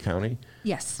McHenry County?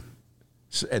 Yes.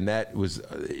 And that was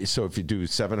so. If you do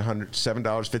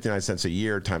 $7.59 a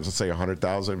year times, let's say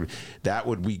 100,000, that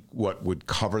would be what would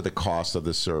cover the cost of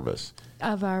the service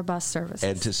of our bus service.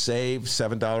 And to save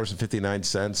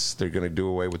 $7.59, they're going to do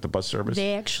away with the bus service.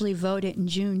 They actually voted in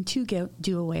June to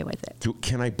do away with it.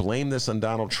 Can I blame this on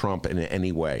Donald Trump in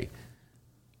any way?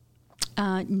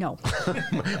 No.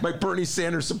 My Bernie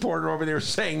Sanders supporter over there is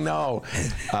saying no.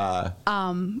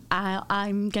 I'm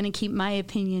going to keep my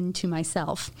opinion to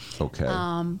myself. Okay.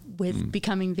 With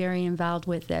becoming very involved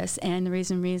with this. And the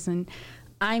reason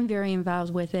I'm very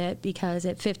involved with it, because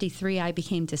at 53 I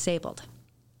became disabled.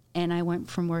 And I went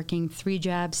from working 3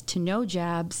 jobs to no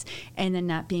jobs and then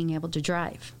not being able to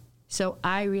drive. So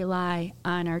I rely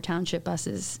on our township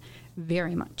buses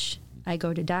very much. I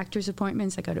go to doctor's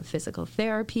appointments. I go to physical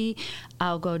therapy.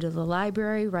 I'll go to the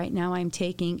library. Right now I'm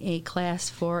taking a class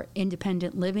for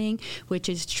independent living, which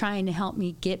is trying to help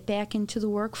me get back into the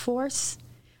workforce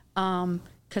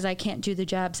because I can't do the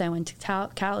jobs I went to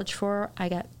college for. I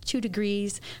got 2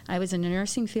 degrees. I was in the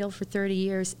nursing field for 30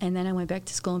 years, and then I went back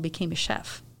to school and became a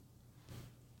chef.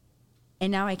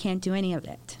 And now I can't do any of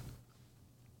that.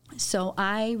 So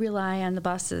I rely on the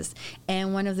buses.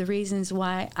 And one of the reasons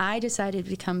why I decided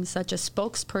to become such a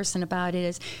spokesperson about it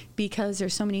is because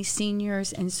there's so many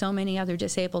seniors and so many other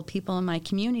disabled people in my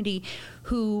community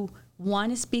who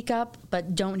want to speak up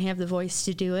but don't have the voice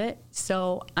to do it.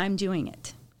 So I'm doing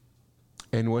it.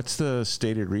 And what's the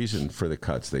stated reason for the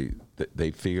cuts?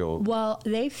 They feel... Well,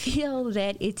 they feel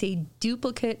that it's a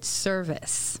duplicate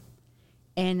service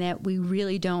and that we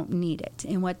really don't need it.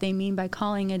 And what they mean by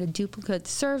calling it a duplicate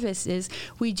service is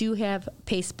we do have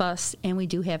Pace Bus and we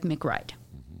do have McRide.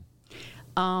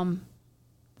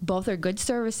 Both are good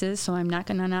services, so I'm not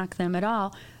going to knock them at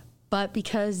all. But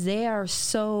because they are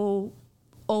so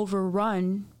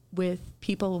overrun with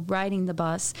people riding the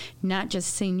bus, not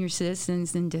just senior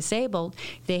citizens and disabled,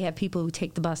 they have people who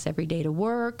take the bus every day to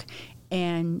work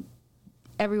and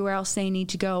everywhere else they need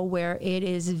to go, where it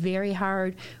is very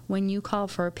hard when you call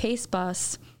for a Pace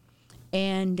Bus,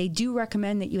 and they do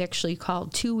recommend that you actually call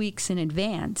 2 weeks in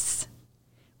advance,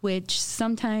 which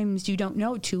sometimes you don't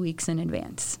know 2 weeks in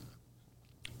advance.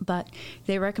 But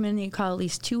they recommend that you call at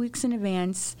least 2 weeks in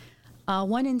advance.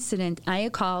 One incident, I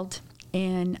had called,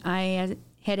 and I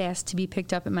had asked to be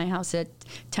picked up at my house at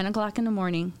 10 o'clock in the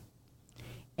morning,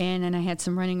 and then I had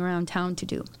some running around town to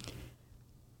do.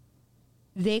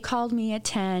 They called me at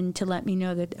 10 to let me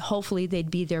know that hopefully they'd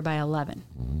be there by 11.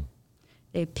 Mm-hmm.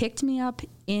 They picked me up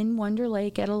in Wonder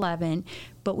Lake at 11,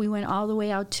 but we went all the way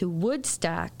out to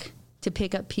Woodstock to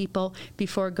pick up people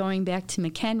before going back to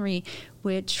McHenry,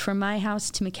 which from my house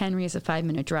to McHenry is a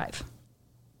 5-minute drive.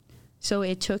 So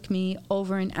it took me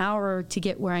over an hour to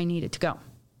get where I needed to go.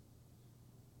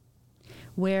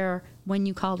 Where when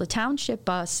you call the township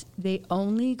bus, they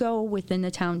only go within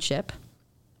the township,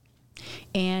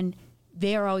 and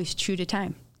they are always true to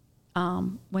time.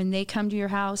 When they come to your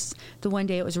house, the one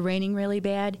day it was raining really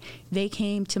bad, they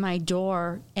came to my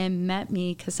door and met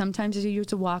me, because sometimes you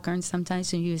use a walker and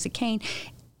sometimes you use a cane,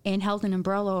 and held an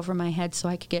umbrella over my head so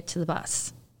I could get to the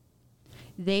bus.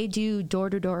 They do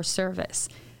door-to-door service.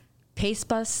 Pace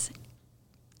Bus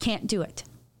can't do it.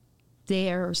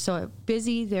 They're so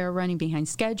busy, they're running behind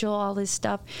schedule, all this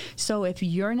stuff. So if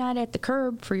you're not at the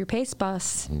curb for your Pace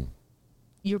Bus,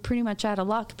 you're pretty much out of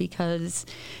luck, because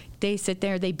they sit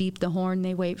there, they beep the horn,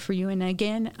 they wait for you. And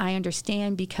again, I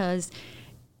understand, because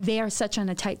they are such on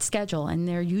a tight schedule and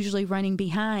they're usually running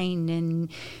behind. And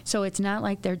so it's not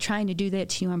like they're trying to do that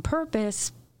to you on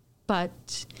purpose.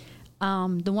 But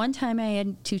the one time I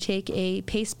had to take a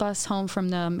Pace Bus home from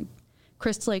the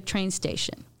Crystal Lake train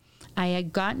station, I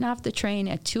had gotten off the train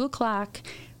at 2 o'clock,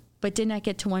 but did not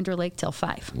get to Wonder Lake till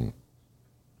 5.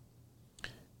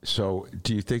 So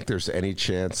do you think there's any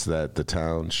chance that the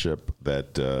township,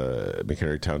 that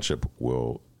McHenry Township,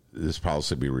 will this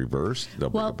policy be reversed? They'll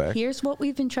bring it back? Here's what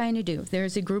we've been trying to do.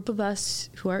 There's a group of us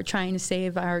who are trying to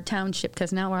save our township,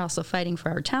 because now we're also fighting for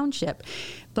our township,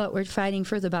 but we're fighting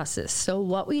for the buses. So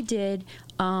what we did,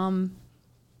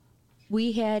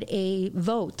 we had a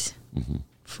vote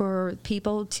for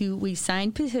people we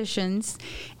signed petitions,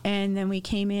 and then we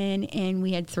came in and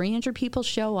we had 300 people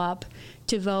show up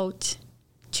to vote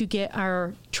to get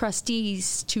our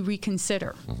trustees to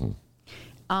reconsider.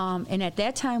 And at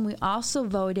that time, we also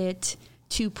voted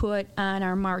to put on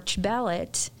our March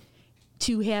ballot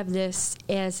to have this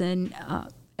as an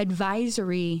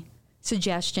advisory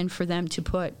suggestion for them to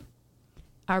put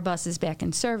our buses back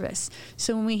in service.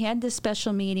 So when we had this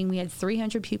special meeting, we had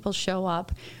 300 people show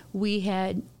up. We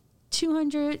had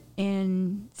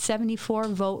 274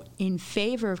 vote in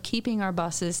favor of keeping our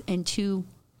buses, and 2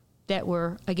 that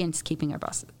were against keeping our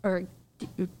buses, or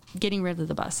getting rid of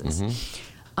the buses.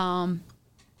 From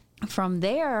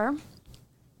there,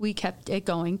 we kept it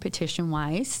going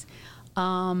petition-wise.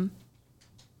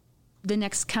 The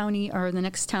next county, or the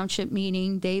next township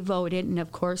meeting, they voted, and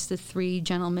of course the 3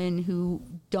 gentlemen who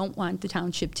don't want the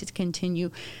township to continue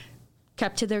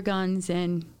kept to their guns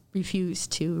and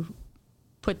refused to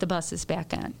put the buses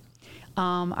back on.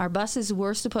 Our buses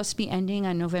were supposed to be ending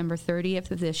on November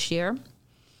 30th of this year.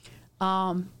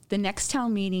 The next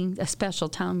town meeting, a special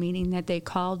town meeting that they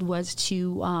called, was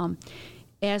to,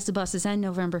 as the buses end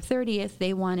November 30th,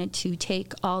 they wanted to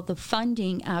take all the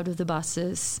funding out of the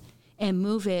buses and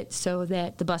move it so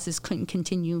that the buses couldn't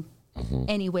continue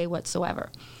any way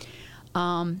whatsoever.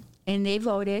 And they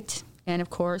voted, and of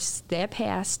course that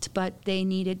passed, but they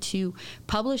needed to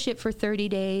publish it for 30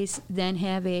 days, then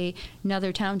have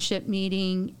another township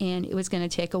meeting, and it was going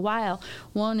to take a while.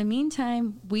 Well, in the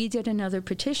meantime, we did another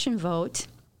petition vote,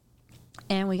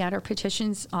 and we got our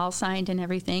petitions all signed and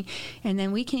everything, and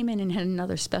then we came in and had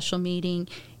another special meeting,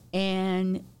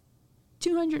 and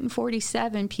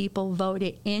 247 people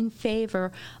voted in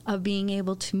favor of being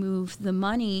able to move the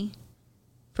money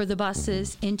for the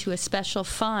buses into a special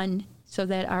fund so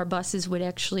that our buses would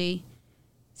actually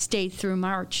stay through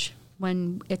March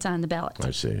when it's on the ballot. I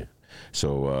see.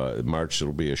 So March,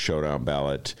 it'll be a showdown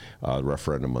ballot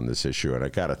referendum on this issue. And I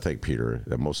got to think, Peter,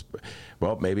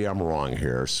 that maybe I'm wrong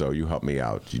here, so you help me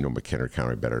out. You know McHenry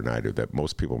County better than I do, that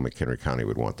most people in McHenry County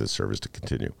would want this service to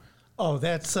continue. Oh,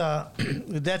 that's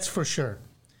for sure.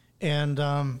 And,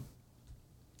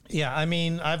 yeah, I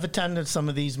mean, I've attended some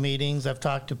of these meetings. I've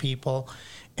talked to people.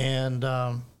 And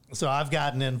so I've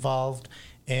gotten involved.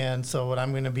 And so what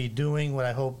I'm going to be doing, what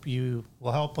I hope you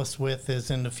will help us with,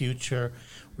 is in the future,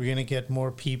 we're going to get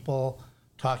more people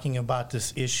talking about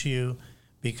this issue,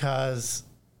 because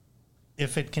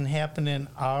if it can happen in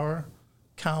our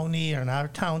county or in our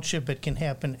township, it can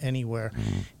happen anywhere.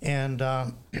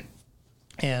 Mm-hmm.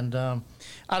 And I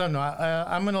don't know.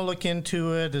 I'm going to look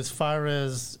into it as far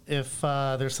as if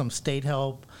there's some state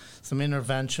help, some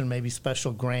intervention, maybe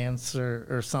special grants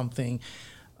or something.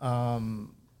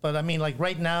 But I mean, like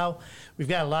right now, we've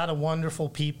got a lot of wonderful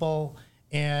people,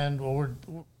 and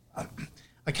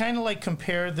I kind of like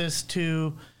compare this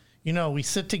to, we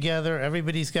sit together,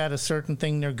 everybody's got a certain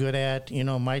thing they're good at.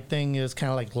 My thing is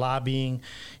kind of like lobbying,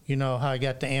 how I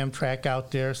got the Amtrak out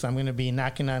there. So I'm going to be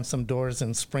knocking on some doors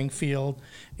in Springfield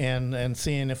and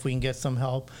seeing if we can get some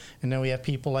help. And then we have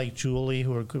people like Julie,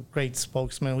 who are great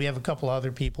spokesmen. We have a couple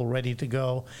other people ready to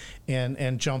go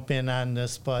and jump in on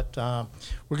this, but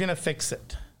we're going to fix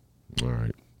it. All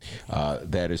right.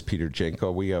 That is Peter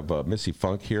Janko. We have Missy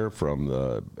Funk here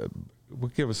from will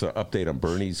give us an update on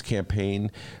Bernie's campaign,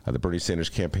 the Bernie Sanders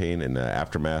campaign, in the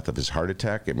aftermath of his heart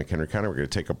attack in McHenry County. We're going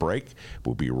to take a break.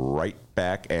 We'll be right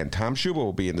back. And Tom Schuba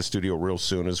will be in the studio real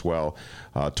soon as well,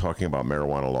 talking about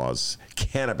marijuana laws,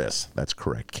 cannabis, that's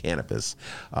correct, cannabis,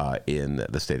 in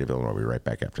the state of Illinois. We'll be right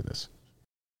back after this.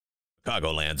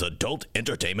 Chicagoland's adult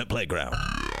entertainment playground.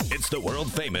 It's the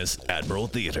world-famous Admiral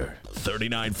Theater,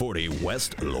 3940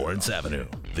 West Lawrence Avenue.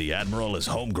 The Admiral is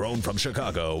homegrown from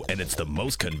Chicago, and it's the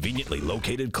most conveniently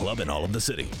located club in all of the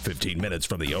city. 15 minutes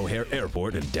from the O'Hare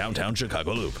Airport in downtown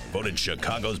Chicago Loop. Voted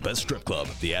Chicago's best strip club,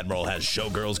 the Admiral has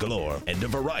showgirls galore and a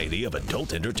variety of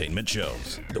adult entertainment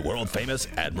shows. The world-famous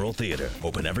Admiral Theater,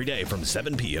 open every day from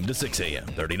 7 p.m. to 6 a.m.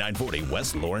 3940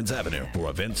 West Lawrence Avenue. For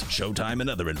events, showtime,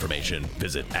 and other information,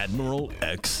 visit AdmiralX.com.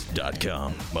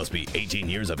 Must be 18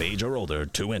 years of age or older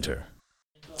to enter.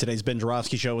 Today's Ben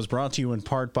Joravsky Show was brought to you in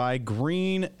part by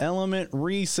Green Element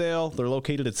Resale. They're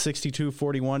located at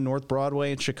 6241 North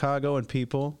Broadway in Chicago, and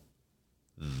people,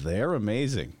 they're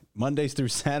amazing. Mondays through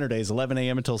Saturdays, 11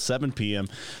 a.m. until 7 p.m.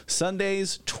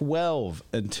 Sundays, 12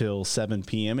 until 7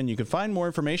 p.m. And you can find more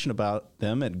information about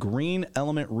them at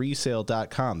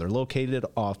greenelementresale.com. They're located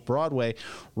off Broadway,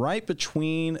 right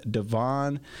between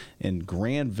Devon and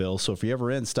Granville. So if you're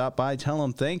ever in, stop by, tell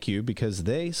them thank you, because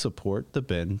they support the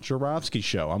Ben Joravsky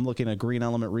Show. I'm looking at Green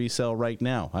Element Resale right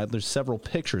now. There's several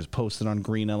pictures posted on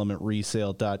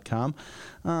greenelementresale.com.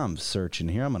 I'm searching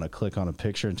here. I'm going to click on a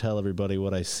picture and tell everybody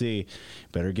what I see.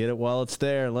 Better get it while it's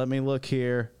there. Let me look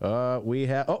here. We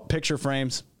have picture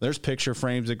frames. There's picture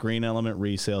frames at Green Element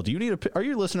Resale. Do you need are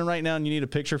you listening right now and you need a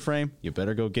picture frame? You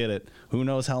better go get it. Who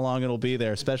knows how long it'll be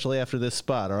there, especially after this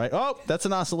spot, all right? Oh, that's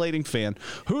an oscillating fan.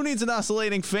 Who needs an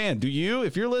oscillating fan? Do you?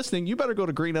 If you're listening, you better go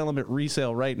to Green Element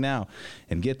Resale right now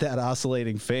and get that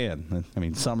oscillating fan. I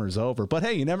mean, summer's over, but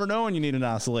hey, you never know when you need an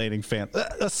oscillating fan.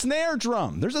 A snare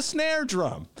drum. There's a snare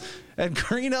drum at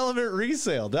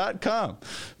greenelementresale.com.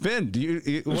 Ben,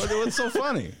 what's so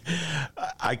funny?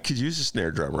 I could use a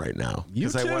snare drum right now. You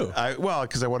too.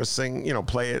 Because I want to sing,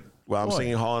 play it while I'm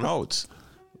singing Hall & Oates.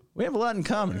 We have a lot in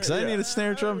common, because I need a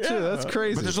snare drum too. That's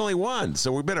crazy. But there's only one,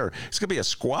 so it's going to be a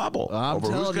squabble over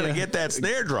who's going to get that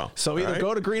snare drum. So either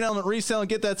go to Green Element Resale and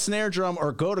get that snare drum,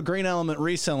 or go to Green Element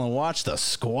Resale and watch the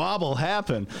squabble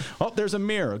happen. Oh, there's a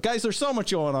mirror. Guys, there's so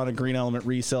much going on at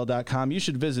greenelementresale.com. You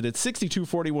should visit it,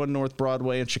 6241 North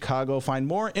Broadway in Chicago. Find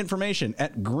more information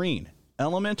at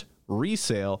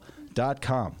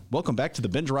greenelementresale.com. Welcome back to the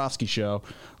Ben Joravsky Show,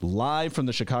 live from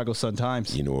the Chicago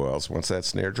Sun-Times. You know who else wants that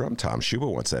snare drum? Tom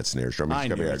Schuba wants that snare drum. He's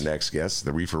going to be our next guest,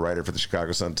 the reefer writer for the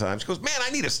Chicago Sun-Times. He goes, man,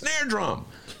 I need a snare drum.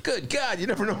 Good God, you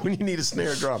never know when you need a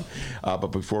snare drum. But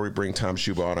before we bring Tom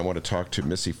Schuba on, I want to talk to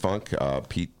Missy Funk,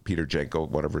 Peter Janko,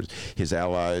 one of his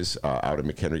allies out in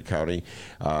McHenry County.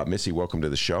 Missy, welcome to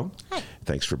the show. Hi.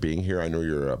 Thanks for being here. I know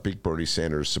you're a big Bernie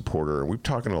Sanders supporter, and we've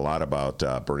talking a lot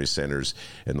about Bernie Sanders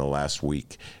in the last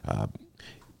week.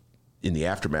 In the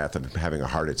aftermath of having a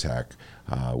heart attack,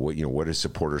 what his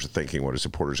supporters are thinking, what his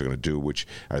supporters are going to do,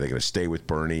 are they going to stay with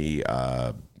Bernie?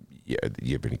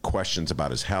 you have any questions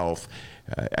about his health?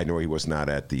 I know he was not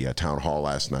at the town hall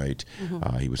last night.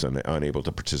 He was unable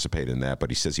to participate in that, but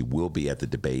he says he will be at the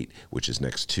debate, which is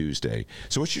next Tuesday.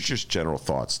 So what's your just general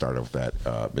thoughts, start off that,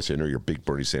 Ms. I know you're a big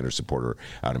Bernie Sanders supporter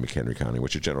out of McHenry County.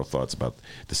 What's your general thoughts about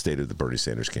the state of the Bernie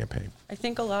Sanders campaign? I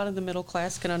think a lot of the middle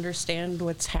class can understand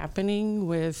what's happening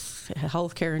with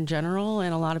healthcare in general,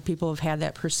 and a lot of people have had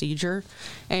that procedure,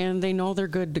 and they know they're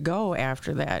good to go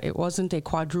after that. It wasn't a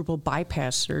quadruple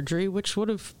bypass surgery, which would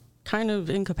have kind of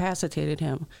incapacitated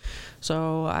him.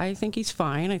 So I think he's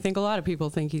fine. I think a lot of people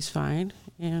think he's fine.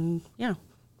 And yeah,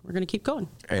 we're going to keep going.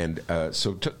 And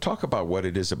so talk about what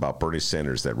it is about Bernie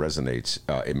Sanders that resonates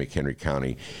in McHenry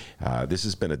County. This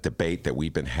has been a debate that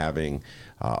we've been having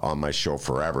on my show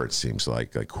forever, it seems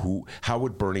like. How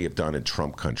would Bernie have done in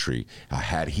Trump country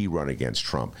had he run against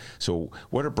Trump? So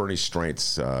what are Bernie's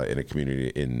strengths in a community,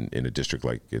 in a district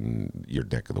like in your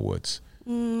neck of the woods?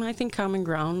 I think common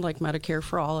ground, like Medicare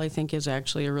for all, I think is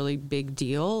actually a really big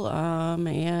deal.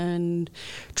 And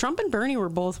Trump and Bernie were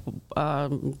both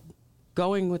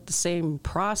going with the same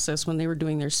process when they were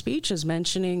doing their speeches,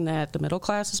 mentioning that the middle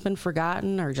class has been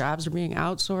forgotten, our jobs are being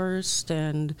outsourced,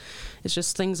 and it's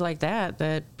just things like that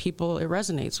it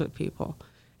resonates with people.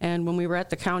 And when we were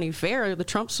at the county fair, the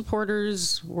Trump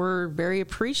supporters were very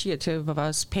appreciative of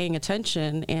us paying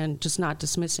attention and just not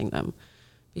dismissing them.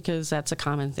 Because that's a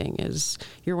common thing, is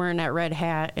you're wearing that red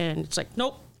hat and it's like,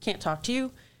 nope, can't talk to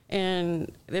you. And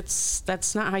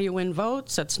that's not how you win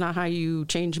votes. That's not how you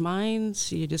change minds.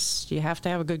 You have to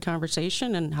have a good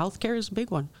conversation, and healthcare is a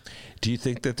big one. Do you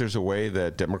think that there's a way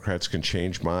that Democrats can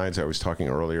change minds? I was talking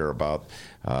earlier about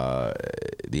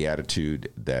the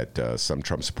attitude that some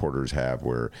Trump supporters have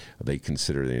where they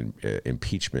consider the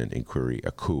impeachment inquiry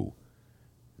a coup.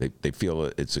 They feel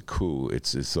it's a coup.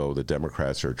 It's as though the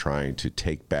Democrats are trying to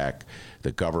take back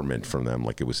the government from them,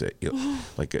 like it was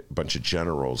like a bunch of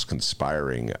generals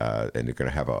conspiring, and they're going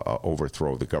to have a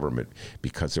overthrow of the government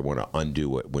because they want to undo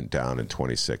what went down in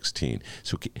 2016.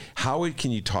 So how can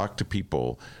you talk to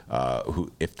people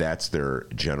who, if that's their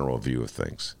general view of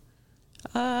things?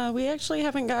 We actually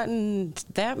haven't gotten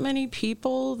that many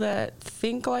people that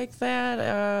think like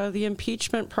that. The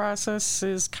impeachment process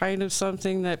is kind of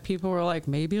something that people were like,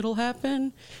 maybe it'll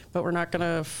happen, but we're not going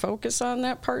to focus on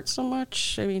that part so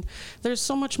much. I mean, there's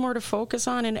so much more to focus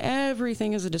on, and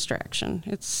everything is a distraction.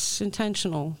 It's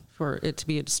intentional for it to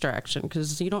be a distraction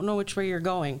because you don't know which way you're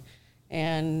going,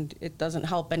 and it doesn't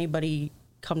help anybody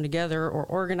come together or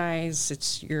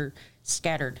organize. You're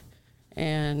scattered.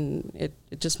 And it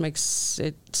just makes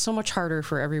it so much harder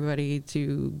for everybody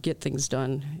to get things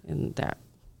done in that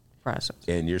process.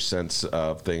 And your sense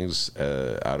of things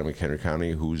out of McHenry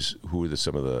County, who's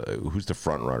the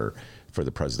front runner for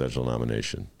the presidential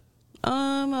nomination?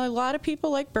 A lot of people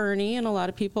like Bernie and a lot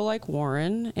of people like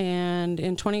Warren. And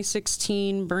in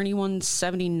 2016, Bernie won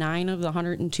 79 of the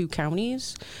 102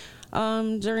 counties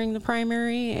during the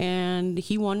primary, and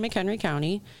he won McHenry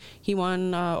County. He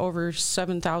won over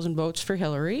 7,000 votes for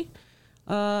Hillary.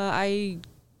 I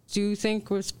do think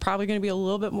it's probably going to be a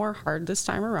little bit more hard this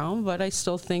time around, but I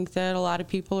still think that a lot of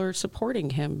people are supporting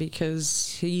him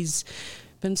because he's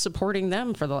been supporting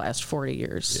them for the last 40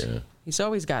 years. Yeah. He's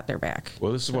always got their back.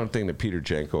 Well, this is one thing that Peter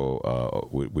Janko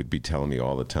would be telling me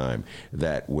all the time,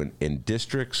 that when in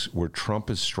districts where Trump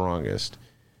is strongest,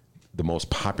 the most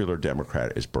popular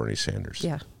Democrat is Bernie Sanders.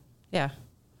 Yeah. It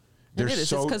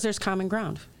is. It's because there's common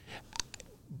ground.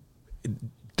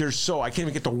 I can't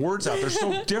even get the words out. They're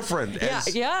so different as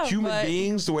human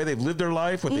beings, the way they've lived their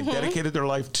life, what they've dedicated their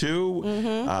life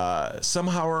to.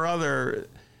 Somehow or other,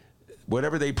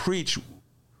 whatever they preach,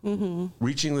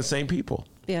 reaching the same people.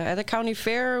 Yeah, at the county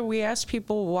fair, we asked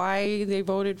people why they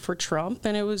voted for Trump,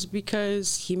 and it was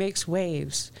because he makes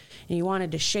waves, and he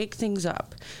wanted to shake things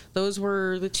up. Those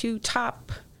were the two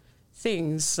top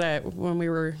things that when we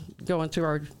were going through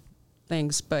our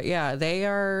things. But yeah,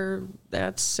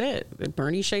 that's it.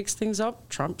 Bernie shakes things up,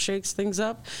 Trump shakes things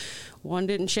up. One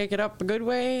didn't shake it up a good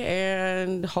way,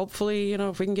 and hopefully,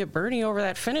 if we can get Bernie over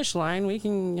that finish line, we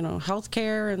can,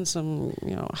 healthcare and some,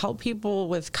 help people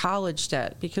with college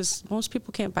debt, because most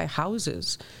people can't buy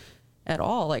houses at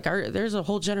all. There's a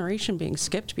whole generation being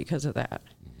skipped because of that.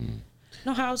 Mm-hmm.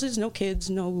 No houses, no kids,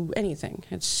 no anything.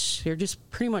 You're just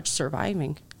pretty much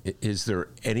surviving. Is there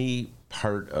any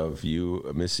part of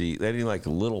you, Missy, any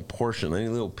little portion, any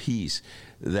little piece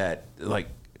that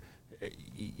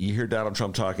you hear Donald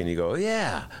Trump talking, you go,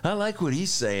 yeah, I like what he's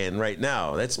saying right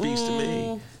now. That speaks to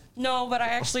me. No, but I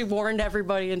actually warned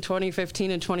everybody in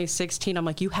 2015 and 2016. I'm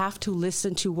like, you have to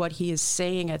listen to what he is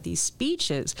saying at these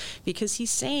speeches, because he's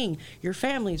saying your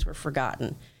families were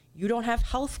forgotten. you don't have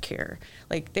health care.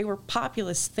 Like, they were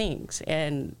populist things,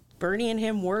 and Bernie and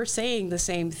him were saying the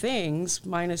same things,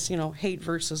 minus, hate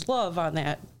versus love on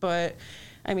that. But,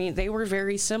 I mean, they were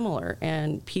very similar,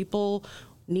 and people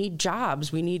need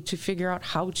jobs. We need to figure out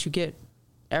how to get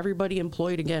everybody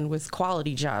employed again with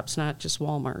quality jobs, not just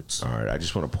Walmarts. All right, I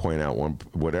just want to point out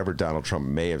whatever Donald Trump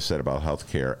may have said about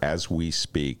health care, as we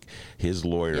speak, his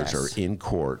lawyers are in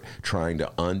court trying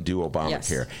to undo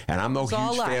Obamacare. And I'm no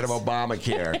huge fan of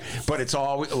Obamacare, but it's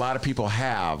all a lot of people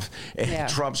have, and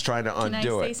Trump's trying to undo it.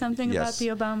 Can I say something about the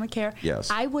Obamacare? Yes.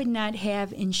 I would not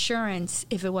have insurance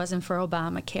if it wasn't for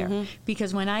Obamacare,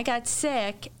 because when I got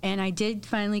sick and I did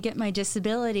finally get my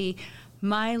disability,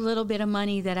 my little bit of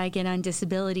money that I get on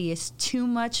disability is too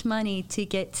much money to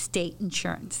get state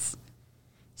insurance.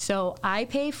 So I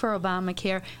pay for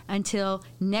Obamacare until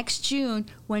next June,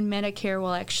 when Medicare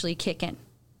will actually kick in.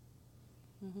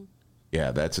 Yeah,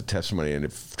 that's a testimony. And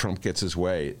if Trump gets his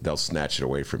way, they'll snatch it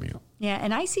away from you. Yeah,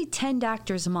 and I see 10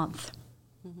 doctors a month.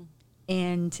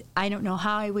 And I don't know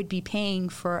how I would be paying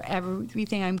for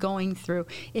everything I'm going through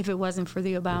if it wasn't for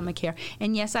the Obamacare.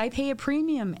 And yes, I pay a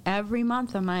premium every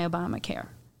month on my Obamacare.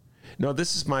 No,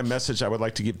 this is my message I would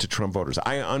like to give to Trump voters.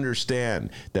 I understand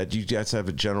that you guys have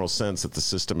a general sense that the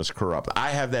system is corrupt. I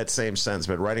have that same sense.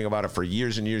 Been writing about it for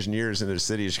years and years and years in the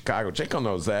city of Chicago. Janko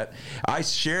knows that. I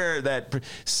share that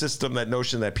system, that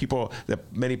notion that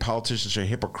many politicians are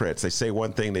hypocrites. They say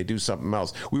one thing, they do something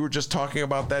else. We were just talking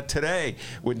about that today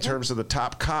in terms of the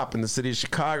top cop in the city of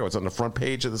Chicago. It's on the front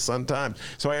page of the Sun-Times.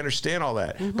 So I understand all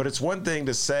that. But it's one thing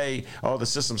to say, oh, the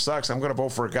system sucks. I'm going to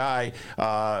vote for a guy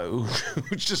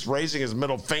who's just raising his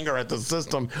middle finger at the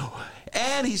system,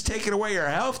 and he's taking away your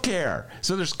health care.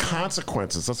 So there's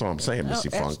consequences. That's what I'm saying, Missy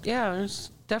Funk. Yeah, there's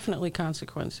definitely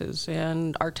consequences.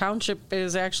 And our township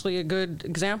is actually a good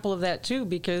example of that, too,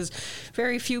 because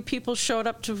very few people showed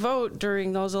up to vote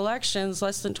during those elections.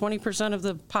 Less than 20% of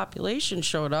the population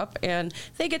showed up, and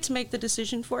they get to make the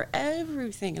decision for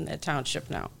everything in that township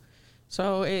now.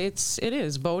 So it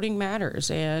is. Voting matters,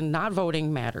 and not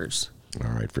voting matters.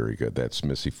 All right, very good. That's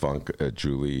Missy Funk,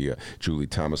 Julie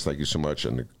Thomas, thank you so much,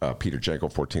 and Peter Janko,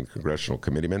 14th Congressional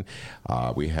Committeeman.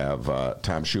 We have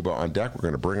Tom Schuba on deck. We're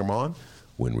going to bring him on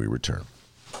when we return.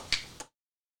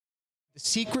 The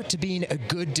secret to being a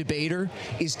good debater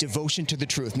is devotion to the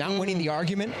truth. Not winning the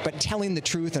argument, but telling the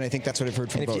truth, and I think that's what I've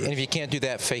heard from voters. And if you can't do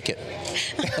that, fake it.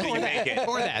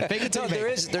 Or that. Fake it till you make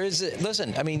it. There is.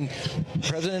 Listen, I mean,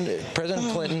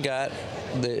 President Clinton got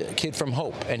the kid from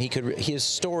Hope, and his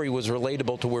story was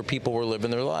relatable to where people were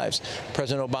living their lives.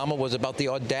 President Obama was about the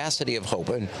audacity of hope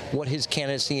and what his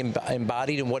candidacy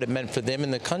embodied and what it meant for them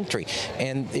in the country.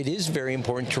 And it is very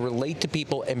important to relate to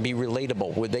people and be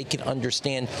relatable, where they can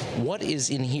understand what is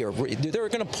in here. They're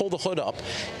going to pull the hood up,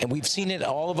 and we've seen it,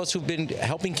 all of us who've been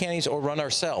helping candidates or run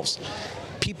ourselves.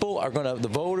 People are going to, the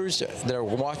voters that are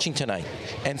watching tonight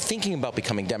and thinking about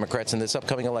becoming Democrats in this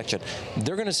upcoming election,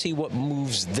 they're going to see what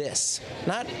moves this.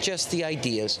 Not just the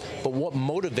ideas, but what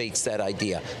motivates that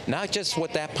idea. Not just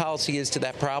what that policy is to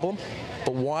that problem,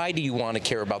 but why do you want to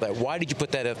care about that? Why did you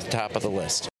put that at the top of the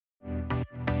list?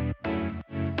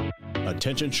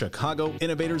 Attention Chicago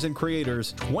innovators and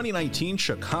creators, 2019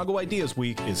 Chicago Ideas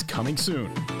Week is coming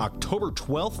soon. October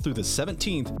 12th through the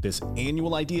 17th, this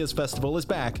annual Ideas Festival is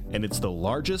back, and it's the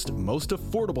largest, most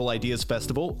affordable Ideas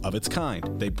Festival of its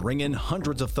kind. They bring in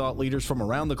hundreds of thought leaders from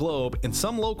around the globe and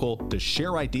some local to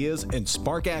share ideas and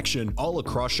spark action all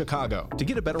across Chicago. To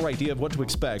get a better idea of what to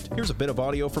expect, here's a bit of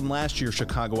audio from last year's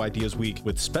Chicago Ideas Week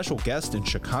with special guest and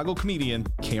Chicago comedian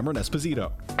Cameron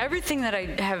Esposito. Everything that I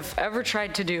have ever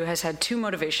tried to do has had two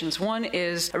motivations. One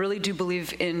is I really do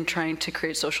believe in trying to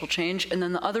create social change, and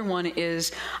then the other one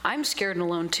is I'm scared and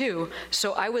alone too,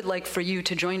 so I would like for you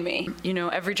to join me. You know,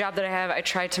 every job that I have, I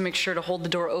try to make sure to hold the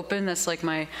door open. That's like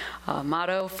my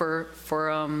motto for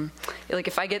like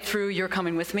if I get through, you're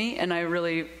coming with me, and I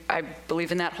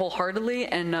believe in that wholeheartedly,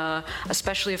 and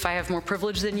especially if I have more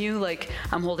privilege than you, like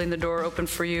I'm holding the door open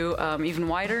for you even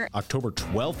wider. October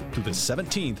 12th through the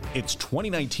 17th, it's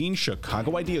 2019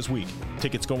 Chicago Ideas Week.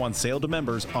 Tickets go on sale to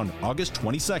members on August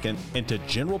 22nd and to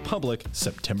general public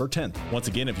September 10th. Once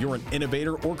again, if you're an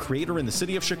innovator or creator in the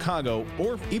city of Chicago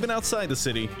or even outside the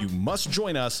city, you must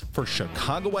join us for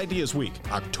Chicago Ideas Week,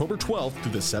 October 12th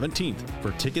through the 17th.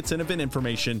 For tickets and event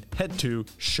information, head to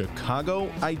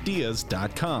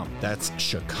chicagoideas.com. That's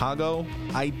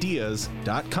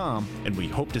chicagoideas.com, and we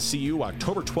hope to see you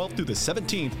October 12th through the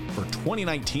 17th for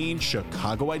 2019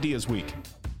 Chicago Ideas Week.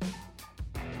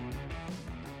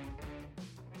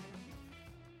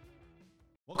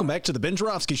 Welcome back to the Ben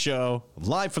Joravsky Show,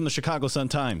 live from the Chicago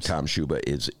Sun-Times. Tom Schuba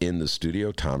is in the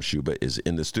studio.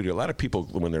 A lot of people,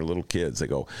 when they're little kids, they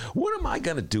go, what am I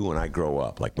going to do when I grow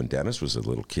up? Like when Dennis was a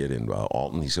little kid in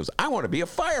Alton, he says, I want to be a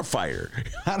firefighter.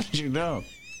 How did you know?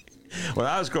 When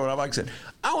I was growing up, I said,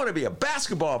 I want to be a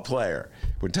basketball player.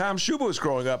 When Tom Schuba was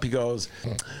growing up, he goes,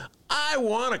 I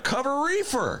want to cover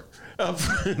reefer of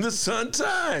the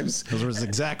Sun-Times. Those were his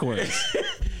exact words.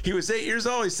 He was 8 years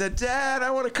old. He said, Dad, I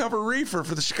want to cover reefer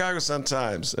for the Chicago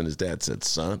Sun-Times. And his dad said,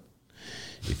 son,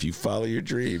 if you follow your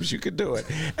dreams, you can do it.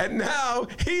 And now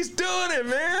he's doing it,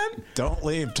 man. Don't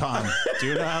leave, Tom.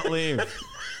 Do not leave.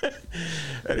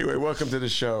 Anyway, welcome to the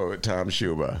show, Tom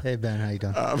Schuba. Hey, Ben, how you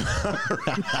doing?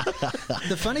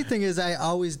 The funny thing is I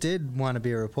always did want to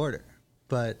be a reporter,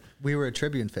 but we were a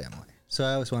Tribune family, so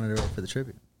I always wanted to write for the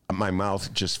Tribune. My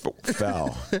mouth just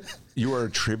fell. You were a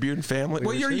Tribune family?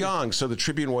 Well, you're young, so the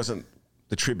Tribune wasn't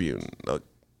the Tribune.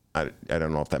 I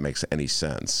don't know if that makes any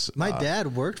sense. My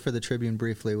dad worked for the Tribune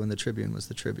briefly when the Tribune was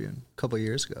the Tribune a couple of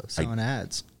years ago, selling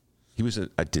ads.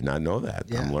 I did not know that.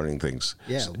 Yeah. I'm learning things.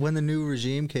 Yeah, when the new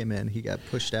regime came in, he got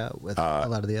pushed out with a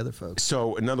lot of the other folks.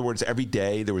 So, in other words, every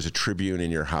day there was a Tribune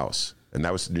in your house, and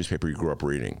that was the newspaper you grew up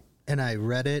reading. And I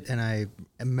read it, and I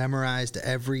memorized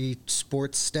every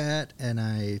sports stat,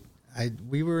 and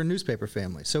we were a newspaper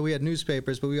family. So we had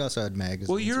newspapers, but we also had magazines.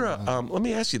 Well, you're let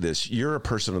me ask you this. You're a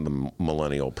person of the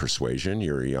millennial persuasion.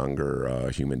 You're a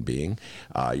younger human being.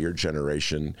 Your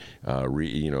generation,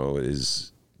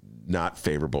 is not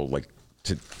favorable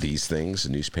to these things,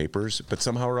 newspapers, but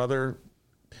somehow or other,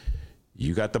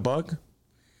 you got the bug?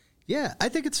 Yeah, I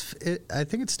think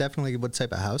it's definitely what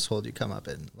type of household you come up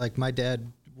in. Like my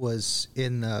dad was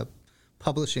in the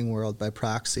publishing world by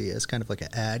proxy as kind of like an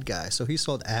ad guy. So he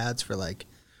sold ads for like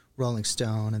Rolling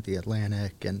Stone and The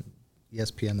Atlantic and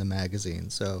ESPN, the magazine.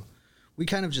 So we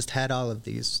kind of just had all of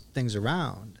these things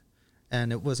around.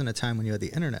 And it wasn't a time when you had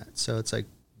the internet. So it's like,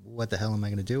 what the hell am I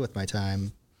going to do with my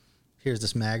time? Here's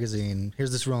this magazine.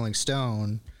 Here's this Rolling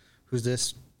Stone. Who's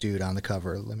this dude on the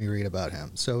cover? Let me read about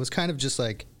him. So it was kind of just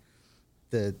like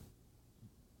the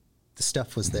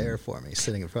stuff was there for me,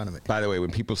 sitting in front of me. By the way,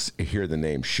 when people hear the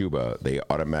name Schuba, they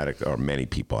or many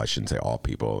people, I shouldn't say all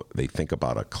people, they think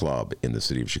about a club in the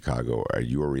city of Chicago. Are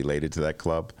you related to that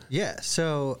club? Yeah,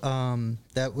 so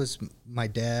that was my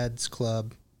dad's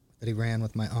club that he ran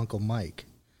with my Uncle Mike,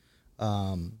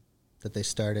 that they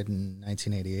started in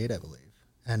 1988, I believe,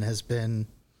 and has been,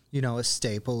 a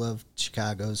staple of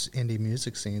Chicago's indie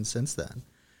music scene since then,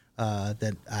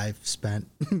 that I've spent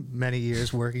many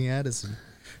years working at as a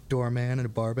doorman and a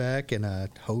barback and a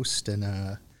host,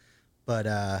 but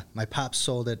my pop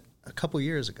sold it a couple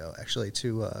years ago, actually,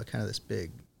 to kind of this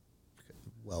big,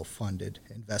 well-funded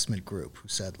investment group who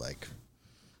said,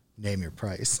 name your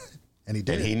price. And he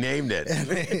did. And he named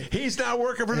it. He's not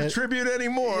working for the Tribune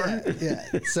anymore. Yeah.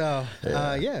 So,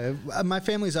 my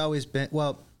family's always been,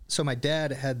 so my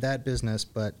dad had that business,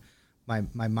 but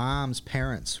my mom's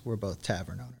parents were both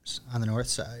tavern owners on the north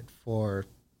side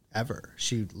forever.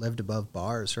 She lived above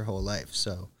bars her whole life.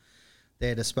 So they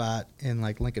had a spot in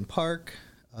Lincoln Park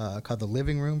called the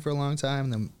Living Room for a long time.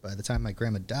 And then by the time my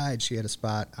grandma died, she had a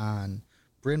spot on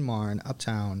Bryn Mawr in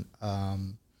Uptown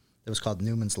that was called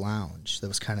Newman's Lounge. That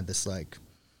was kind of this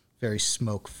very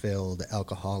smoke-filled,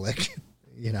 alcoholic,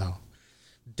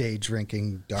 day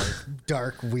drinking,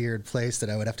 dark, weird place that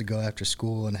I would have to go after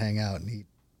school and hang out and eat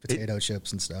potato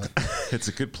chips and stuff. It's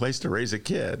a good place to raise a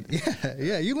kid.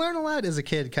 Yeah. You learn a lot as a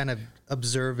kid, kind of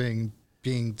observing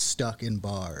being stuck in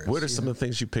bars. What are some of the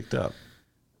things you picked up?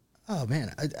 Oh,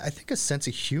 man, I think a sense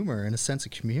of humor and a sense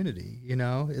of community,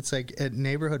 It's like at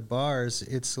neighborhood bars,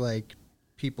 it's like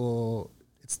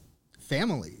it's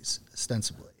families,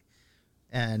 ostensibly.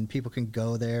 And people can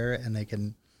go there and they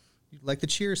can, like the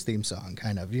Cheers theme song,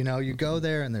 kind of, you go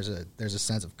there and there's a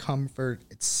sense of comfort.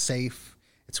 It's safe.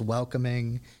 It's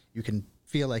welcoming. You can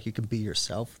feel like you can be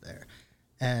yourself there.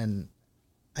 And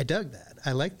I dug that.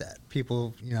 I like that.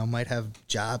 People, might have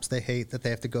jobs they hate that they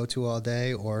have to go to all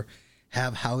day or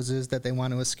have houses that they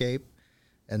want to escape.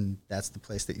 And that's the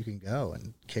place that you can go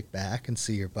and kick back and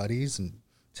see your buddies and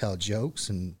tell jokes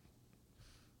and,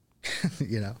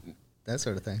 that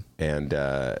sort of thing. And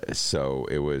so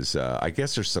it was, I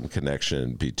guess there's some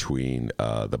connection between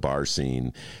the bar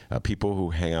scene, people who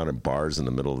hang out in bars in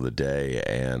the middle of the day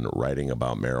and writing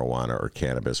about marijuana or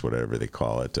cannabis, whatever they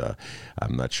call it.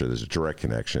 I'm not sure there's a direct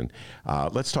connection.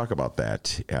 Let's talk about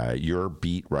that. Your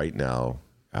beat right now,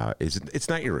 it's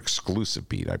not your exclusive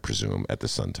beat, I presume, at the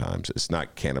Sun-Times. It's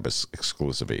not cannabis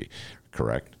exclusively,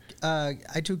 correct? I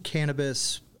do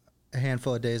cannabis a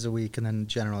handful of days a week, and then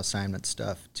general assignment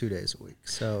stuff 2 days a week.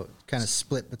 So kind of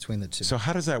split between the two. So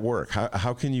how does that work?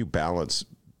 How can you balance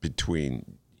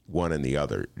between one and the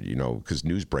other? You know, because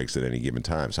news breaks at any given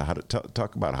time. So how to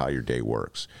talk about how your day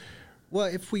works? Well,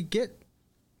 if we get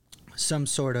some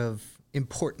sort of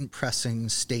important pressing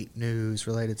state news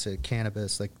related to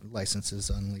cannabis, like licenses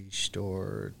unleashed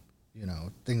or, you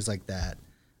know, things like that,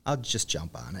 I'll just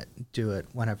jump on it and do it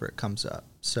whenever it comes up.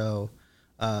 So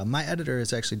my editor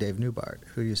is actually Dave Newbart,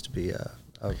 who used to be a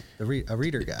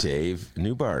reader guy. Dave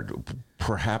Newbart,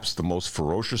 perhaps the most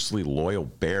ferociously loyal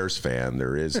Bears fan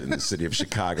there is in the city of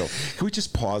Chicago. Can we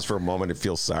just pause for a moment and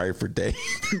feel sorry for Dave?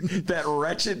 That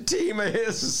wretched team of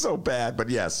his is so bad. But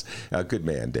yes, a good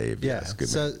man, Dave. Yeah. Yes,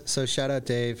 good man. So shout out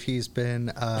Dave. He's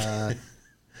been,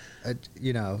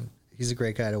 you know, he's a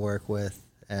great guy to work with,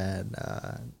 and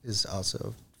is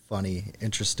also funny,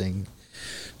 interesting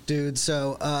dude.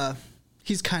 So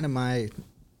he's kind of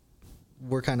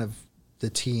we're kind of the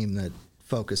team that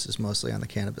focuses mostly on the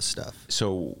cannabis stuff.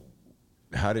 So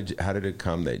how did it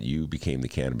come that you became the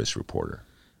cannabis reporter?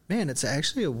 Man, it's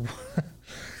actually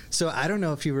so I don't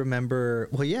know if you remember.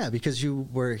 Well, yeah, because you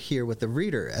were here with the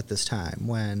Reader at this time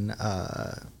when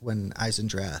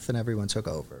Eisendrath and everyone took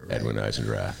over. Right? Edwin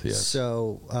Eisendrath, yes.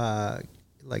 So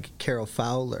like Carol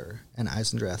Fowler and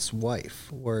Eisendrath's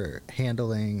wife were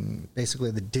handling basically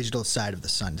the digital side of the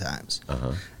Sun-Times.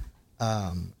 Uh-huh.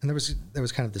 And there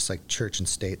was kind of this like church and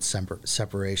state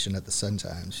separation at the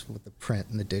Sun-Times with the print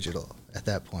and the digital at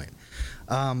that point.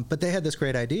 But they had this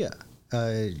great idea,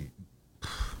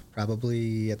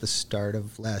 probably at the start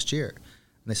of last year.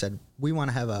 And they said, we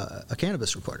want to have a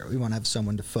cannabis reporter. We want to have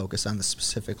someone to focus on this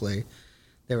specifically.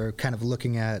 They were kind of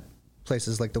looking at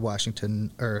places like the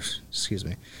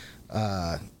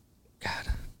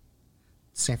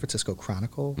San Francisco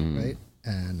Chronicle, right?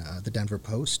 And the Denver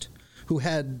Post, who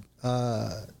had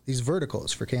these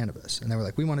verticals for cannabis. And they were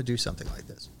like, we want to do something like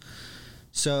this.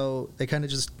 So they kind of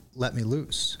just let me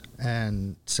loose.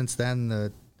 And since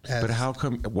then, but how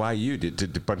come, why you?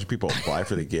 Did a bunch of people apply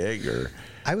for the gig? Or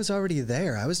I was already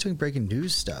there. I was doing breaking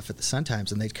news stuff at the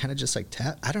Sun-Times, and they kind of just like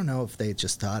I don't know if they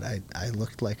just thought I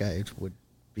looked like I would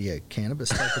be a cannabis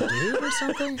type of dude or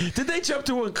something. Did they jump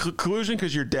to a conclusion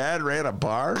because your dad ran a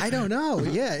bar? I don't know.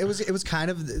 Yeah, it was kind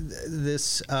of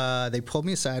this. They pulled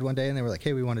me aside one day and they were like,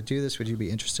 "Hey, we want to do this. Would you be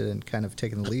interested in kind of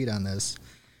taking the lead on this?"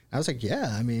 And I was like,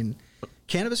 "Yeah." I mean,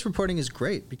 cannabis reporting is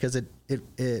great because it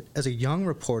as a young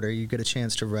reporter, you get a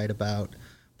chance to write about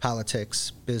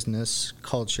politics, business,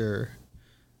 culture,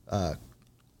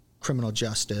 criminal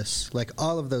justice. Like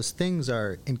all of those things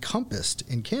are encompassed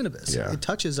in cannabis. Yeah. It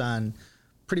touches on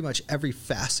pretty much every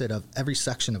facet of every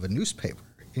section of a newspaper,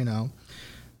 you know?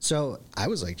 So I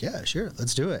was like, yeah, sure,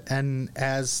 let's do it. And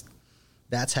as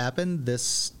that's happened,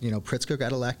 this, you know, Pritzker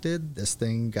got elected, this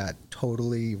thing got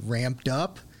totally ramped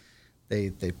up.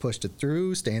 They pushed it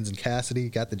through, Staines and Cassidy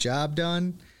got the job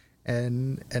done,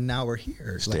 and now we're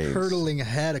here, like hurtling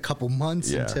ahead a couple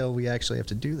months until we actually have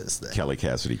to do this thing. Kelly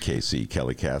Cassidy,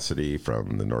 Kelly Cassidy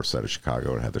from the north side of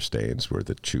Chicago, and Heather Staines were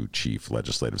the two chief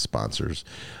legislative sponsors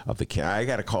of the I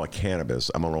got to call it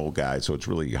cannabis. I'm an old guy, so it's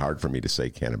really hard for me to say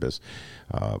cannabis.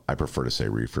 I prefer to say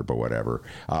reefer, but whatever.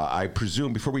 I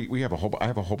presume before I have a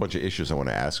whole bunch of issues I want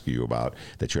to ask you about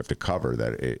that you have to cover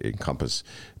that encompass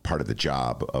part of the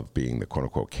job of being the quote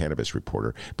unquote cannabis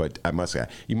reporter. But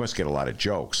you must get a lot of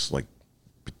jokes, like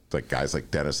guys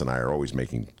like Dennis and I are always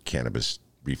making cannabis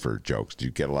reefer jokes. Do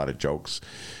you get a lot of jokes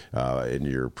in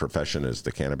your profession as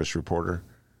the cannabis reporter?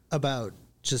 About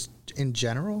just in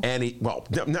general?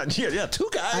 Two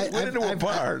guys went into a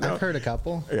bar. I've heard a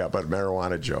couple. Yeah, but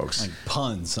marijuana jokes. Like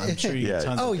puns. I'm sure you get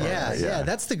tons of puns. Yeah.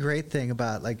 That's the great thing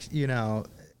about, like, you know,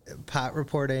 pot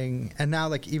reporting. And now,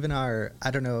 like, even I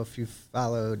don't know if you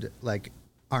followed, like,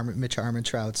 Mitch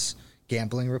Armentrout's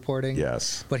gambling reporting.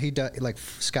 Yes. But he does, like,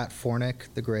 Scott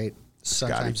Fornick, the great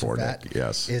Sun-Times vet,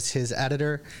 is his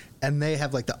editor. And they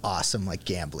have like the awesome like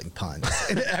gambling puns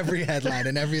in every headline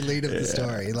and every lead of the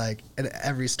story, like in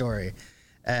every story.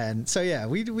 And so yeah,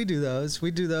 we do those. We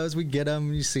get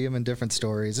them. You see them in different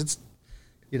stories. It's,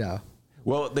 you know.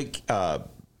 Well, the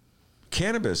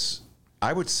cannabis.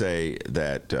 I would say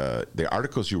that the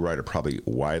articles you write are probably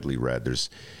widely read.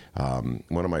 There's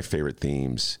one of my favorite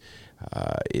themes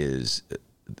is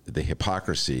the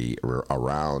hypocrisy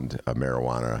around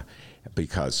marijuana,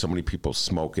 because so many people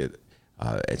smoke it.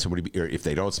 And somebody, or if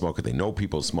they don't smoke it, they know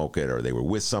people smoke it, or they were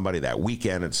with somebody that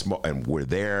weekend and were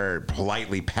there,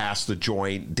 politely passed the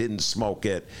joint, didn't smoke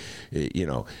it. You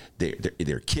know,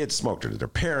 their kids smoked it, their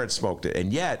parents smoked it,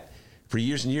 and yet for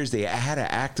years and years they had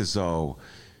to act as though,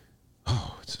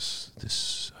 oh,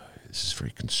 this this is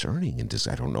very concerning, and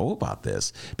I don't know about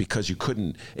this, because you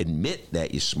couldn't admit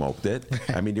that you smoked it.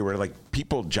 I mean, you were like,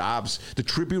 jobs. The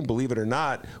Tribune, believe it or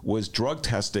not, was drug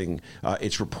testing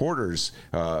its reporters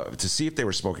to see if they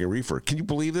were smoking reefer. Can you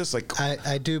believe this? Like,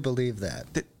 I do believe that.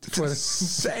 It's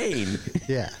insane.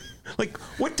 Yeah. Like,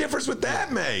 what difference would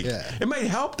that make? Yeah. It might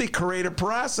help the creative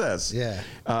process. Yeah.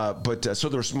 But so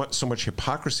there's so much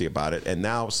hypocrisy about it, and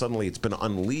now suddenly it's been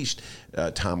unleashed,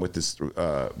 Tom, with this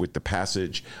with the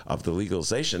passage of the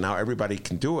legalization. Now everybody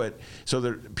can do it. So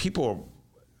there people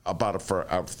about for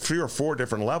 3 or 4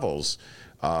 different levels.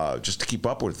 Just to keep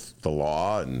up with the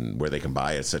law and where they can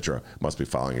buy it, et cetera, must be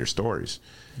following your stories.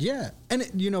 Yeah. And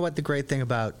you know what the great thing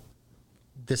about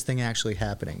this thing actually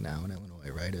happening now in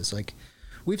Illinois, right, is like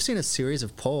we've seen a series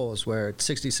of polls where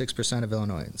 66% of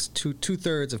Illinoisans,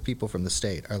 two-thirds of people from the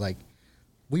state are like,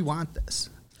 we want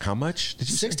this. How much did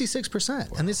you say?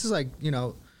 66%. Wow. And this is like,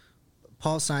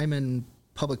 Paul Simon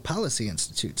Public Policy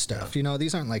Institute stuff. Yeah.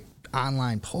 These aren't like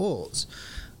online polls.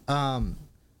 So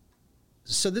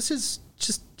this is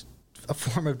just a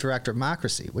form of direct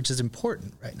democracy, which is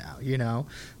important right now,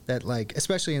 that like,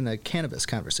 especially in the cannabis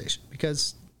conversation,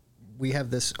 because we have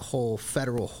this whole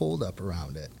federal holdup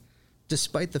around it,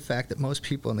 despite the fact that most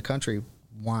people in the country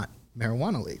want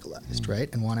marijuana legalized,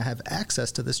 right? And want to have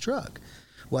access to this drug,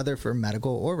 whether for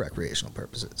medical or recreational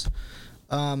purposes.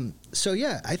 So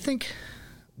yeah, I think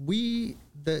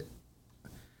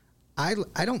I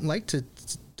don't like to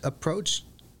approach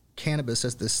cannabis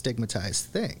as this stigmatized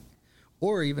thing,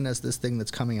 or even as this thing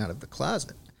that's coming out of the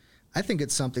closet. I think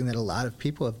it's something that a lot of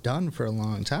people have done for a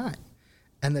long time,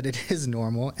 and that it is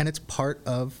normal, and it's part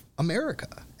of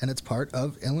America, and it's part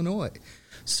of Illinois.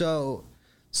 So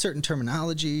certain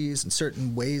terminologies and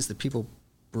certain ways that people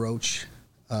broach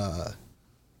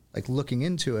like looking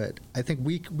into it, I think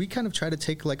we kind of try to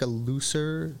take like a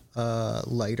looser,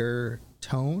 lighter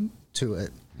tone to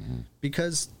it,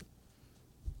 because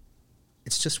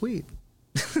it's just weed.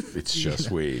 It's just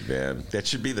weed, man. That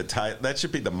should be that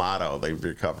should be the motto of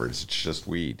your coverage. It's just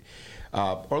weed.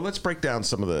 Or let's break down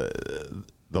some of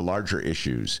the larger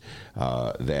issues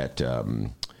that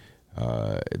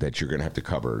you're going to have to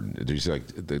cover. There's like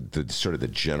the sort of the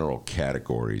general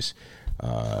categories,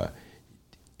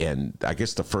 and I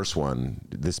guess the first one,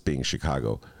 this being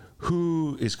Chicago,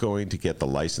 who is going to get the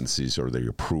licenses or the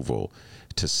approval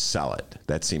to sell it?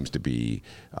 That seems to be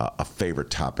a favorite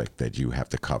topic that you have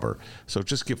to cover. So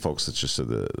just give folks just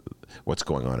what's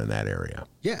going on in that area.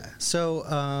 Yeah. So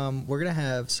we're going to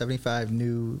have 75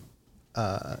 new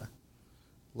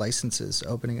licenses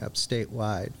opening up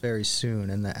statewide very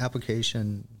soon. And the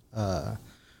application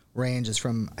range is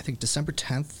from, I think, December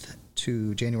 10th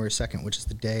to January 2nd, which is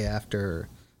the day after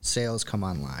sales come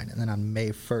online. And then on May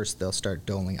 1st, they'll start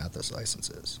doling out those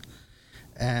licenses.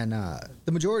 And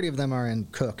the majority of them are in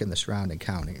Cook and the surrounding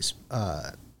counties.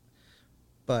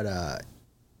 But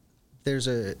there's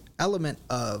an element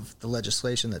of the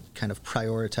legislation that kind of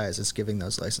prioritizes giving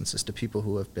those licenses to people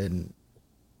who have been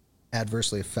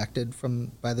adversely affected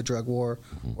by the drug war,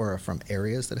 or from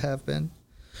areas that have been.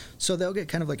 So they'll get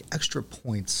kind of like extra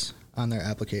points on their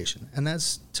application. And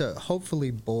that's to hopefully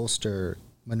bolster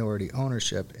minority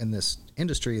ownership in this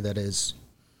industry that is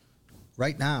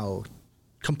right now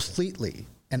completely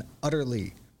and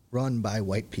utterly run by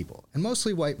white people, and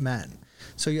mostly white men.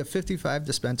 So you have 55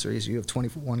 dispensaries, you have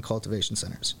 21 cultivation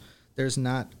centers. There's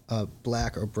not a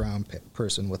black or brown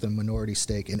person with a minority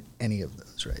stake in any of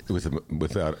those, right?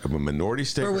 Without a minority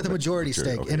stake? Or with a majority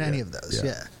stake in any of those,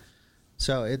 yeah.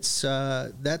 So it's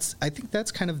I think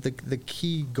that's kind of the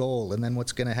key goal. And then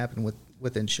what's going to happen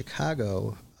within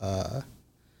Chicago,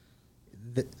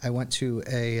 I went to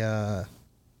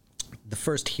the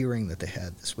first hearing that they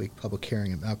had this week, public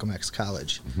hearing at Malcolm X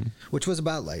College, which was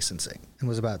about licensing and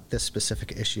was about this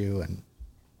specific issue. And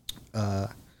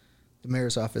the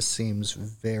mayor's office seems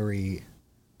very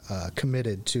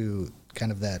committed to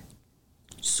kind of that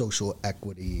social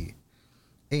equity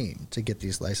aim to get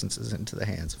these licenses into the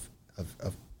hands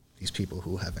of these people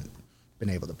who haven't been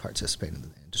able to participate in the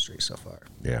industry so far.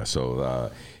 Yeah.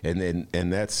 So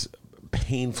and that's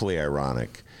painfully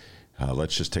ironic.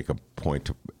 Let's just take a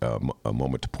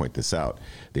moment to point this out.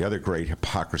 The other great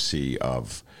hypocrisy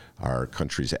of our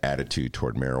country's attitude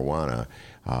toward marijuana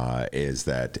is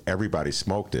that everybody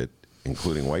smoked it,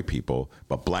 including white people,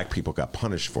 but black people got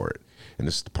punished for it. And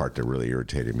this is the part that really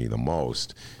irritated me the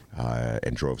most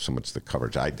and drove so much of the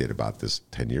coverage I did about this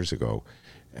 10 years ago,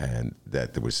 and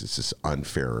that there was this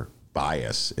unfair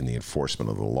bias in the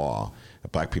enforcement of the law.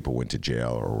 Black people went to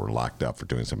jail or were locked up for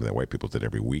doing something that white people did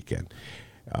every weekend.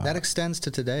 That extends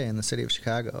to today in the city of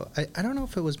Chicago. I don't know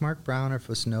if it was Mark Brown or if it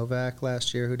was Novak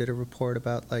last year who did a report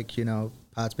about, like,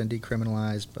 pot's been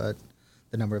decriminalized, but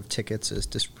the number of tickets is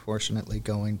disproportionately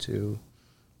going to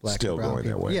black Still and brown going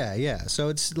people. that way. Yeah. So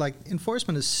it's like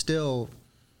enforcement is still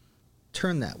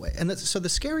turned that way. And so the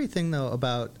scary thing, though,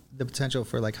 about the potential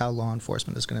for like how law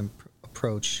enforcement is going to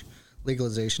approach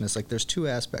legalization is like there's two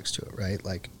aspects to it, right?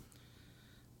 Like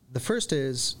the first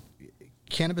is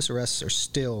cannabis arrests are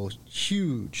still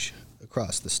huge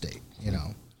across the state, you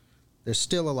know. There's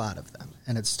still a lot of them,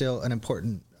 and it's still an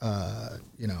important,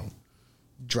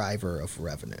 driver of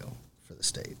revenue for the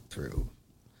state through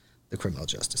the criminal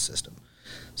justice system.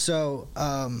 So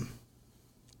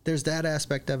there's that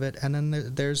aspect of it, and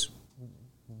then there's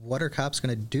what are cops going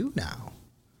to do now?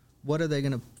 What are they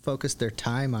going to focus their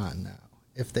time on now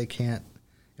if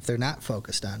they're not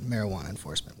focused on marijuana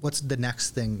enforcement? What's the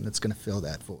next thing that's going to fill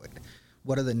that void?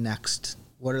 What are the next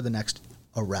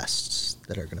arrests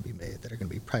that are going to be made, that are going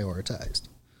to be prioritized?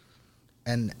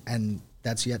 And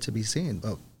that's yet to be seen,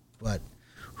 but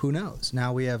who knows?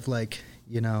 Now we have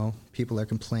people are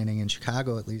complaining in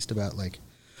Chicago at least about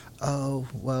oh,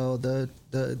 well, the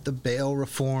bail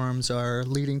reforms are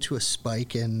leading to a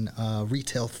spike in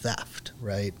retail theft,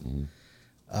 right?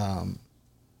 Mm-hmm.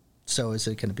 So is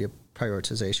it going to be a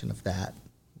prioritization of that?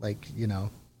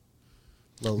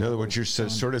 In other words, you're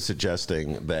sort of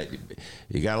suggesting that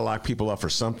you got to lock people up for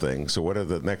something. So what are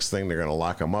the next thing they're going to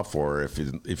lock them up for if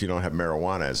you don't have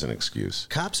marijuana as an excuse?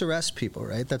 Cops arrest people,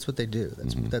 right? That's what they do.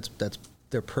 That's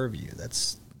their purview.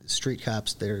 That's street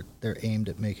cops. They're aimed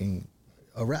at making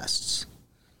arrests,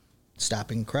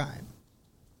 stopping crime,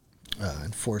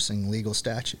 enforcing legal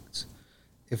statutes.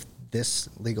 If this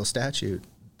legal statute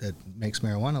that makes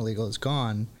marijuana legal is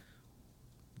gone,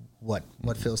 what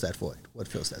fills that void? What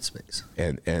fills that space?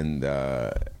 And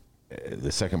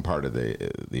the second part of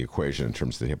the equation in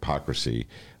terms of the hypocrisy.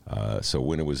 So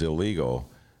when it was illegal,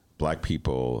 black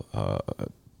people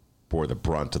bore the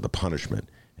brunt of the punishment,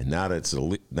 and now that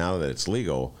it's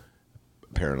legal,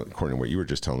 apparently, according to what you were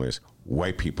just telling us,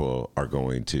 white people are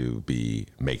going to be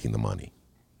making the money.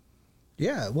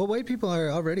 Yeah, well, white people are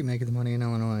already making the money in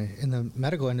Illinois in the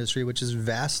medical industry, which has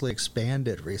vastly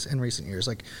expanded in recent years.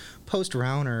 Like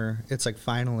post-Rauner, it's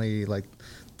finally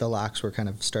the locks were kind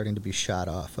of starting to be shot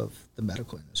off of the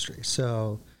medical industry.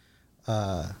 So,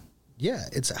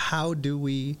 it's how do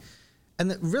we... And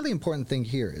the really important thing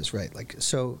here is, right,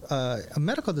 a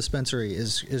medical dispensary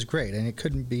is great, and it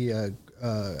couldn't be a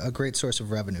great source of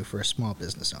revenue for a small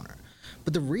business owner.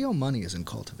 But the real money is in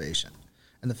cultivation.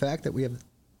 And the fact that we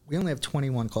only have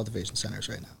 21 cultivation centers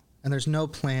right now, and there's no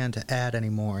plan to add any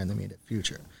more in the immediate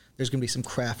future. There's going to be some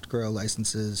craft grow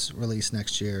licenses released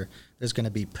next year. There's going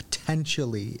to be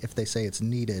potentially, if they say it's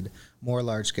needed, more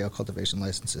large-scale cultivation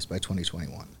licenses by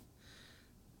 2021.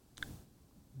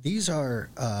 These are,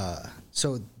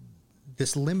 so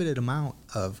this limited amount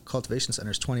of cultivation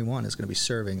centers, 21, is going to be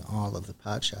serving all of the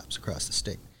pot shops across the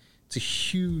state. It's a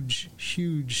huge,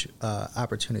 huge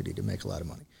opportunity to make a lot of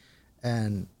money.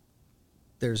 And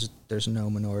there's no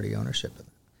minority ownership in it.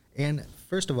 And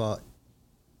first of all,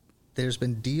 there's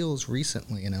been deals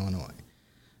recently in Illinois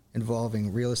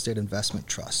involving real estate investment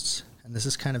trusts. And this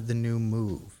is kind of the new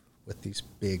move with these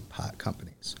big pot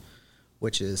companies,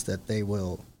 which is that they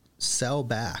will sell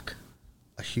back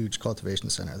a huge cultivation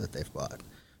center that they've bought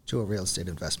to a real estate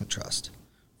investment trust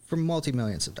for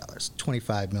multi-millions of dollars,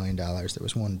 $25 million. There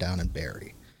was one down in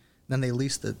Barrie. Then they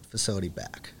lease the facility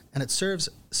back. And it serves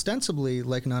ostensibly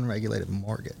like an unregulated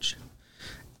mortgage.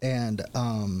 And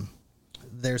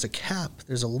there's a cap,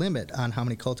 there's a limit on how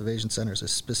many cultivation centers a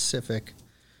specific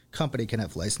company can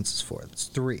have licenses for. It's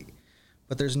 3.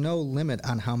 But there's no limit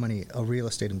on how many a real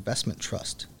estate investment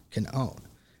trust can own.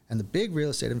 And the big real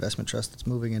estate investment trust that's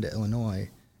moving into Illinois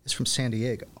is from San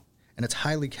Diego. And it's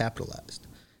highly capitalized,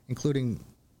 including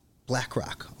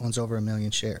BlackRock owns over 1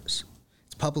 million shares.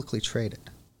 It's publicly traded.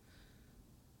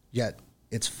 Yet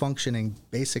it's functioning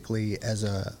basically as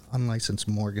a unlicensed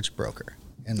mortgage broker.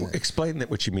 And explain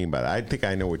what you mean by that. I think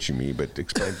I know what you mean, but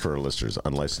explain for our listeners,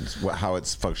 unlicensed, how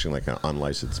it's functioning like an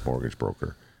unlicensed mortgage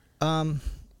broker.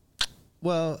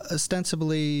 Well,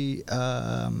 ostensibly,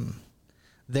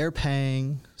 they're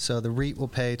paying, so the REIT will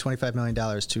pay $25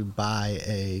 million to buy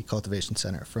a cultivation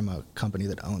center from a company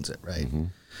that owns it, right? Mm-hmm.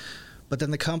 But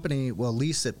then the company will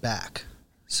lease it back.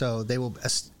 So they will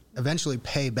eventually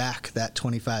pay back that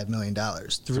 $25 million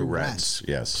through rents,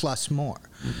 yes, plus more.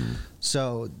 Mm-hmm.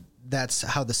 So that's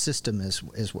how the system is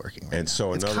working right and now.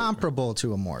 So it's comparable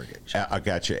to a mortgage. I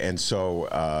got you. And so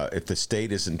if the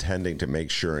state is intending to make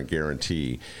sure and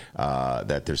guarantee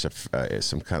that there's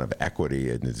some kind of equity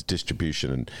in the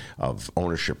distribution of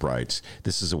ownership rights,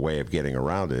 this is a way of getting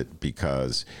around it,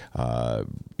 because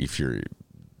if you're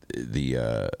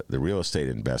the real estate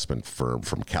investment firm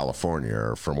from California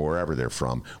or from wherever they're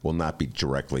from will not be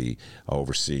directly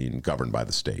overseen, governed by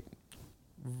the state.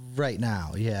 Right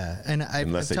now, yeah. And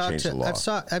Unless they change the law.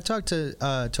 I've talked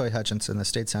to Toy Hutchinson, the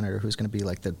state senator, who's going to be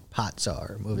like the pot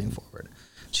czar moving forward.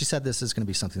 She said this is going to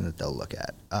be something that they'll look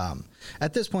at.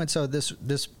 At this point, so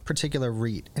this particular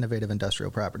REIT, Innovative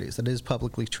Industrial Properties, that is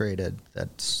publicly traded,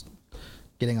 that's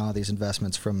getting all these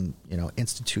investments from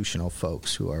institutional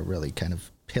folks who are really kind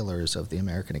of pillars of the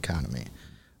American economy.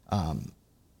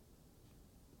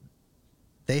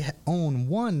 They own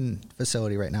one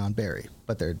facility right now in Barrie,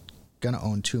 but they're going to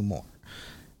own 2 more.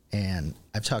 And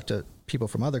I've talked to people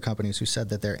from other companies who said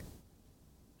that they're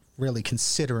really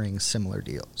considering similar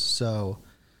deals. So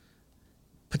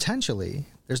potentially,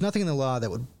 there's nothing in the law that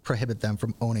would prohibit them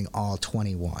from owning all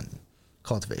 21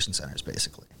 cultivation centers,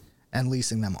 basically, and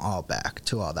leasing them all back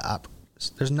to all the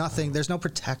operators. There's no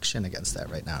protection against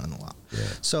that right now in the law. Yeah.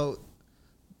 So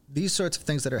these sorts of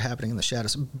things that are happening in the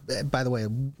shadows, by the way, a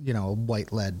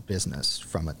white-led business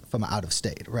from out of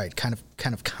state, right? Kind of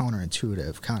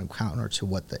counterintuitive, counter to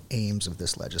what the aims of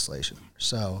this legislation are.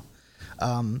 So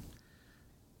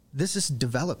this is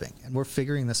developing, and we're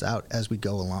figuring this out as we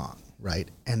go along, right?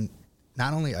 And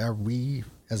not only are we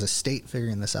as a state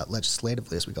figuring this out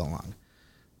legislatively as we go along,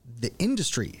 the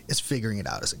industry is figuring it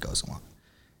out as it goes along.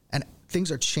 And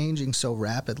things are changing so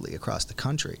rapidly across the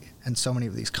country, and so many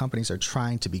of these companies are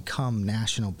trying to become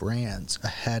national brands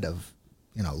ahead of,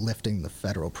 lifting the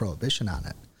federal prohibition on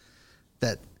it,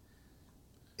 that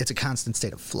it's a constant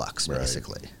state of flux,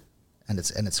 basically. And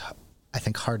it's I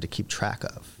think hard to keep track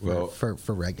of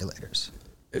for regulators.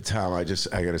 Tom, I got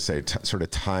to say, sort of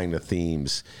tying the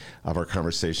themes of our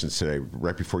conversations today.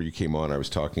 Right before you came on, I was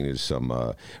talking to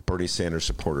some Bernie Sanders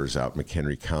supporters out in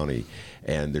McHenry County,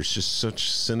 and there's just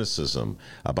such cynicism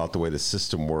about the way the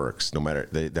system works, no matter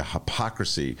the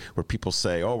hypocrisy where people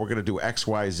say, oh, we're going to do X,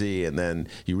 Y, Z, and then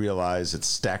you realize it's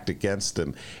stacked against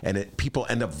them, and people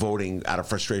end up voting out of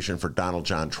frustration for Donald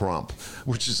John Trump,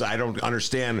 which is, I don't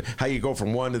understand how you go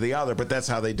from one to the other, but that's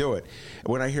how they do it.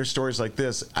 When I hear stories like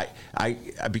this,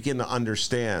 I begin to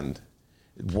understand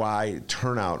why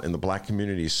turnout in the black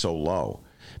community is so low,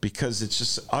 because it's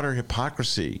just utter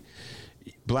hypocrisy.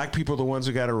 Black people are the ones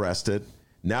who got arrested.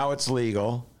 Now it's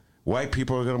legal. White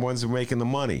people are the ones who are making the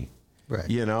money. Right.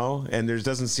 And there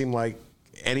doesn't seem like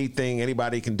anything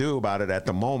anybody can do about it at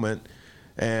the moment.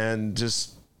 And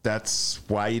just that's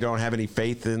why you don't have any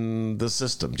faith in the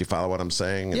system. Do you follow what I'm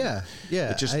saying? Yeah.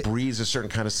 It just breeds a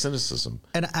certain kind of cynicism.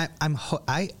 And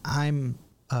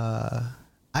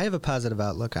I have a positive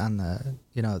outlook on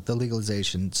the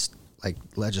legalization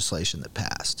legislation that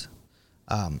passed.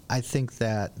 I think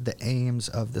that the aims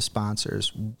of the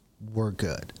sponsors were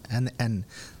good, and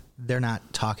they're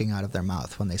not talking out of their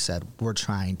mouth when they said we're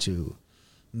trying to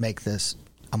make this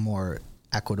a more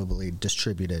equitably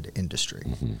distributed industry.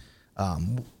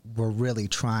 Mm-hmm. We're really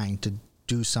trying to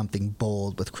do something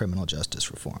bold with criminal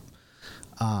justice reform.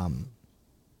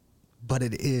 But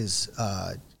it is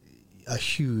a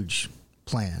huge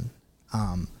plan.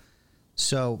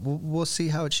 So we'll see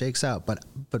how it shakes out. But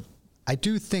I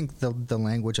do think the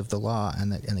language of the law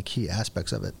and the key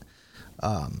aspects of it,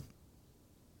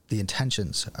 the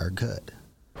intentions are good.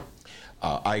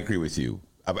 I agree with you.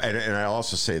 And I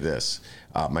also say this,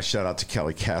 my shout out to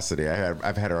Kelly Cassidy.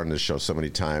 I've had her on this show so many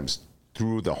times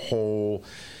through the whole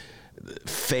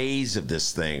phase of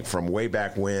this thing from way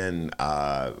back when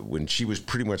she was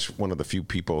pretty much one of the few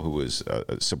people who was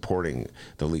supporting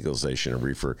the legalization of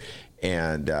reefer.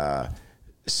 And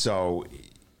so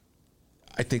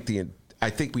I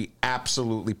think we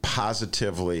absolutely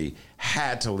positively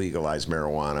had to legalize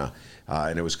marijuana,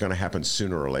 and it was going to happen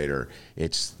sooner or later.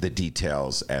 It's the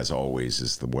details, as always,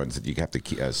 is the ones that you have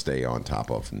to stay on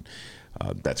top of, and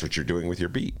that's what you're doing with your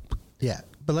beat. Yeah,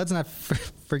 but let's not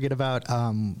forget about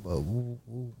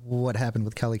what happened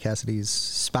with Kelly Cassidy's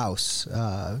spouse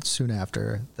soon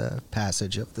after the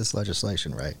passage of this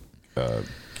legislation, right?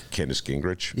 Candace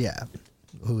Gingrich? Yeah,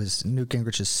 who is Newt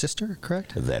Gingrich's sister,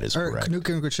 correct? That is correct. Newt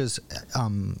Gingrich's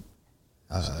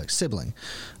sibling.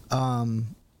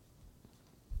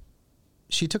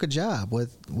 She took a job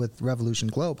with Revolution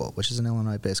Global, which is an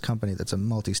Illinois-based company that's a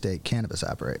multi-state cannabis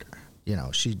operator.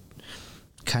 She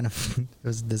kind of, it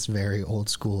was this very old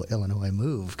school Illinois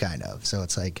move, kind of. So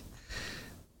it's like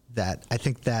that. I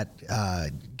think that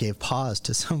gave pause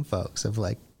to some folks of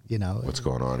what's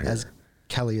going on here? As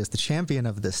Kelly is the champion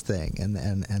of this thing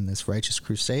and this righteous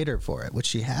crusader for it, which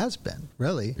she has been,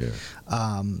 really. Yeah.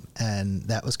 And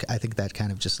that was, I think that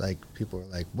kind of just people were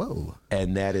like, whoa.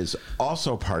 And that is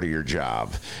also part of your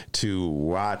job, to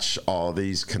watch all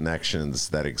these connections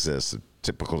that exist.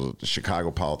 typical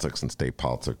Chicago politics and state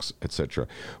politics, etc.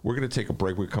 We're going to take a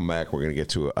break. We come back. We're going to get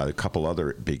to a couple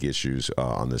other big issues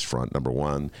on this front. Number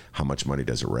one, how much money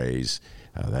does it raise?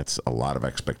 That's a lot of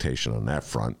expectation on that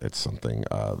front. It's something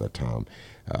that Tom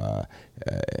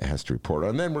has to report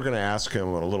on. And then we're going to ask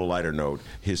him on a little lighter note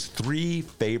his 3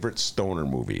 favorite stoner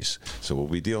movies. So we'll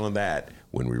be dealing that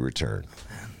when we return.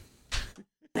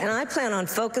 And I plan on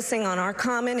focusing on our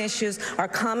common issues, our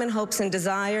common hopes and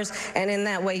desires, and in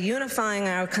that way unifying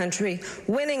our country,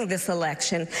 winning this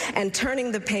election, and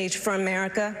turning the page for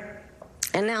America.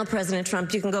 And now, President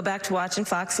Trump, you can go back to watching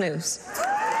Fox News.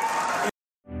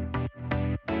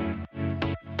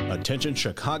 Attention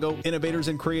Chicago innovators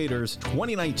and creators,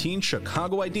 2019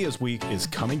 Chicago Ideas Week is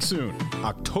coming soon.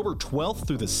 October 12th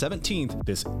through the 17th,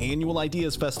 this annual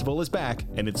Ideas Festival is back,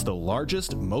 and it's the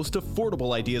largest, most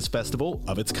affordable Ideas Festival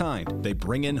of its kind. They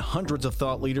bring in hundreds of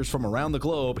thought leaders from around the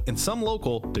globe and some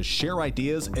local to share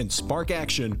ideas and spark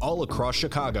action all across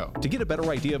Chicago. To get a better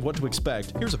idea of what to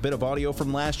expect, here's a bit of audio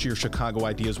from last year's Chicago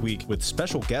Ideas Week with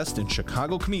special guest and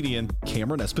Chicago comedian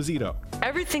Cameron Esposito.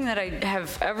 Everything that I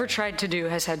have ever tried to do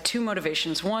has had 2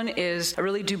 motivations. One is I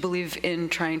really do believe in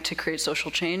trying to create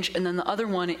social change, and then the other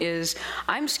one is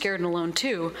I'm scared and alone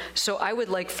too, so I would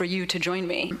like for you to join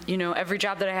me. You know, every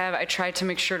job that I have, I try to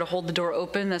make sure to hold the door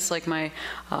open. That's like my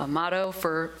motto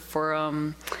for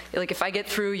like if I get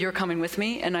through, you're coming with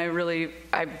me, and I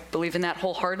believe in that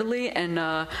wholeheartedly,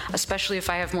 and especially if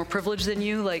I have more privilege than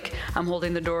you, like I'm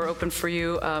holding the door open for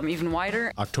you even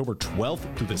wider. October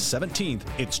 12th through the 17th,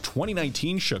 it's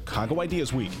 2019 Chicago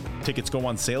Ideas Week. Tickets go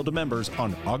on sale to members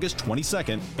on August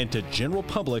 22nd and to general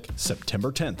public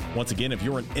September 10th. Once again, if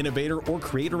you're an innovator or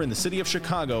creator in the city of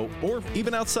Chicago or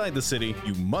even outside the city,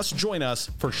 you must join us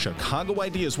for Chicago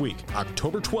Ideas Week,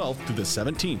 October 12th through the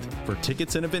 17th. For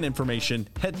tickets and event information,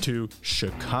 head to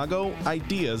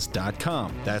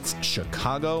chicagoideas.com. That's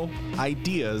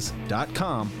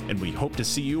chicagoideas.com, and we hope to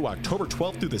see you October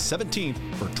 12th through the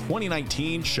 17th for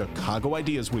 2019 Chicago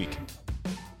Ideas Week.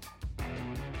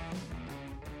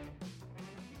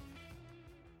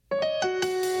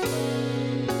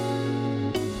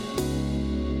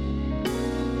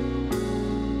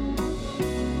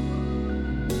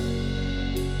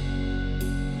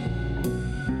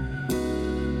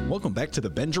 Welcome back to the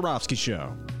Ben Joravsky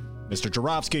Show. Mr.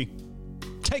 Joravsky,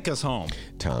 take us home.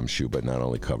 Tom Schuba not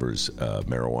only covers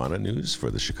marijuana news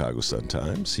for the Chicago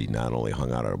Sun-Times, he not only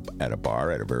hung out at a bar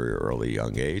at a very early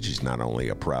young age, he's not only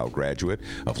a proud graduate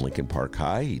of Lincoln Park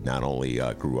High, he not only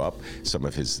grew up some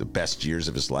of the best years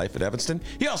of his life at Evanston,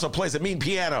 he also plays a mean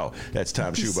piano. That's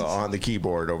Tom Schuba on the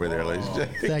keyboard over there, ladies and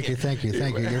gentlemen. Thank you.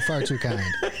 You're far too kind.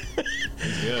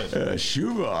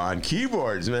 Schuba on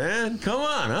keyboards, man. Come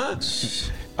on, huh?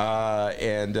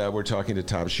 And we're talking to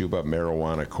Tom Schuba,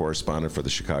 marijuana correspondent for the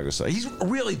Chicago Sun. He's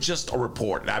really just a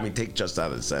reporter. I mean, take just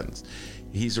out of the sentence.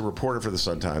 He's a reporter for the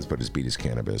Sun-Times, but his beat is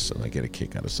cannabis, and I get a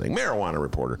kick out of saying marijuana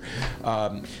reporter.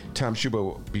 Tom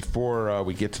Schuba, before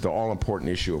we get to the all-important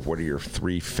issue of what are your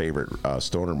 3 favorite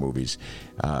stoner movies,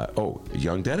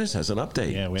 Young Dennis has an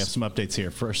update. Yeah, we have some updates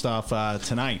here. First off,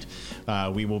 tonight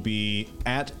we will be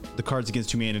at the Cards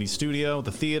Against Humanity studio,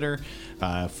 the theater,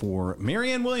 for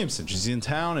Marianne Williamson. She's in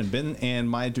town, and Ben and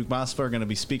Maya Duke Masfa are going to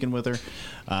be speaking with her.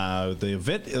 The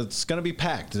event, it's going to be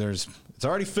packed. It's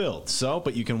already filled,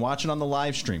 but you can watch it on the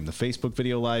live stream, the Facebook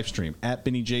video live stream, at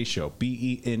Benny J Show,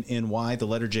 BENNY, the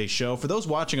letter J Show. For those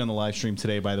watching on the live stream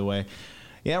today, by the way,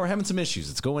 yeah, we're having some issues.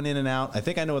 It's going in and out. I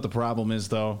think I know what the problem is,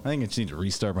 though. I think I just need to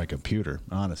restart my computer,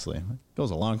 honestly. It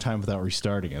goes a long time without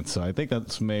restarting it, so I think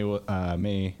that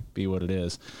may be what it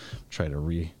is. Try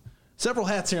to several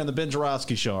hats here on the Ben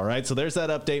Joravsky Show, all right? So there's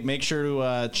that update. Make sure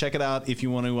to check it out if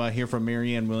you want to hear from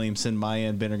Marianne Williamson. Maya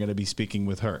and Ben are going to be speaking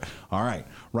with her. All right,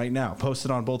 right now, posted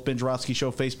on both Ben Joravsky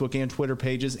Show Facebook and Twitter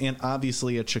pages, and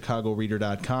obviously at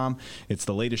chicagoreader.com. It's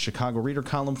the latest Chicago Reader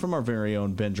column from our very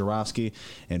own Ben Joravsky.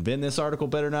 And Ben, this article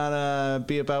better not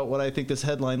be about what I think this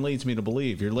headline leads me to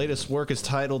believe. Your latest work is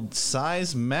titled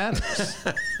Size Matters.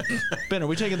 Ben, are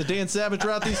we taking the Dan Savage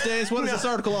route these days? What is this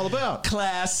article all about?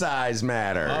 Class size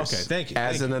matters. Okay, thank you.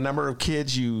 As in the number of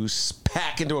kids you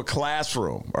pack into a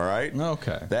classroom, all right?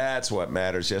 Okay. That's what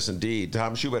matters, yes, indeed.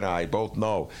 Tom Schuba and I both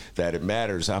know that it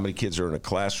matters how many kids are in a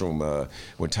classroom.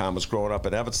 When Tom was growing up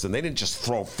in Evanston, they didn't just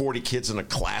throw 40 kids in a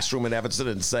classroom in Evanston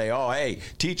and say, oh, hey,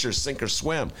 teachers, sink or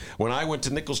swim. When I went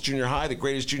to Nichols Junior High, the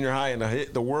greatest junior high in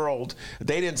the world,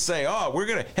 they didn't say, oh,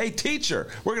 hey, teacher,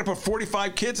 we're going to put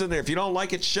 45 kids in there. If you don't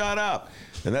like it, shut up.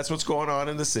 And that's what's going on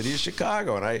in the city of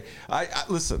Chicago. And I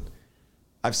listen,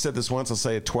 I've said this once, I'll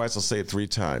say it twice, I'll say it 3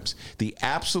 times. The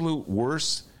absolute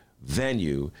worst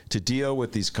venue to deal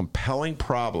with these compelling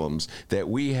problems that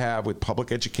we have with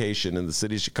public education in the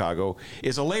city of Chicago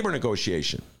is a labor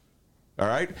negotiation. All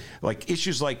right? Like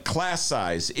issues like class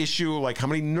size, issue like how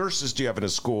many nurses do you have in a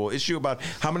school, issue about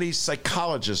how many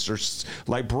psychologists or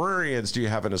librarians do you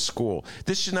have in a school.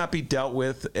 This should not be dealt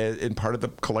with in part of the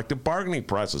collective bargaining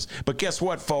process. But guess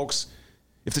what, folks?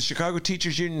 If the Chicago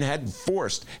Teachers Union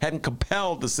hadn't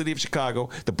compelled the city of Chicago,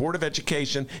 the Board of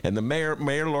Education, and the Mayor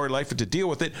Lightfoot to deal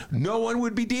with it, no one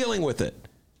would be dealing with it.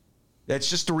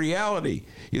 That's just the reality.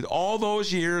 All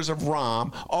those years of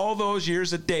ROM, all those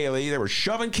years of Daily, they were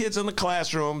shoving kids in the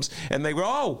classrooms, and they were,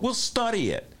 oh, we'll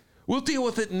study it. We'll deal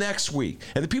with it next week.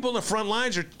 And the people in the front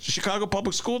lines are Chicago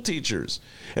public school teachers.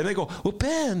 And they go, well,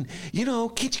 Ben,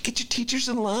 can't you get your teachers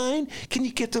in line? Can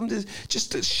you get them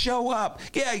to show up?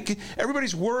 Yeah,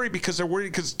 everybody's worried because they're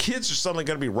worried because kids are suddenly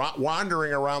going to be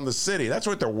wandering around the city. That's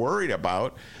what they're worried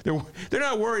about. They're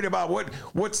not worried about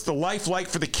what's the life like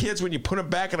for the kids when you put them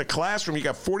back in a classroom. You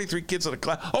got 43 kids in a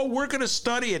class. Oh, we're going to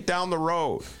study it down the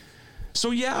road.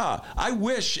 So, yeah, I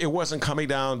wish it wasn't coming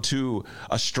down to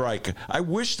a strike. I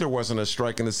wish there wasn't a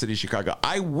strike in the city of Chicago.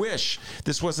 I wish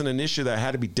this wasn't an issue that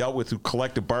had to be dealt with through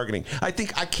collective bargaining. I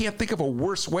can't think of a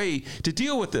worse way to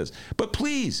deal with this. But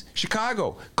please,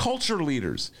 Chicago, culture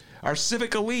leaders, our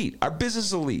civic elite, our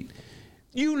business elite,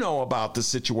 you know about the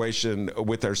situation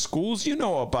with our schools. You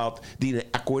know about the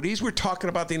inequities. We're talking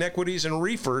about the inequities in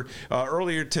reefer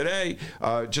earlier today,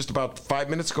 just about 5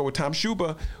 minutes ago with Tom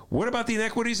Schuba. What about the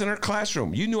inequities in our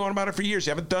classroom? You knew about it for years.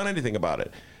 You haven't done anything about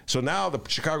it. So now the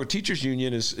Chicago Teachers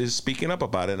Union is speaking up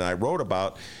about it, and I wrote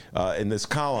about in this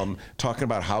column talking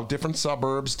about how different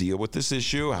suburbs deal with this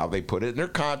issue, how they put it in their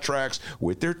contracts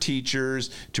with their teachers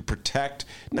to protect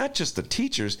not just the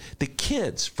teachers, the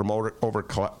kids from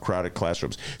overcrowded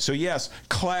classrooms. So yes,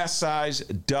 class size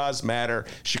does matter.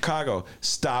 Chicago,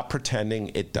 stop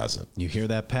pretending it doesn't. You hear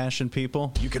that passion,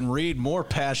 people? You can read more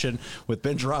passion with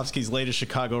Ben Joravsky's latest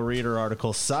Chicago Reader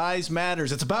article, Size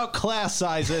Matters. It's about class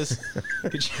sizes.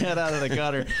 Get your head out of the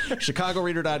gutter.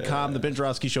 ChicagoReader.com, the Ben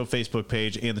Joravsky Show Facebook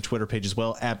page, and the Twitter page as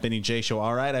well, at Benny J Show.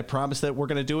 All right, I promised that we're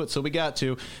going to do it, so we got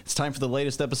to. It's time for the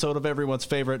latest episode of everyone's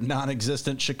favorite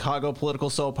non-existent Chicago political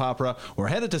soap opera. We're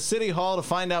headed to City Hall to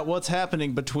find out what's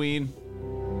happening between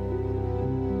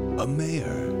a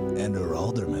mayor and her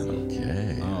alderman.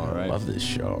 Okay. All right. Love this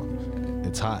show.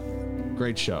 It's hot.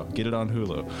 Great show. Get it on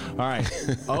Hulu. All right.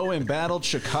 Embattled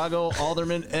Chicago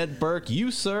Alderman Ed Burke.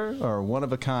 You, sir, are one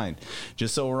of a kind.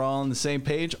 Just so we're all on the same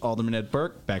page, Alderman Ed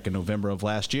Burke, back in November of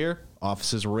last year,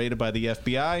 offices were raided by the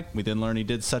FBI. We then learned he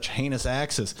did such heinous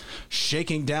acts as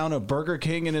shaking down a Burger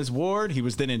King in his ward. He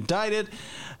was then indicted.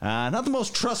 Not the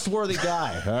most trustworthy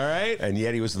guy, all right? And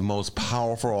yet he was the most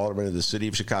powerful alderman of the city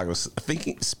of Chicago.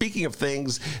 Speaking of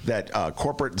things that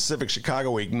corporate and civic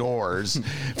Chicago ignores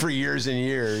for years and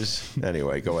years.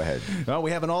 Anyway, go ahead. Well,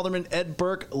 we have an Alderman Ed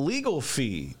Burke legal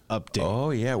fee update. Oh,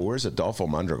 yeah. Where's Adolfo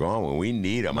Mondragon when we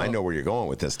need him? I know where you're going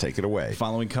with this. Take it away.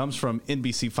 Following comes from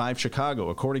NBC5 Chicago.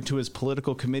 According to his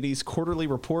political committee's quarterly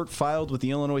report filed with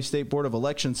the Illinois State Board of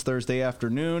Elections Thursday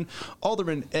afternoon,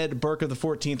 Alderman Ed Burke of the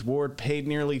 14th Ward paid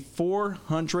nearly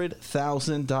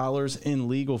 $400,000 in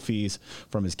legal fees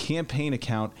from his campaign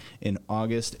account in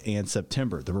August and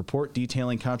September. The report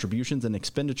detailing contributions and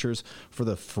expenditures for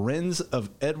the Friends of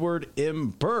Edward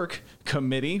M. Burke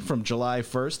Committee from July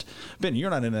 1st. Ben, you're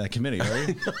not in that committee, are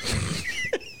you?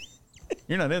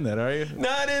 You're not in that, are you?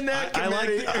 Not in that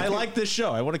committee. I like this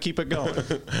show. I want to keep it going.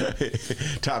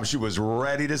 Tom Schuba was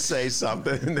ready to say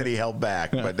something that he held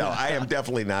back. But no, I am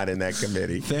definitely not in that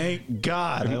committee. Thank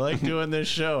God. I like doing this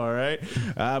show, all right?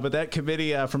 But that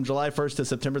committee from July 1st to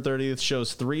September 30th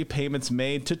shows 3 payments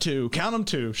made to 2, count them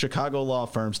 2, Chicago law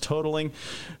firms, totaling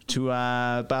to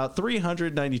about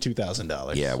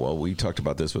 $392,000. Yeah, well, we talked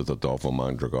about this with Adolfo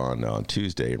Mondragon on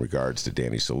Tuesday in regards to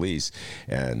Danny Solis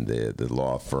and the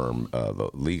law firm, the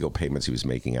legal payments he was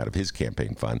making out of his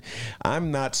campaign fund.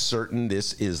 I'm not certain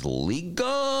this is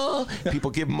legal. People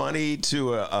give money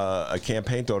to a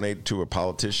campaign, donate to a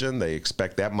politician. They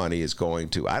expect that money is going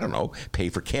to, I don't know, pay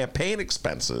for campaign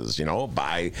expenses,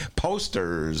 buy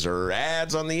posters or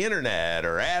ads on the internet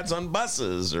or ads on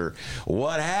buses or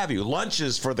what have you,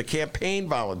 lunches for the campaign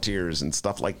volunteers and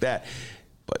stuff like that.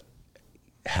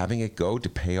 Having it go to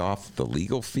pay off the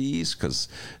legal fees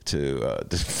to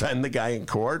defend the guy in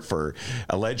court for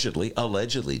allegedly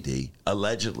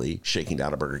shaking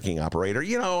down a Burger King operator.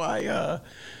 I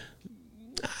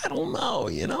don't know.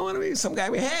 You know what I mean? Some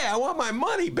guy, hey, I want my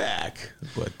money back.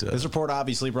 But this report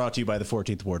obviously brought to you by the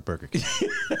 14th Ward Burger King.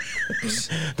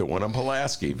 The one on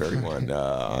Pulaski, very one.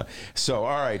 So,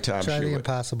 all right, Tom. Try the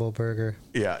Impossible Burger.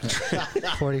 Yeah.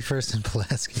 41st and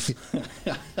Pulaski.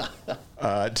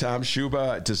 Tom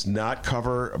Schuba does not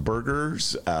cover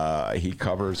burgers. He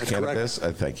covers cannabis.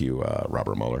 Thank you,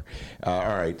 Robert Mueller.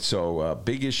 All right, so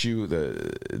big issue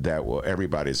that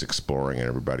everybody's exploring and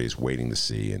everybody's waiting to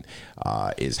see and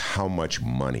is how much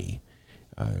money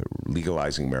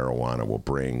legalizing marijuana will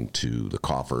bring to the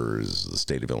coffers, the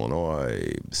state of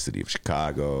Illinois, the city of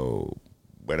Chicago,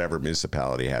 whatever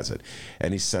municipality has it.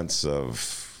 Any sense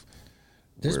of...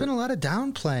 There's been a lot of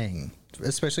downplaying,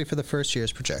 especially for the first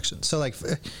year's projection. So, like,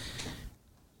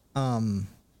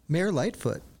 Mayor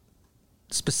Lightfoot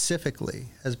specifically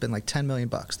has been like $10 million.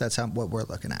 That's what we're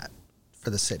looking at for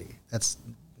the city. That's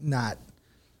not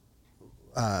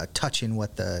touching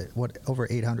what over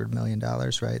 $800 million,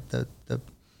 right?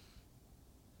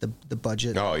 The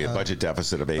budget. Oh, yeah, budget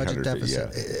deficit of 800.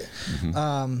 Deficit.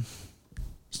 Yeah.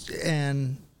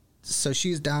 And so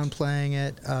she's downplaying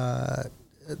it.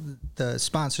 The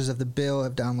sponsors of the bill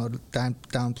have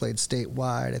downplayed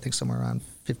statewide, I think somewhere around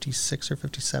 $56 or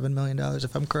 $57 million,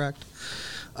 if I'm correct.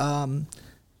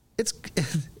 It's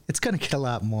going to get a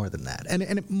lot more than that. And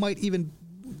it might even,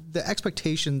 the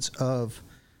expectations of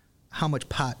how much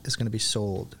pot is going to be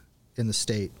sold in the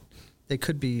state, they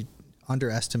could be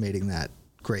underestimating that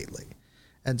greatly.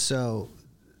 And so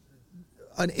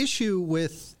an issue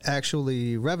with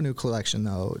actually revenue collection,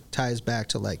 though, ties back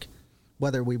to like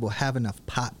whether we will have enough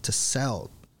pot to sell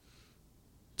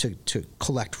to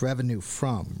collect revenue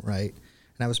from, right?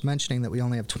 And I was mentioning that we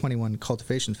only have 21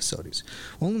 cultivation facilities.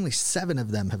 Well, only 7 of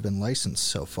them have been licensed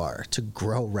so far to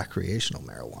grow recreational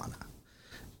marijuana.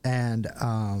 And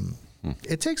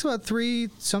it takes about 3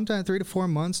 to 4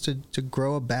 months to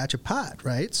grow a batch of pot,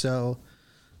 right? So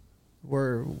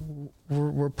we're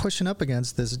pushing up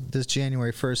against this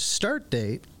January 1st start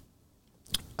date.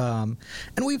 And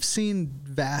we've seen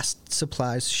vast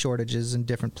supply shortages in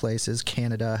different places.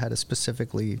 Canada had a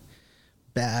specifically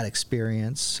bad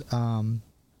experience. And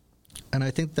I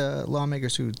think the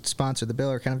lawmakers who sponsored the bill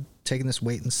are kind of taking this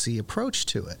wait-and-see approach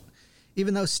to it.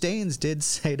 Even though Staines did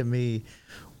say to me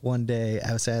one day,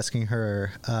 I was asking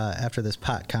her after this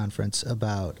pot conference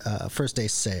about first-day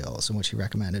sales and what she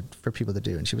recommended for people to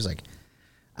do. And she was like,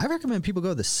 I recommend people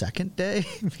go the second day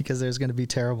because there's going to be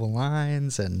terrible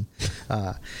lines and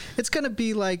it's going to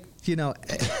be like, this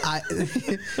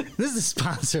is the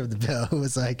sponsor of the bill who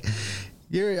was like,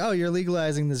 you're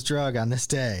legalizing this drug on this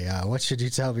day. What should you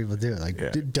tell people to do? Like,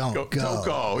 don't go. Don't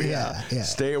go. Yeah.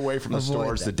 Stay away from the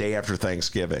stores the day after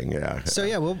Thanksgiving. Yeah. So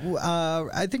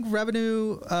I think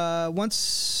revenue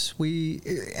once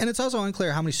and it's also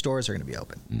unclear how many stores are going to be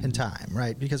open in time,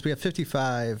 right? Because we have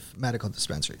 55 medical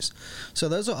dispensaries, so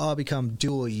those will all become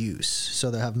dual use. So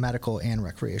they'll have medical and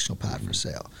recreational pot for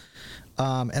sale.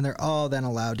 And they're all then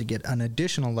allowed to get an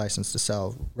additional license to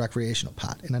sell recreational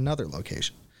pot in another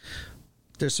location.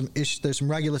 There's some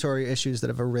regulatory issues that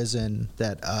have arisen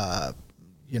that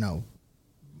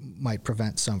might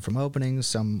prevent some from opening.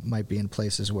 Some might be in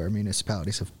places where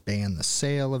municipalities have banned the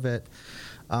sale of it.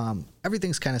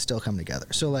 Everything's kind of still coming together.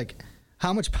 So like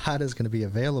how much pot is going to be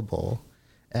available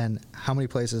and how many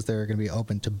places there are going to be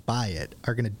open to buy it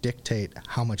are going to dictate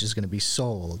how much is going to be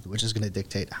sold, which is going to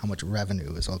dictate how much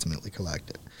revenue is ultimately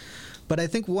collected. But I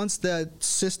think once the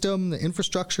system, the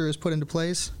infrastructure is put into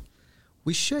place,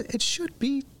 it should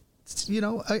be,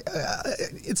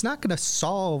 it's not going to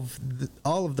solve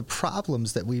all of the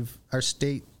problems that our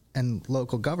state and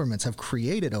local governments have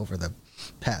created over the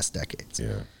past decades.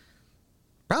 Yeah.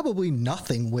 Probably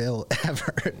nothing will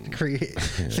ever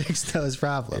fix those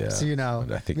problems. Yeah.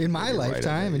 I think in my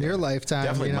lifetime, in your lifetime.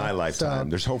 Definitely my lifetime.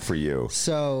 There's hope for you.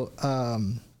 So,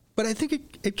 but I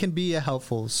think it can be a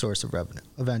helpful source of revenue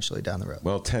eventually down the road.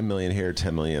 Well, 10 million here,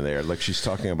 10 million there. Like she's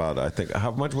talking about, I think,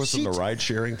 how much was the ride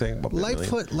sharing thing?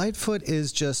 Lightfoot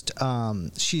is just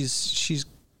she's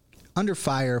under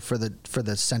fire for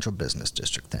the central business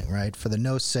district thing, right? For the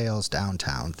no sales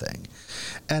downtown thing,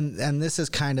 and this has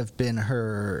kind of been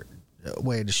her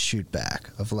way to shoot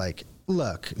back of like,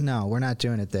 look, no, we're not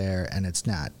doing it there, and it's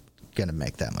not going to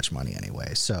make that much money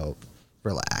anyway. So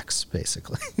relax,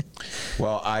 basically.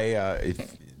 Well, I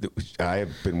have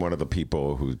been one of the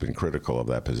people who's been critical of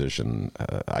that position.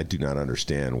 I do not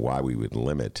understand why we would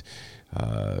limit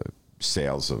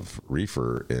sales of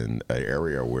reefer in an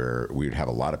area where we would have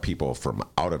a lot of people from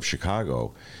out of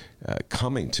Chicago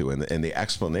coming to, and the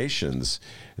explanations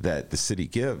that the city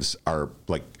gives are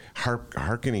like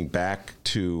hearkening back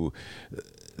to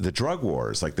the drug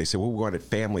wars. Like they say, well, we want it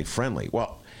family friendly.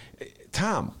 Well,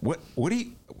 Tom, what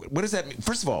does that mean?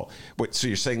 First of all, so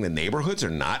you're saying the neighborhoods are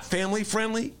not family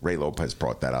friendly? Ray Lopez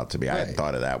brought that out to me. Right. I hadn't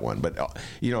thought of that one. But,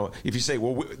 if you say,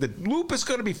 well, the loop is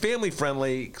going to be family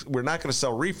friendly, we're not going to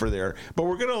sell reefer there, but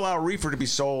we're going to allow reefer to be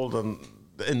sold on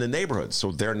in the neighborhoods,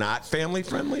 so they're not family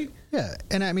friendly. Yeah,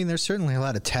 and I mean, there's certainly a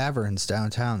lot of taverns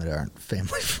downtown that aren't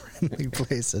family-friendly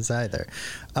places either.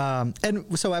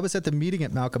 And so I was at the meeting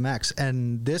at Malcolm X,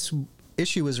 and this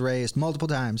issue was raised multiple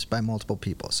times by multiple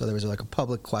people. So there was like a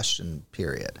public question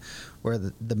period where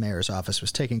the mayor's office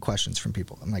was taking questions from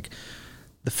people. And like,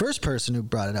 the first person who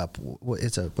brought it up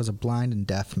was a blind and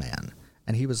deaf man.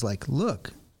 And he was like,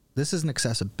 look, this is an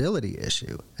accessibility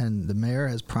issue, and the mayor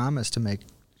has promised to make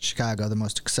Chicago the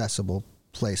most accessible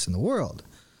place in the world.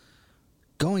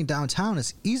 Going downtown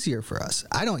is easier for us.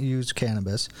 I don't use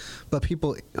cannabis, but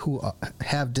people who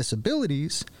have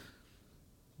disabilities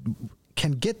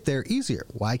can get there easier.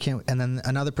 Why can't? And then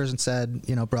another person said,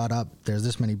 brought up, there's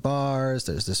this many bars,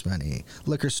 there's this many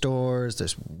liquor stores,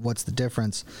 what's the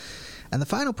difference? And the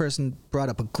final person brought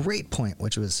up a great point,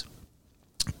 which was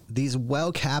these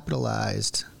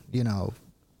well-capitalized,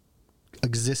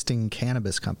 existing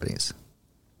cannabis companies.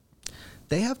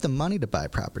 They have the money to buy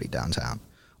property downtown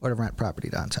or to rent property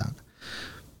downtown.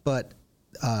 But,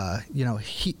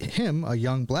 him, a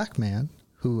young black man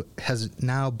who has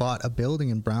now bought a building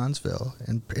in Bronzeville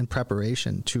in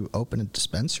preparation to open a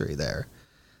dispensary there,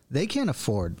 they can't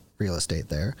afford real estate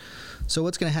there. So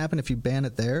what's going to happen if you ban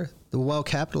it there? The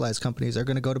well-capitalized companies are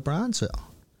going to go to Bronzeville,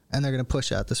 and they're going to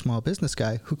push out the small business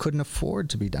guy who couldn't afford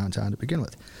to be downtown to begin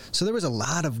with. So there was a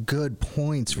lot of good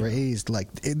points raised,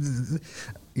 the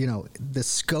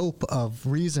scope of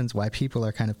reasons why people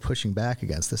are kind of pushing back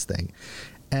against this thing.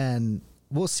 And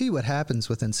we'll see what happens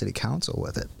within city council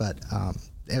with it. But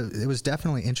it was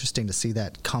definitely interesting to see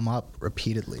that come up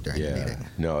repeatedly during the meeting.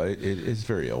 No, it is a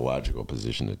very illogical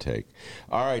position to take.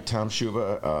 All right, Tom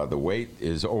Schuba, the wait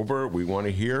is over. We want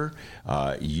to hear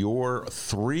your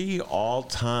 3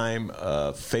 all-time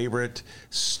favorite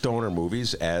stoner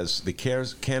movies. As the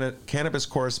cannabis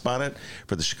correspondent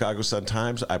for the Chicago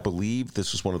Sun-Times, I believe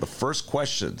this was one of the first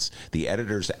questions the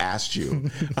editors asked you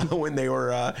when they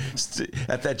were at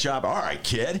that job. All right,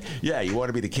 kid. Yeah, you want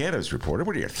to be the cannabis reporter?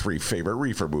 What are your 3 favorite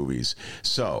reefer movies?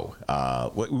 So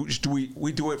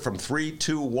we do it from 3,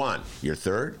 2, 1. Your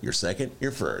third, your second,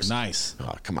 your first. Nice.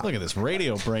 Oh, come on. Look at this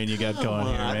radio brain you got going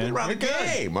here, man. You're the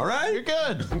game, all right? You're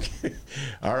good.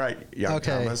 All right, young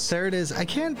Thomas. Third is, I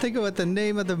can't think of what the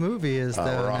name of the movie is, though.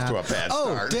 We're off to a bad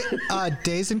start.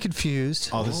 Dazed and Confused.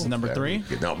 Oh, this is number 3?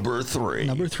 Number 3.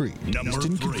 Number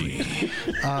 3.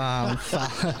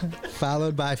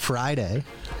 Followed by Friday.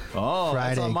 Oh,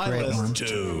 Friday, that's on my great list. one.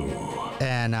 2.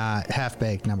 And Half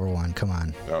Baked, number 1. Come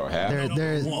on. Oh,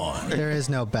 There is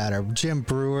no better. Jim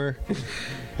Brewer.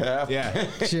 Yeah.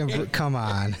 Come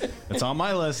on. It's on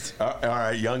my list. All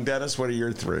right, young Dennis, what are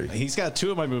your 3? He's got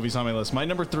 2 of my movies on my list. My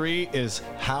number 3 is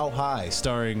How High,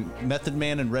 starring Method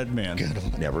Man and Redman.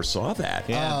 Never saw that.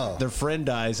 Yeah, their friend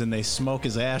dies and they smoke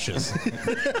his ashes.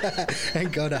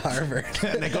 And go to Harvard.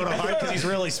 And they go to Harvard because he's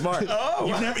really smart.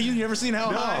 Oh, you've never seen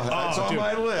How High? That's on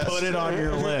my list. Put it on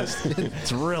your list.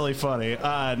 It's really funny.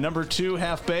 Number 2,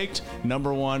 Half Baked.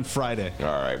 Number 1, Friday. All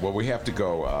right. Well, we have to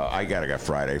go. I gotta go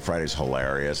Friday. Friday's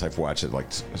hilarious. I've watched it like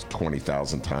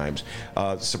 20,000 times.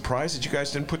 Surprised that you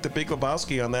guys didn't put The Big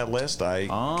Lebowski on that list. I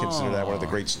consider that one of the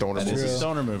great stoner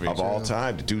movies of all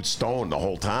time. The dude's stoned the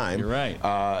whole time. You're right.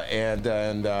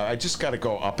 And I just got to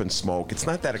go Up in Smoke. It's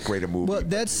not that great a movie. Well,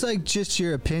 that's like just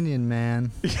your opinion, man.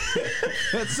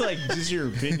 That's like just your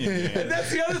opinion, man. And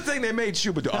that's the other thing they made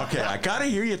Schuba do. Okay, I got to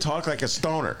hear you talk like a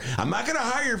stoner. I'm not going to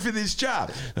hire you for this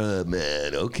job.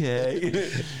 Man, okay.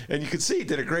 And you can see he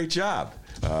did a great job.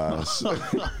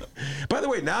 By the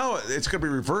way, now it's going to be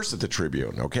reversed at the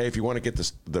Tribune. Okay, if you want to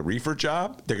get the reefer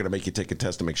job, they're going to make you take a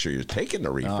test to make sure you're taking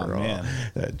the reefer. Oh,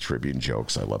 man. Tribune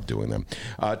jokes, I love doing them.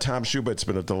 Tom Schuba, it's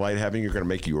been a delight having you. You're going to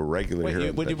make you a regular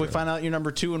here. When did we find out your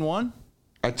number 2 and 1?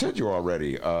 I told you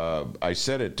already. I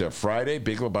said it Friday,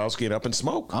 Big Lebowski and Up in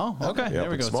Smoke. Oh, okay. There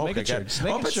we go.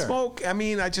 Up in Smoke, I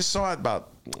mean, I just saw it about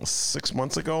 6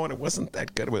 months ago, and it wasn't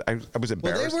that good. I was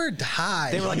embarrassed. Well, they were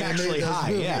high. They were like actually high.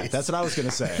 Movies. Yeah, that's what I was going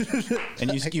to say.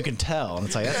 And you can tell. And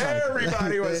it's like, that's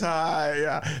everybody was high.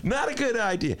 Yeah, not a good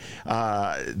idea.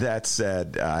 That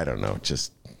said, I don't know.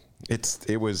 Just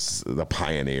it was the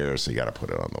pioneer, so you got to put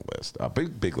it on the list.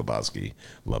 Big Lebowski,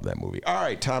 love that movie. All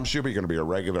right, Tom Schuba, you're going to be a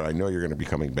regular. I know you're going to be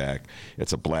coming back.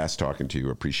 It's a blast talking to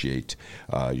you. Appreciate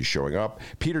you showing up.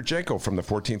 Peter Janko from the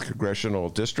 14th Congressional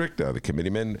District, the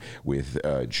committeeman with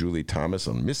Julie Thomas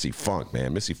and Missy Funk.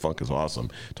 Man, Missy Funk is awesome.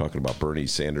 Talking about Bernie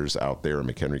Sanders out there in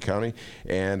McHenry County.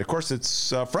 And, of course,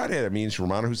 it's Friday. That means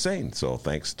Rummana Hussain. So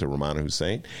thanks to Rummana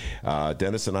Hussain.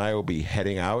 Dennis and I will be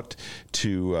heading out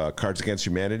to Cards Against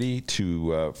Humanity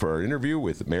for our interview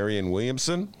with Marianne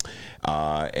Williamson,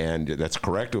 and that's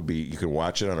correct. You can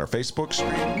watch it on our Facebook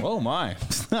stream. Oh my!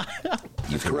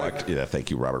 Thank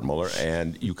you, Robert Mueller.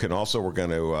 And you can also, we're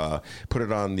going to put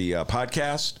it on the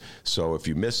podcast. So if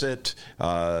you miss it,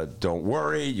 don't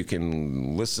worry. You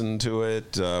can listen to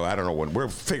it. I don't know when. We'll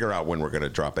figure out when we're going to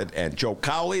drop it. And Joe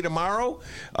Cowley tomorrow.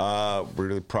 We're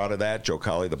really proud of that. Joe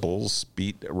Cowley, the Bulls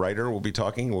beat writer, will be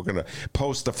talking. We're going to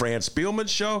post the Fran Spielman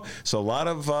show. So a lot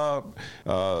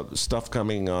of stuff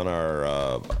coming on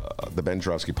our the Ben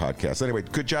Joravsky podcast. Anyway,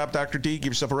 good job, Dr. D.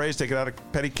 Give yourself a raise. Take it out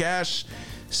of petty cash.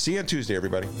 See you on Tuesday,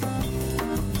 everybody.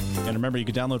 And remember, you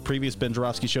can download previous Ben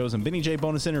Joravsky shows and Benny J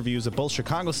bonus interviews at both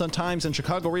Chicago Sun-Times and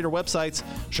Chicago Reader websites,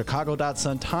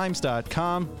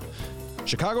 chicago.suntimes.com,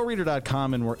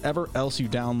 chicagoreader.com, and wherever else you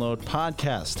download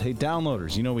podcasts. Hey,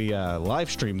 downloaders, you know we live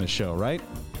stream this show, right?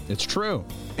 It's true.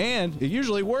 And it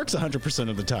usually works 100%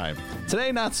 of the time.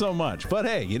 Today, not so much. But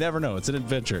hey, you never know. It's an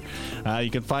adventure. You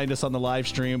can find us on the live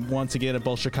stream once again at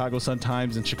both Chicago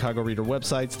Sun-Times and Chicago Reader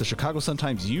websites, the Chicago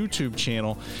Sun-Times YouTube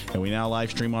channel, and we now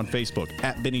live stream on Facebook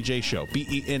at Benny J Show,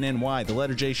 BENNY, the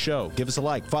letter J Show. Give us a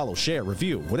like, follow, share,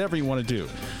 review, whatever you want to do.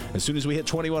 As soon as we hit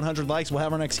 2,100 likes, we'll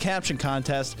have our next caption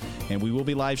contest, and we will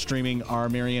be live streaming our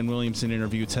Marianne Williamson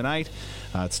interview tonight.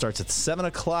 It starts at 7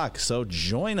 o'clock, so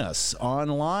join us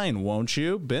online, won't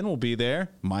you? Ben will be there.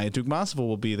 Maya Dukmasova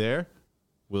will be there.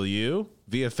 Will you?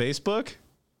 Via Facebook?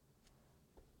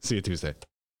 See you Tuesday.